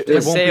 It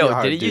Dude, won't be Maseo,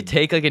 hard, didn't you dude.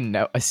 take like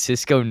a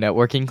Cisco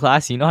networking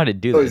class? You know how to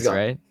do Oh, he's this, gone.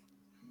 right?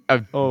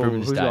 Oh, Ruben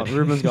just who's died. gone?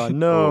 Ruben's gone.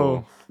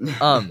 No.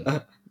 Um,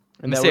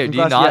 And Maseo, networking do you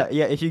class, not?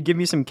 Yeah, if you give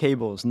me some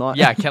cables, not.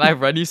 Yeah, can I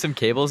run you some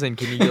cables and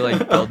can you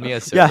like build me a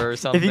server or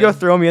something? If you go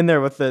throw me in there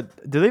with the,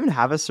 do they even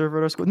have a server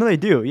at our school? No, they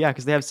do. Yeah,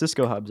 because they have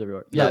Cisco hubs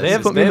everywhere. Yeah, Yeah, they they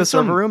have- put me they in the have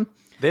some- server room.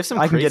 They have some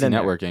I can crazy get in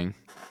there. networking.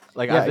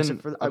 Like Yeah, I've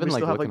except been for I've been we like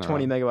still have like looking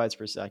 20 around. megabytes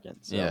per second.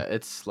 So. Yeah,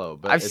 it's slow,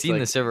 but I've it's seen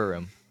like, the server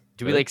room.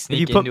 Do we Really? like sneak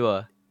you put- into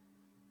a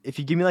If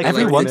you give me like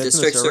Every 30 one minutes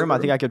in the district server room, I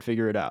server think I could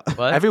figure it out.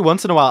 what? Every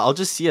once in a while, I'll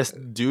just see a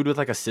dude with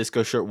like a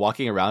Cisco shirt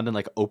walking around and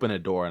like open a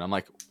door, and I'm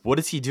like, "What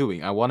is he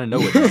doing? I want to know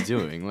what he's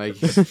doing."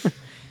 Like,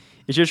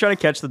 You should try to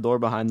catch the door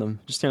behind them.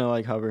 Just kind of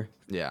like hover.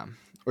 yeah,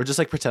 or just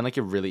like pretend like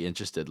you're really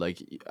interested.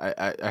 Like,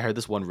 I heard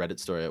this one Reddit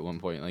story at one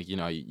point. Like, you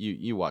know,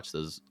 you watch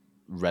those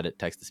Reddit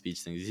text to speech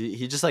things.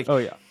 He just like Oh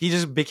yeah. he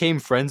just became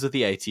friends with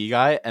the IT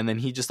guy, and then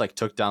he just like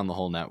took down the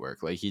whole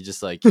network. Like, he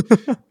just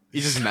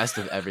messed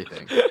with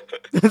everything.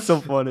 It's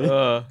so funny.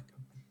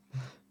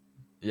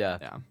 Yeah.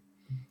 Yeah.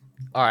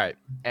 All right.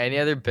 Any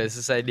other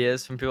business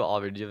ideas from people?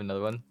 Oliver, do you have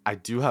another one? I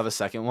do have a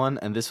second one,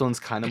 and this one's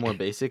kind of more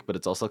basic, but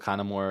it's also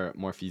kind of more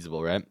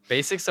feasible, right?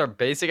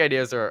 Basic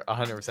ideas are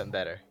 100%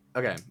 better.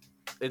 Okay,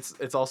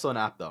 it's also an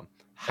app though.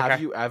 Have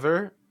Okay. you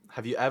ever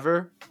have you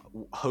ever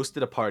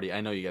hosted a party?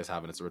 I know you guys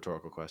haven't. It's a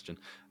rhetorical question.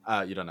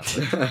 You don't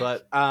have to,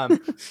 but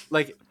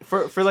like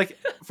for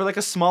like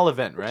a small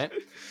event, right?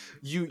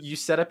 You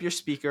set up your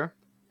speaker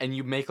and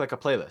you make like a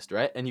playlist,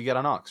 right? And you get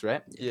on aux,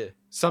 right? Yeah.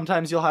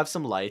 Sometimes you'll have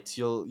some lights.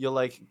 You'll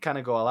like kind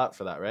of go all out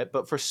for that, right?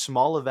 But for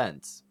small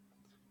events,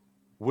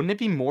 wouldn't it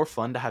be more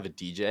fun to have a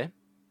DJ?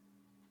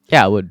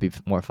 Yeah, it would be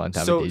more fun to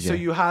have a DJ. So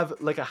you have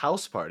like a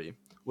house party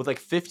with like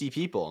 50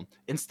 people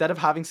instead of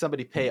having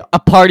somebody pay a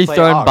party play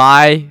thrown aux.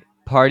 by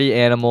party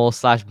animal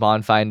 /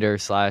 bond finder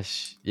 / yeah.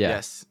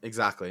 Yes,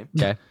 exactly.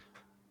 Okay.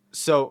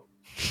 So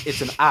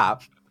it's an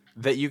app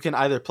that you can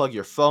either plug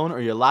your phone or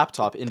your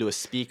laptop into a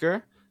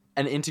speaker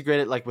and integrate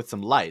it like with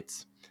some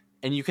lights.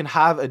 And you can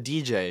have a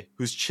DJ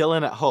who's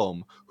chilling at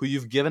home, who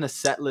you've given a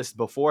set list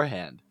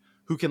beforehand,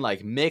 who can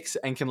like mix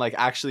and can like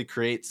actually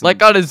create some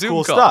Like on a Zoom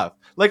cool call. stuff.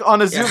 Like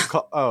on a Yeah. Zoom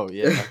call. Oh,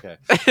 yeah,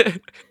 okay.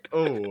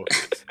 Oh,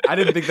 I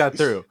didn't think that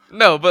through.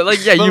 No, but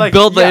like yeah, But, you like,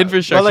 build the yeah, but,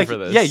 infrastructure like, for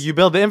this. Yeah, you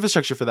build the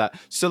infrastructure for that.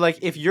 So like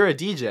if you're a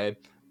DJ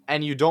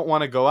and you don't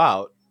want to go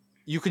out,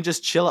 you can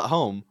just chill at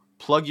home,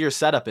 plug your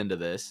setup into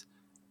this,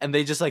 and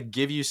they just like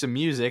give you some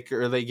music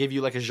or they give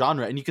you like a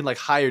genre and you can like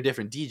hire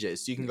different DJs.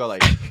 So you can go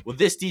like, well,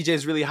 this DJ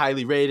is really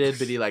highly rated,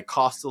 but he like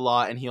costs a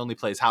lot and he only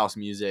plays house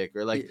music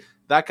or like Yeah.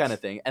 that kind of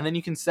thing. And then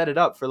you can set it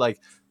up for like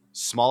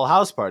small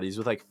house parties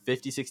with like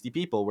 50, 60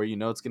 people where you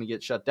know it's going to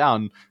get shut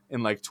down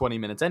in like 20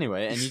 minutes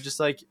anyway. And you just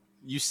like,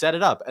 you set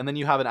it up and then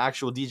you have an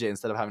actual DJ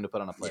instead of having to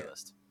put on a Yeah.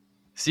 playlist.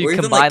 So you or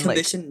even combine like like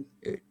commission.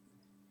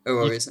 Or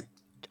what were you saying?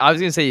 I was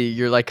gonna say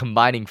you're like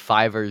combining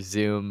Fiverr,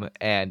 Zoom,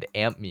 and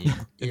AmpMe Yeah,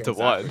 into exactly.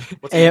 one.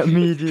 What's Amp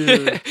me,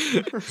 dude.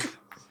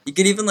 You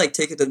could even like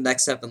take it to the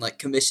next step and like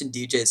commission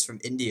DJs from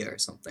India or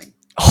something.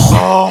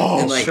 Oh,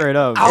 And, like, Straight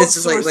up. It's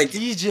just outsource like-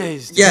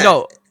 DJs. Dude. Yeah.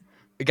 No,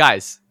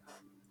 guys,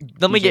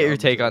 let me DJ get your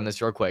take on Observer.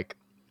 this real quick.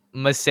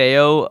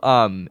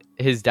 Maseo,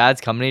 his dad's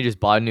company just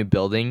bought a new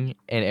building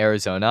in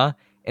Arizona,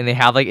 and they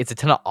have like it's a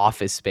ton of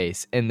office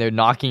space, and they're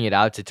knocking it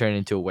out to turn it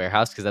into a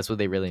warehouse because that's what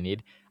they really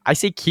need. I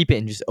say keep it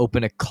and just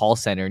open a call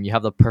center, and you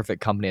have the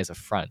perfect company as a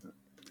front.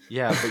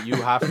 Yeah, but you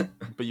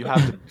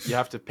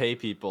have to pay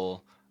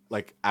people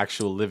like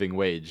actual living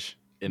wage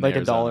in Like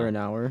Arizona. $1 an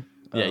hour.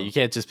 Yeah, Oh. you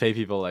can't just pay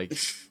people like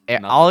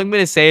All I'm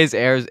gonna say is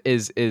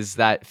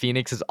that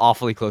Phoenix is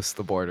awfully close to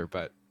the border,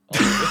 but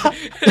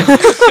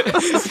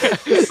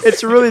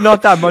It's really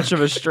not that much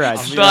of a stretch.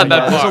 It's you not know,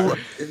 that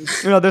there's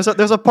far. You know,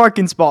 there's a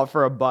parking spot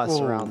for a bus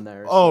around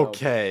there. so-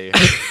 Okay.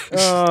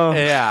 Oh.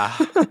 Yeah.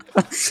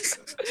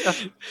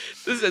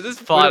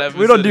 this pod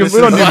we don't do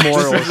episode is too much,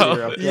 morals bro.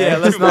 here. Okay? Yeah,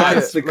 let's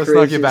That's the not get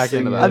craziest back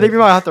thing into I that. think we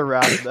might have to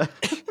wrap that.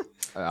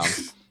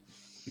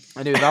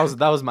 Anyway,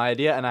 that was my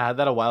idea, and I had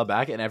that a while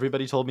back, and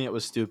everybody told me it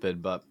was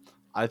stupid, but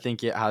I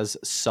think it has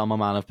some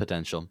amount of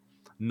potential.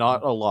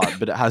 Not a lot,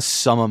 but it has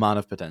some amount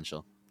of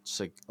potential. Just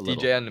like a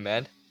little. DJ on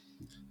demand.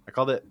 I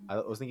called it. I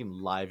was thinking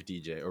live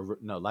DJ, or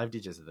no, live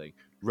DJ is the thing.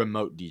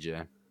 Remote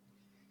DJ,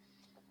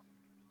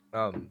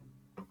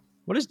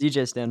 What does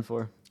DJ stand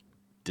for?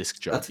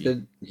 disc That's jockey.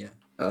 good. Yeah.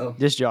 Oh,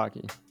 Disc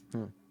jockey.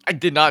 I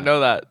did not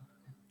know that.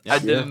 Yeah. I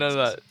didn't Yeah. know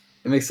that.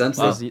 it makes sense.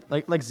 Like,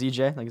 though. like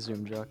ZJ, like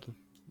Zoom jockey.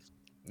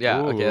 Yeah.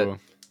 Okay. Ooh,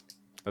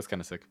 that's kind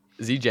of sick.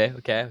 ZJ.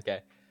 Okay.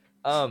 Okay.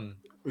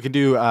 We could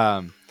do.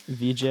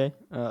 VJ.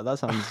 That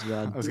sounds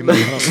bad. I was gonna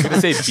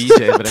say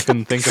BJ, but I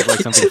couldn't think of like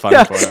something funny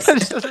Yeah, for it.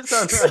 that doesn't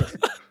sound right.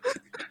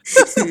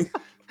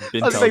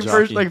 That's Bintel like,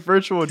 jockey. like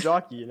virtual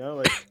jockey, you know?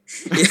 Like,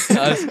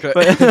 That's,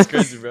 But- that's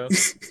crazy, bro.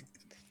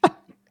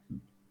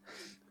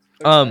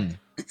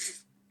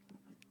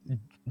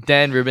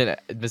 Dan, Ruben,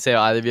 Maseo,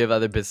 either of you have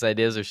other business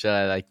ideas, or should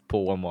I like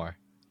pull one more?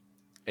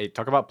 Hey,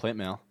 talk about plant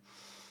mail.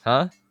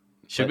 Huh?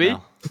 Should Plant we?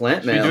 mail.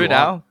 Plant Should we mail. do it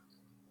now?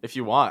 If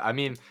you want. I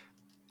mean,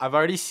 I've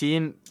already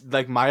seen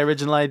like my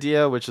original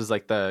idea, which was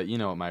like the you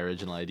know what my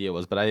original idea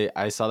was, but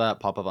I saw that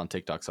pop up on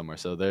TikTok somewhere.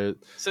 So there,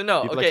 So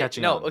no, People are okay,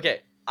 catching no, on.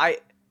 okay.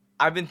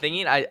 I've been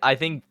thinking. I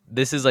think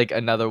this is like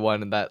another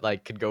one that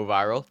like could go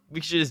viral.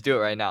 We should just do it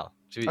right now.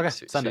 Should we? Okay,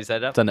 should send we it. set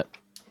it up? send it.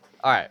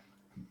 All right.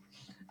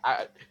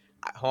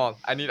 Hold on.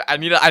 I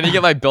need to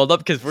get my build up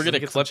because we're gonna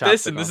Get some clip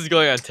this, chapstick and this on. is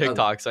going on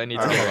TikTok, so I need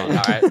to Alright, get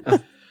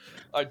hold it.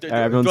 All right. Do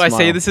everyone I say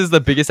smile. this is the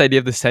biggest idea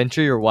of the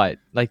century or what?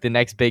 Like the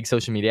next big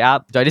social media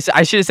app?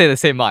 I should say the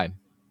same line.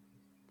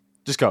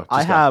 Just go. I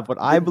just go. have what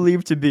I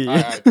believe to be.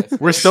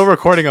 We're still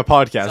recording a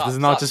podcast. Stop, this is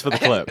not stop. just for the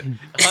clip.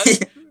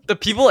 The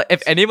people,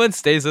 if anyone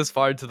stays this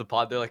far into the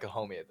pod, they're like a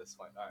homie at this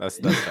point. All right.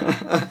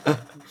 That's fair.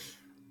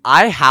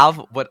 I have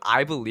what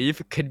I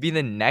believe could be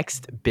the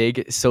next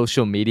big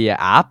social media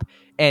app.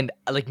 And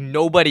like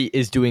nobody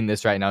is doing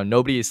this right now.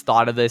 Nobody has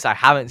thought of this. I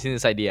haven't seen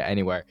this idea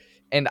anywhere.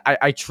 And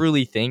I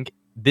truly think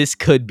this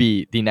could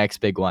be the next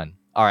big one.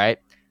 All right.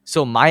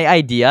 So my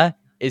idea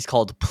is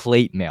called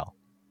plate mail.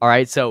 All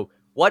right. So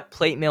what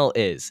plate mail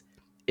is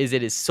it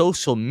is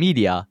social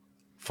media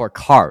for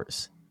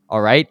cars.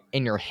 All right.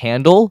 And your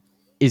handle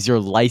is your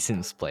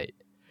license plate.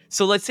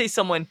 So let's say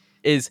someone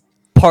is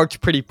parked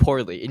pretty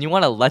poorly and you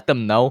want to let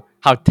them know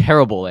how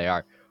terrible they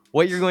are.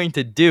 What you're going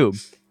to do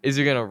is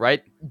you're going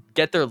to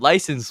get their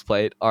license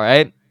plate, all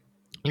right?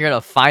 You're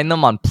gonna find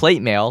them on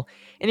plate mail,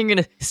 and you're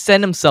gonna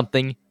send them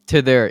something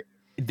to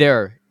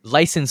their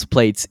license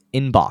plates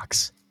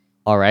inbox.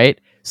 All right.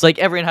 So like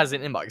everyone has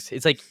an inbox.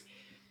 It's like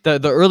the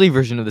early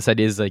version of this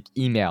idea is like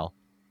email,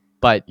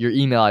 but your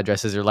email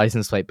address is your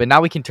license plate. But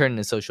now we can turn it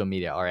into social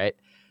media. All right.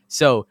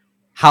 So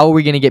how are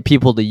we gonna get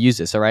people to use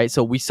this? All right.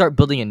 So we start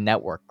building a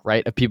network,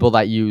 right, of people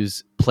that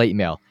use plate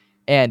mail.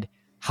 And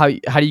how do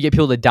you get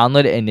people to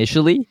download it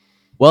initially?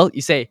 Well,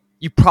 you say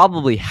you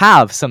probably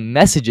have some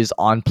messages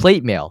on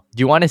plate mail.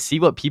 Do you want to see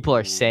what people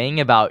are saying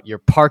about your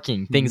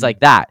parking, things like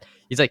that?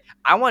 He's like,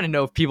 I want to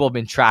know if people have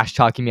been trash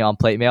talking me on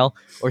plate mail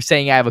or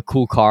saying I have a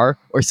cool car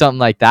or something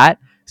like that.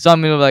 So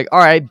I'm gonna be like, all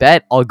right,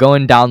 bet I'll go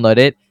and download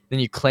it. Then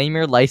you claim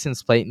your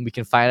license plate, and we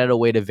can find out a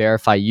way to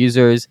verify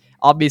users.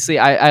 Obviously,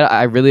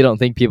 I really don't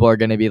think people are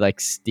gonna be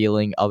like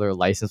stealing other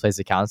license plate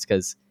accounts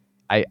because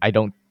I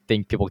don't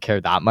think people care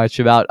that much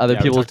about other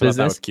we people's talked about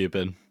that business. with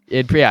Cupid.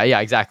 Yeah,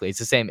 exactly. It's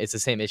the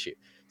same issue.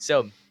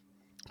 So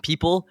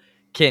people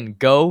can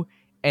go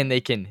and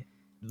they can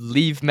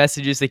leave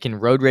messages. They can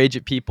road rage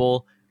at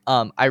people.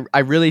 I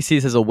really see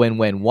this as a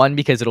win-win. One,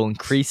 because it'll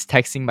increase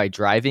texting by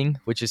driving,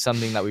 which is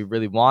something that we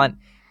really want,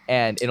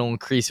 and it'll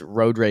increase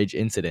road rage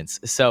incidents.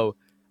 So,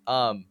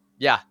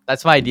 yeah,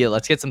 that's my idea.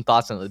 Let's get some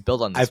thoughts on it.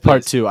 Build on this. I have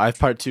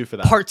part two for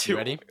that. Part two.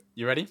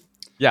 You ready?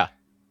 Yeah.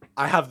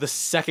 I have the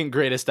second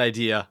greatest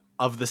idea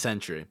of the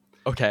century.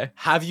 Okay.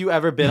 Have you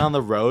ever been on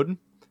the road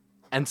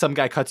and some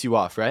guy cuts you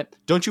off, right?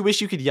 Don't you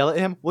wish you could yell at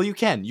him? Well, you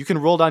can. You can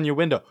roll down your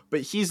window,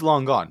 but he's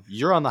long gone.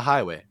 You're on the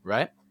highway,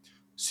 right?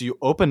 So you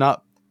open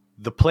up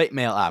the Plate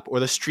Mail app or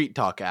the Street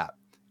Talk app.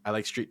 I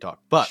like Street Talk,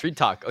 but Street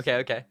Talk.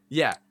 Okay.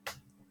 yeah.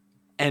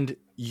 And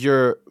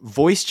you're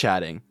voice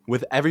chatting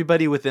with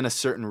everybody within a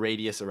certain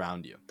radius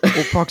around you.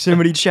 Oh,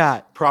 proximity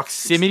chat.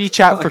 Proximity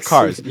chat for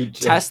cars. Proximity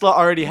chat. Tesla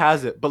already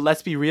has it, but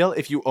let's be real.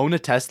 If you own a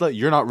Tesla,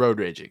 you're not road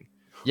raging.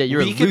 Yeah,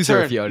 you're We a could loser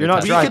turn- if you own you're a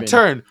not Tesla.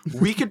 driving.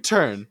 We could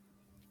turn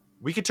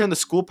the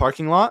school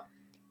parking lot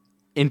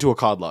into a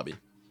COD lobby.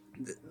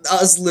 That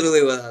was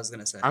literally what I was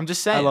gonna say. I'm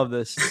just saying. I love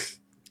this.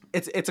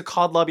 It's a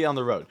COD lobby on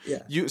the road.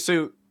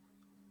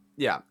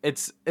 Yeah.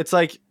 It's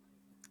like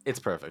it's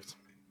perfect.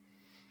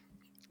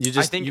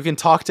 think- You can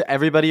talk to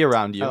everybody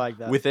around you I like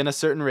that. within a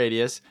certain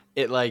radius.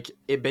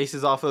 It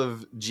bases off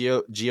of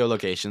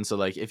geolocation. So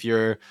like if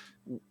you're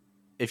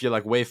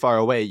like way far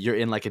away, you're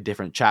in like a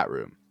different chat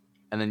room,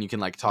 and then you can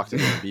like talk to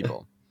different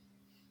people.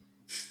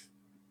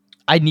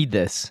 I need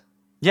this.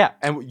 Yeah,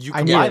 and you I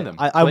combine need it. them.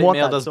 I Plate want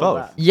Mail that does so both.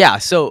 bad. Yeah,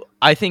 so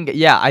I think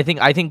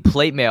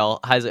plate mail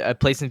has a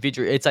place and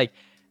feature. It's like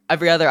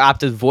every other app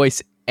does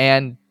voice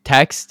and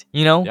text,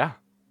 you know? Yeah.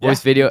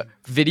 Voice, video?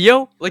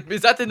 Like,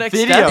 is that the next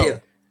Video. step?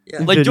 Yeah.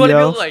 Yeah. Like, do you want to be Video.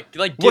 able to like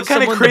give What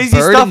kind of someone crazy the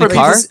bird stuff in the are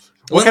car? people?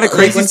 What kind of Like,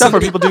 crazy when stuff are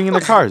somebody- people doing in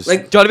their cars?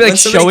 Like, Do you want to be when like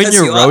somebody showing cuts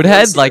your you off, road you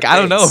head? see Like, their I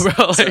don't know, face.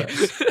 bro.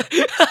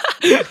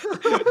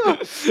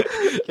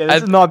 Okay,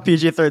 this is not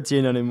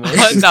PG-13 anymore.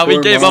 No, we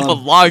Poor gave up a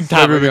mom. long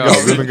time ago.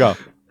 Ruben, go.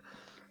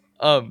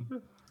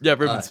 Yeah,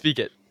 Ruben, speak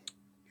it.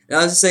 And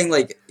I was just saying,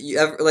 like, you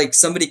ever like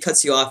somebody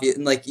cuts you off,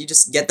 and like you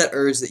just get that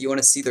urge that you want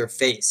to see their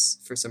face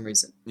for some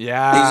reason. Like, you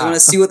just want Yeah. to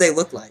see what they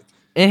look like.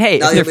 And hey,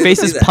 Now if you're their able to face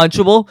do is that.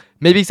 punchable,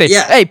 maybe say,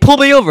 Yeah. "Hey, pull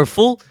me over,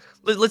 fool.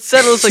 Let's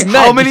settle this like men."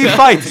 How many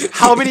fights?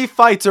 How many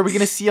fights are we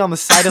gonna see on the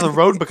side of the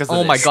road because of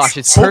Oh my this? gosh,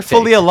 it's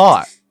Hopefully perfect. a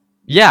lot.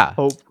 Yeah.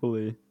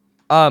 Hopefully.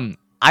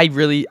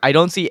 I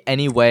don't see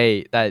any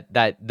way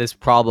that this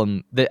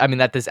problem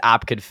that this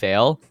app could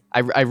fail.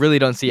 I really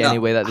don't see any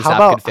No. way that this How app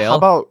about could fail. how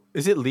about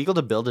is it legal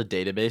to build a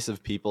database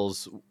of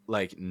people's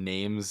like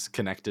names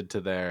connected to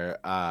their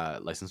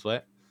license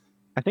plate?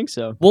 I think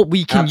so. Well,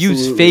 we can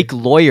use Absolutely.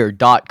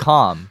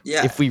 fakelawyer.com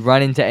Yeah. if we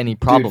run into any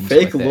Dude, problems.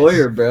 fake with this.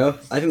 lawyer, bro. I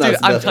think Dude, that's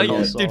the I'm best telling you,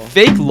 one Saul. dude,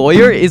 fake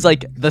lawyer is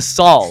like the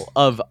Saul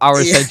of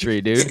our Yeah.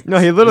 century, dude. No,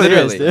 he literally,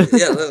 Literally. is, dude.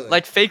 Yeah, literally.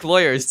 Like fake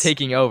lawyer is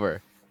taking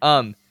over.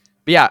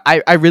 But yeah,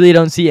 I really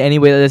don't see any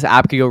way that this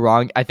app could go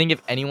wrong. I think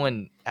if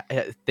anyone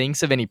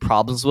thinks of any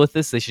problems with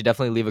this, they should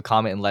definitely leave a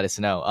comment and let us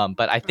know.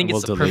 But I think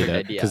it's a perfect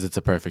idea. because it's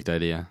a perfect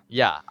idea.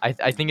 Yeah,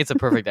 I think it's a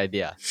perfect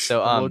idea. So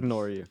We'll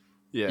ignore you.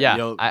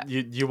 Yeah,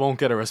 you won't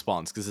get a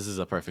response because this is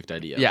a perfect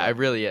idea. yeah, but it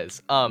really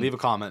is. leave a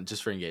comment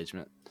just for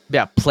engagement.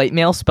 Yeah, plate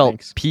mail spelled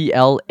Thanks.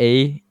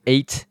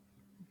 PLA8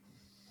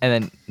 and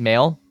then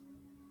mail.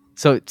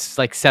 So it's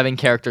like 7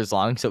 characters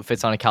long, so it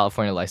fits on a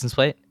California license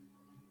plate.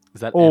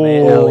 Is that Oh.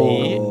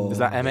 MALE? Is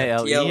that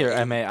MALE or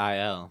PLE.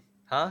 MAIL?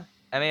 Huh?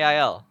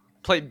 MAIL.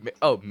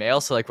 Mail,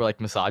 so like we're like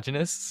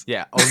misogynists.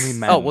 Yeah, only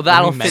men. Oh, well,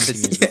 that'll only men fit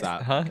can this- use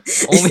that. Huh?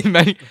 Only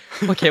many.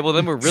 Okay, well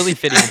then we're really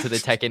fitting into the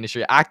tech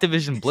industry.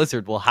 Activision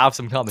Blizzard will have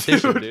some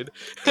competition, dude.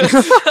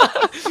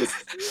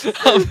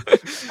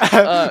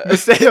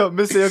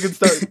 Miseo can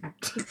start.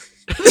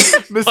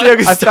 Miseo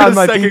can I start found a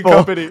my second people.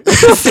 company.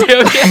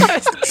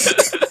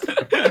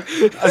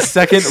 A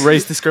second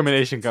race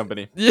discrimination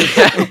company.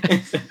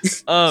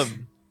 Yeah.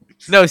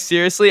 No,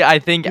 seriously, I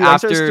think Dude, I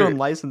started after stealing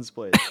license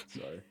plates.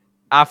 Sorry.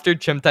 after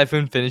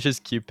ChimpTyphoon finishes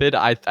Cupid,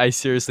 I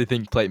seriously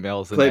think plate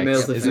mail is the Plate next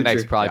mail's the is the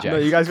next future. project. No,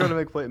 you guys gotta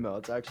make plate mail.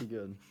 It's actually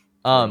good.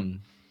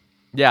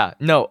 Yeah,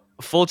 no,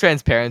 full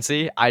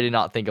transparency, I did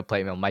not think of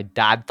plate mail. My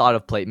dad thought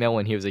of plate mail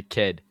when he was a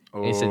kid.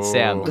 And he said,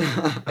 Sam,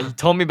 Oh. and he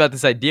told me about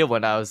this idea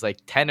when I was like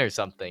 10 or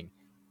something.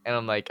 And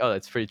I'm like, oh,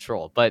 that's pretty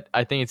troll. But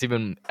I think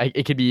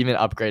it could be even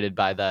upgraded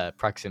by the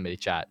proximity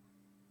chat.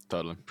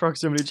 Totally.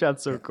 Proximity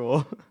chat's so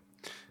cool.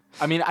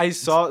 I mean, I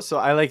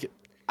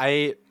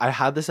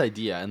had this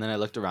idea, and then I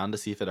looked around to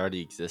see if it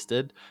already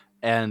existed,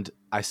 and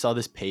I saw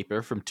this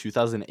paper from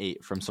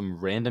 2008 from some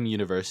random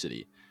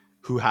university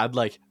who had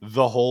like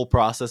the whole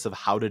process of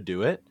how to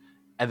do it,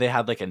 and they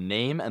had like a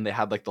name and they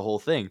had like the whole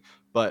thing,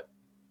 but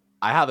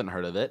I haven't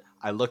heard of it.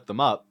 I looked them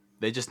up.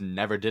 They just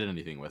never did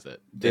anything with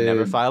it. They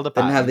never filed a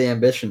patent. Didn't have the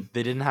ambition.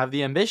 They didn't have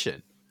the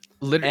ambition.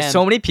 Literally, And-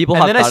 so many people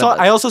And have then thought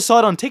about I also saw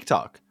it on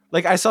TikTok.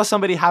 Like I saw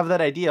somebody have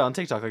that idea on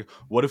TikTok. Like,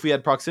 what if we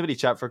had proximity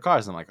chat for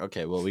cars? I'm like,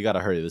 okay, well, we gotta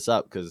hurry this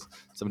up because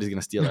somebody's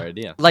gonna steal our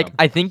idea. like So,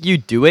 I think you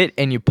do it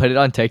and you put it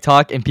on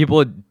TikTok and people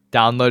would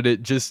download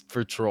it just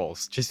for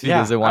trolls, just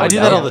because they want I to do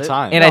that all download the it.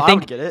 time. And No, I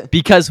think would get it.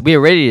 because we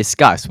already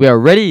discussed, we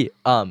already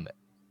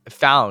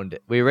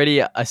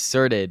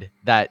asserted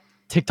that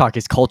TikTok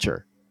is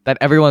culture, that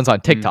everyone's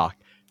on TikTok.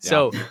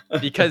 So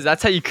because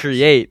that's how you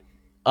create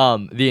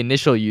the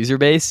initial user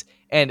base.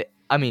 And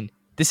I mean,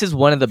 this is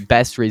one of the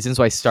best reasons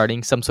why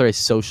starting some sort of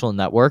social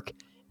network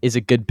is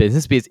a good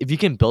business, because if you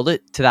can build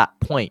it to that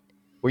point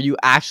where you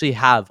actually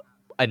have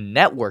a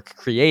network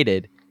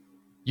created,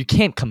 you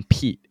can't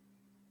compete.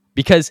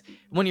 Because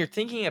when you're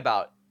thinking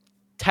about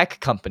tech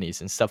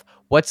companies and stuff,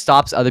 what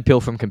stops other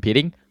people from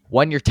competing?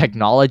 One, your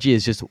technology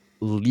is just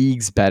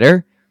leagues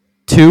better.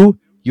 Two,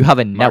 you have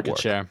a market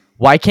network. share.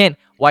 Why can't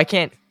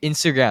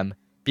Instagram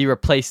be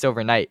replaced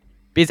overnight?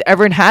 Because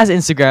everyone has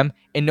Instagram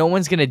and no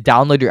one's gonna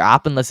download your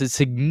app unless it's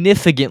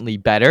significantly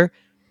better.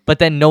 But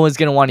then no one's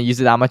gonna want to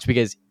use it that much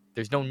because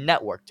there's no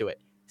network to it.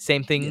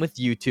 Same thing with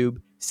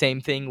YouTube,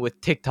 same thing with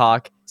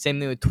TikTok, same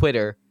thing with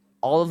Twitter.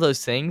 All of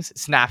those things,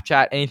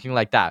 Snapchat, anything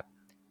like that,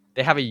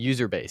 they have a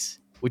user base,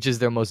 which is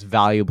their most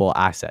valuable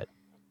asset.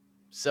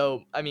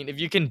 So, I mean, if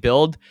you can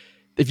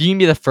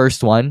be the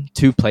first one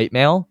to plate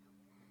mail,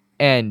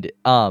 and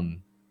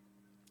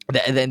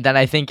then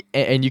I think,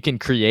 and you can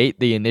create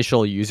the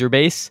initial user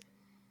base,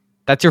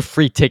 that's your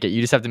free ticket.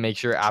 You just have to make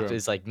sure your app True.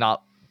 is like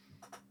not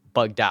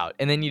bugged out,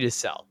 and then you just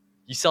sell.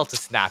 You sell to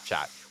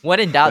Snapchat. When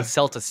in doubt,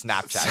 sell to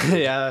Snapchat.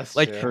 Yeah, that's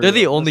Like true. they're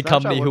the Yeah. only Snapchat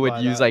company who would would buy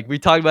use that. like we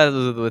talked about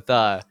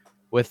it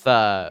with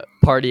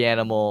Party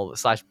Animal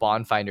 /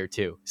 Bond Finder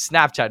too.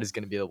 Snapchat is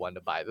gonna be the one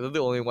to buy. They're the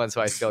only ones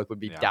who I feel like would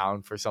be Yeah.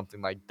 down for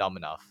something like dumb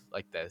enough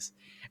like this.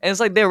 And it's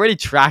like they already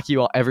track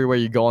you everywhere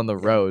you go on the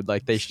road.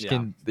 Like they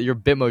can your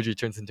Bitmoji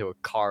turns into a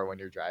car when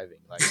you're driving.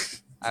 Like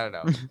I don't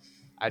know.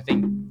 I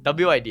think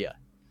W idea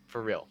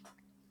for real.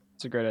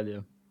 It's a great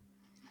idea.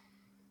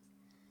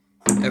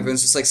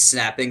 Everyone's just like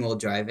snapping while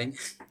driving.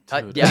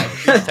 Dude. Yeah,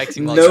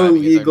 texting while No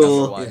driving is our legal-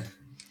 number one. Yeah.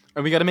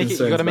 And you gotta make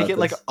Concerns it about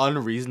like this.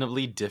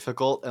 unreasonably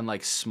difficult and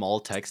like small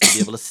text to be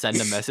able to send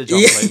a message on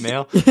Yeah. plate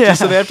mail. Yeah. Just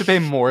so they have to pay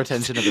more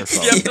attention to their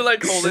phone. You have to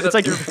like hold it. It's up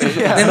like to your face.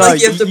 yeah. And No,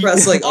 like you have to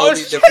press like all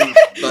these different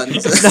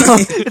buttons. No,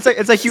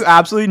 it's like you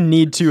absolutely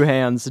need two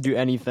hands to do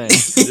anything.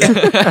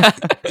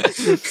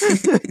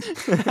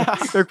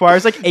 It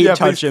requires like 8 Yeah,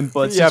 touch please-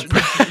 inputs. yeah, to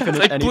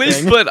finish Like, please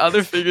anything. put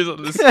other fingers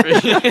on the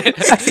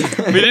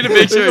screen. We need to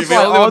make sure Please we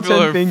apply only all want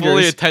people who 10 are fully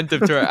fingers.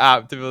 attentive to our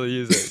app to be able to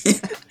use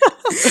it.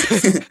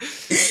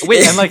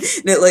 Wait, and like,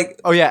 And it like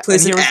oh yeah,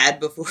 plays and an here was- ad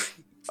before.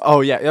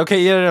 oh yeah,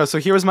 okay, yeah, no. So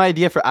here was my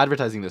idea for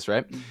advertising this,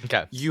 right?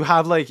 Okay. You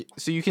have like,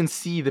 so you can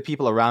see the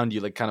people around you,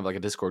 like kind of like a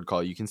Discord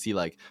call. You can see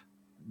like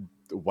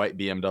the white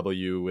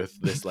BMW with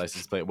this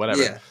license plate,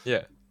 whatever.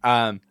 Yeah.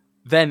 Yeah.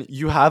 Then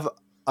you have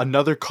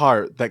another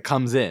car that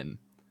comes in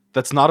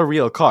that's not a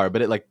real car,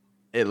 but it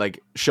like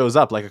shows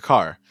up like a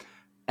car,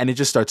 and it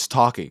just starts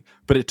talking,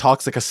 but it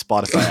talks like a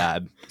Spotify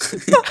ad.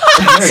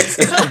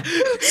 That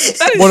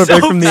is Wanna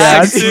break so from the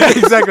facts, ads? dude. Yeah,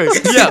 exactly.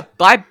 Yeah.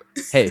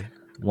 Hey,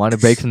 want to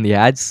break from the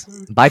ads?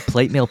 Buy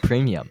Plate Mail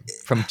Premium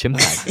from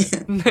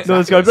ChimpTyphoon. No,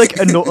 it's gotta be like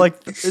like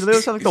it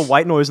literally sounds like the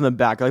white noise in the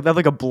back. Like they have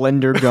like a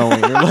blender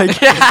going. Or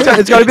like Yeah.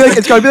 it's gotta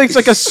be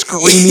like a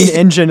screaming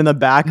engine in the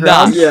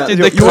background. Yeah. Dude,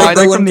 You- the you wanna kind-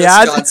 break One from the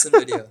ads? Wisconsin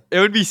video. It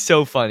would be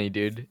so funny,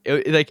 dude.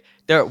 Like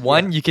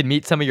you could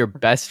meet some of your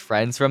best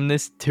friends from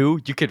this too.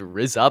 You could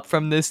rizz up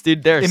from this,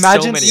 dude. There are so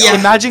Imagine, many. Yeah.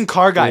 options. imagine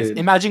car guys. Dude.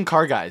 Imagine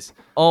car guys.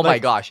 Oh my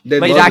like, gosh. they'd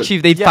Like love it. actually,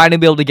 they'd Yeah. finally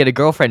be able to get a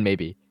girlfriend,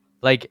 maybe.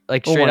 Like Oh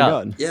straight my up.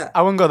 god. Yeah.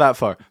 I wouldn't go that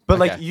far, but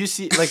like Okay. you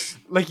see,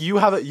 like you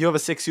have a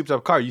sick souped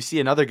up car. You see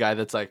another guy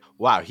that's like,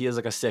 wow, he has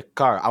like a sick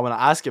car. I want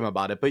to ask him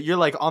about it, but you're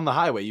like on the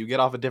highway. You get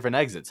off at different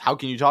exits. How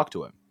can you talk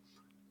to him?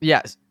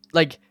 Yes,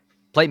 like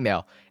plate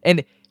mail.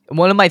 And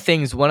one of my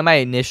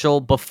initial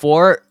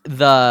before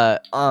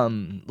the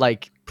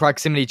like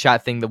proximity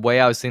chat thing, the way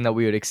I was saying that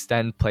we would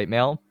extend plate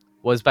mail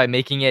was by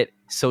making it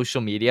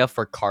social media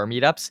for car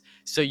meetups.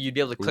 So you'd be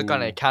able to click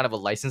on an Ooh. account of a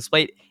license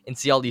plate and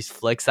see all these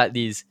flicks that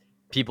these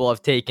people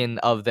have taken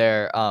of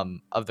their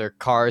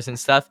cars and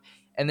stuff.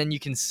 And then you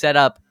can set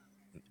up,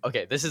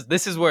 okay, this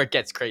is where it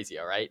gets crazy,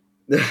 all right?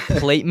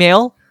 Plate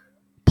mail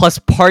plus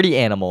party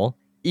animal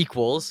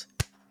equals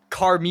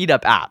car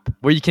meetup app,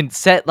 where you can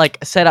set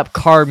up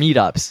car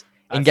meetups,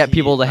 and That's get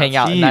people heat, to hang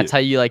that's out, and that's heat. how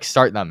you like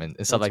start them and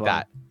stuff That's like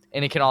that.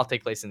 And it can all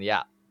take place in the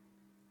app.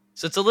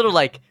 So it's a little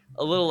like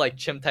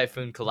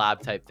ChimpTyphoon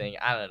collab type thing.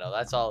 I don't know.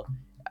 That's all.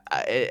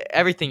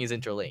 Everything is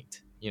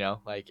interlinked. You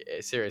know, like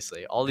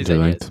seriously, all these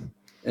ideas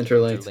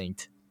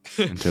Interlinked.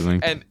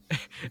 interlinked. Interlinked.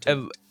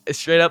 and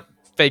straight up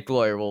fake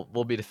lawyer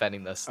will be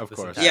defending this Of this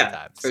course. entire Yeah,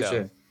 time. for So,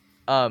 sure.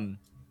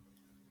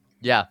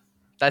 yeah,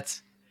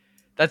 that's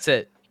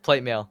it.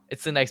 Plate mail.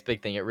 It's the next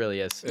big thing. It really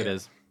is. It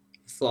is.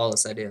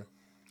 Flawless idea.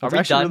 Are It's we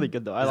actually done? really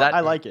good though. Is that- I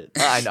like it.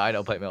 I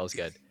know. Plate mail is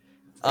good.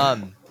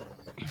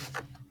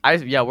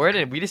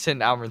 We just hit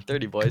an hour and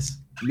 30, boys.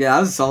 Yeah, that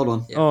was a solid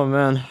one. Yeah. Oh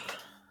man.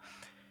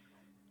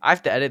 I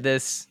have to edit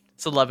this.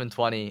 It's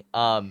 11:20.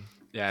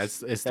 Yeah,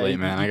 it's Yeah, late, you-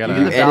 man. you- I you gotta.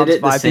 can You bounce edit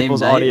it the 5 same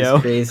people's night. audio.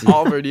 It's crazy.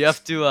 Oliver, do you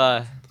have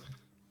to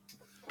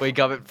wake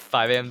up at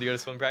 5 a.m. to go to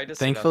swim practice?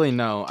 or no? Thankfully,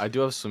 no. I do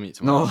have swim meet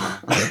tomorrow.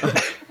 No.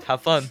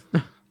 Have fun.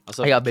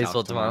 Also I have got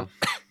baseball calc tomorrow.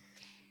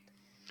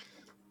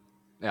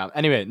 Yeah.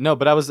 Anyway, no,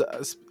 but I was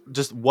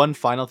just one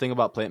final thing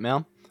about plate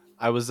mail.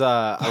 I was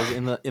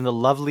in the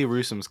lovely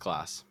Rusum's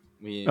class.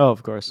 Oh,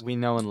 of course. We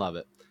know and love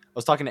it. I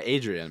was talking to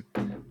Adrian,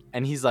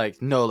 and he's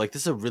like, "No, like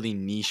this is a really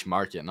niche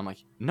market." And I'm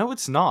like, "No,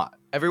 it's not.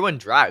 Everyone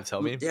drives,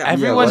 homie. Yeah.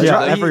 Everyone, what?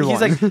 Yeah, He's everyone.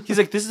 like,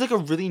 this is like a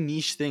really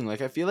niche thing.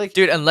 Like I feel like,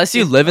 Dude, unless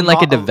you It's live in like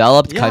a not a-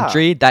 developed yeah.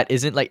 country that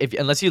isn't like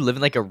unless you live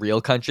in like a real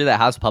country that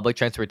has public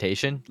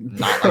transportation,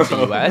 not like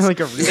the US,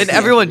 Like a real then country.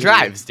 everyone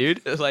drives,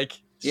 dude. Like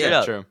straight Yeah,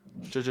 up. true.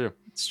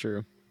 It's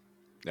true.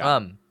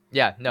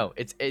 Yeah. No,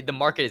 the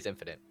market is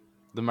infinite.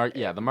 The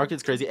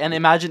market's crazy. And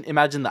imagine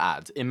the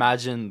ads.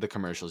 Imagine the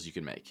commercials you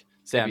can make.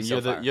 Sam, be so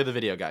fire. you're the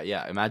video guy.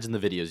 Yeah, imagine the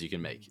videos you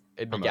can make.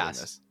 It'd be promoting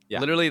gas. this. Yeah.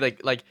 Literally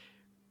like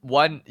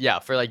one, yeah,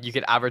 for like you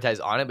could advertise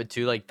on it, but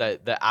two, like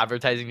the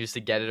advertising just to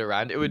get it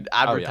around, it would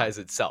advertise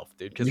itself,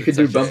 dude. Because You could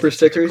do bumper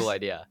stickers? Cool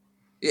idea.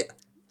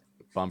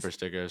 Bumper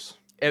stickers.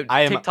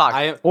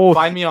 TikTok.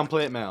 Find me on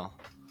plate mail.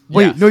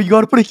 Wait, Yeah. no, you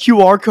gotta put a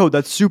QR code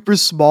that's super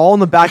small on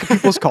the back of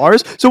people's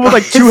cars. So with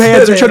like 2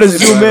 hands, they're trying to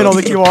zoom in on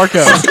the QR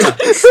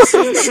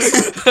code.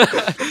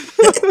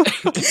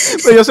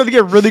 But you also have to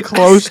get really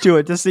close to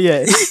it to see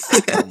it.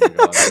 Oh my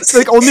god. It's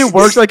like only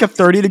works like a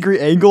 30-degree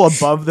angle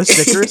above the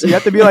sticker, so you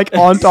have to be like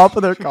on top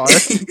of their car.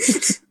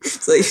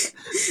 It's like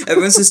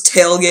everyone's just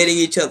tailgating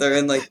each other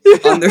and like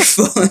on their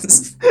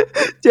phones.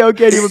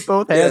 Tailgating with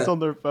both hands Yeah. on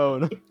their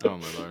phone. Oh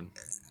my lord.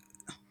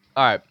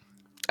 All right,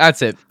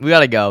 that's it. We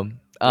gotta go.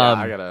 Yeah,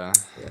 I gotta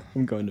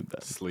I'm going to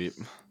bed. sleep.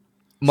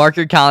 Mark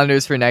your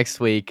calendars for next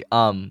week.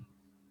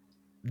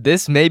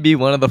 This may be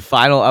one of the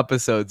final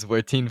episodes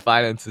where Teen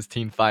Finance is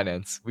Teen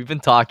Finance. We've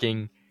been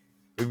talking.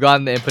 We've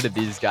gotten the input of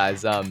these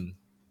guys. The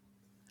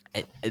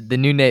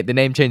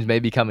name change may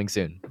be coming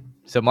soon.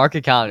 So mark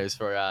your calendars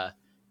for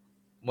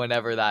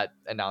whenever that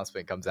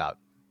announcement comes out.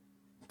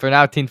 For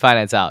now, Teen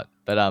Finance out.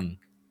 But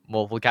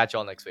we'll catch you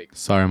all next week.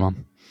 Sorry,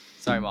 mom.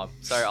 Sorry, mom.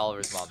 Sorry,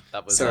 Oliver's mom.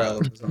 That was Sorry,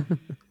 Oliver's mom.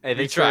 Hey,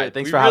 we thanks tried.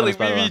 Thanks We for having really, us.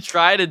 By the way. we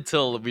tried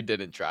until we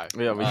didn't try.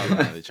 Yeah, we Um, did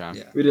really try.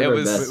 Yeah. We did It our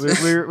was-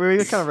 best.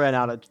 We kind of ran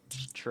out of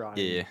trying.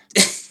 Yeah.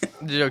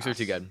 The jokes were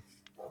too good.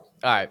 All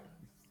right.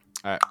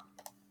 All right.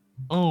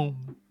 Oh,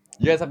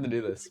 you guys have to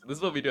do this. This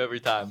is what we do every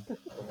time.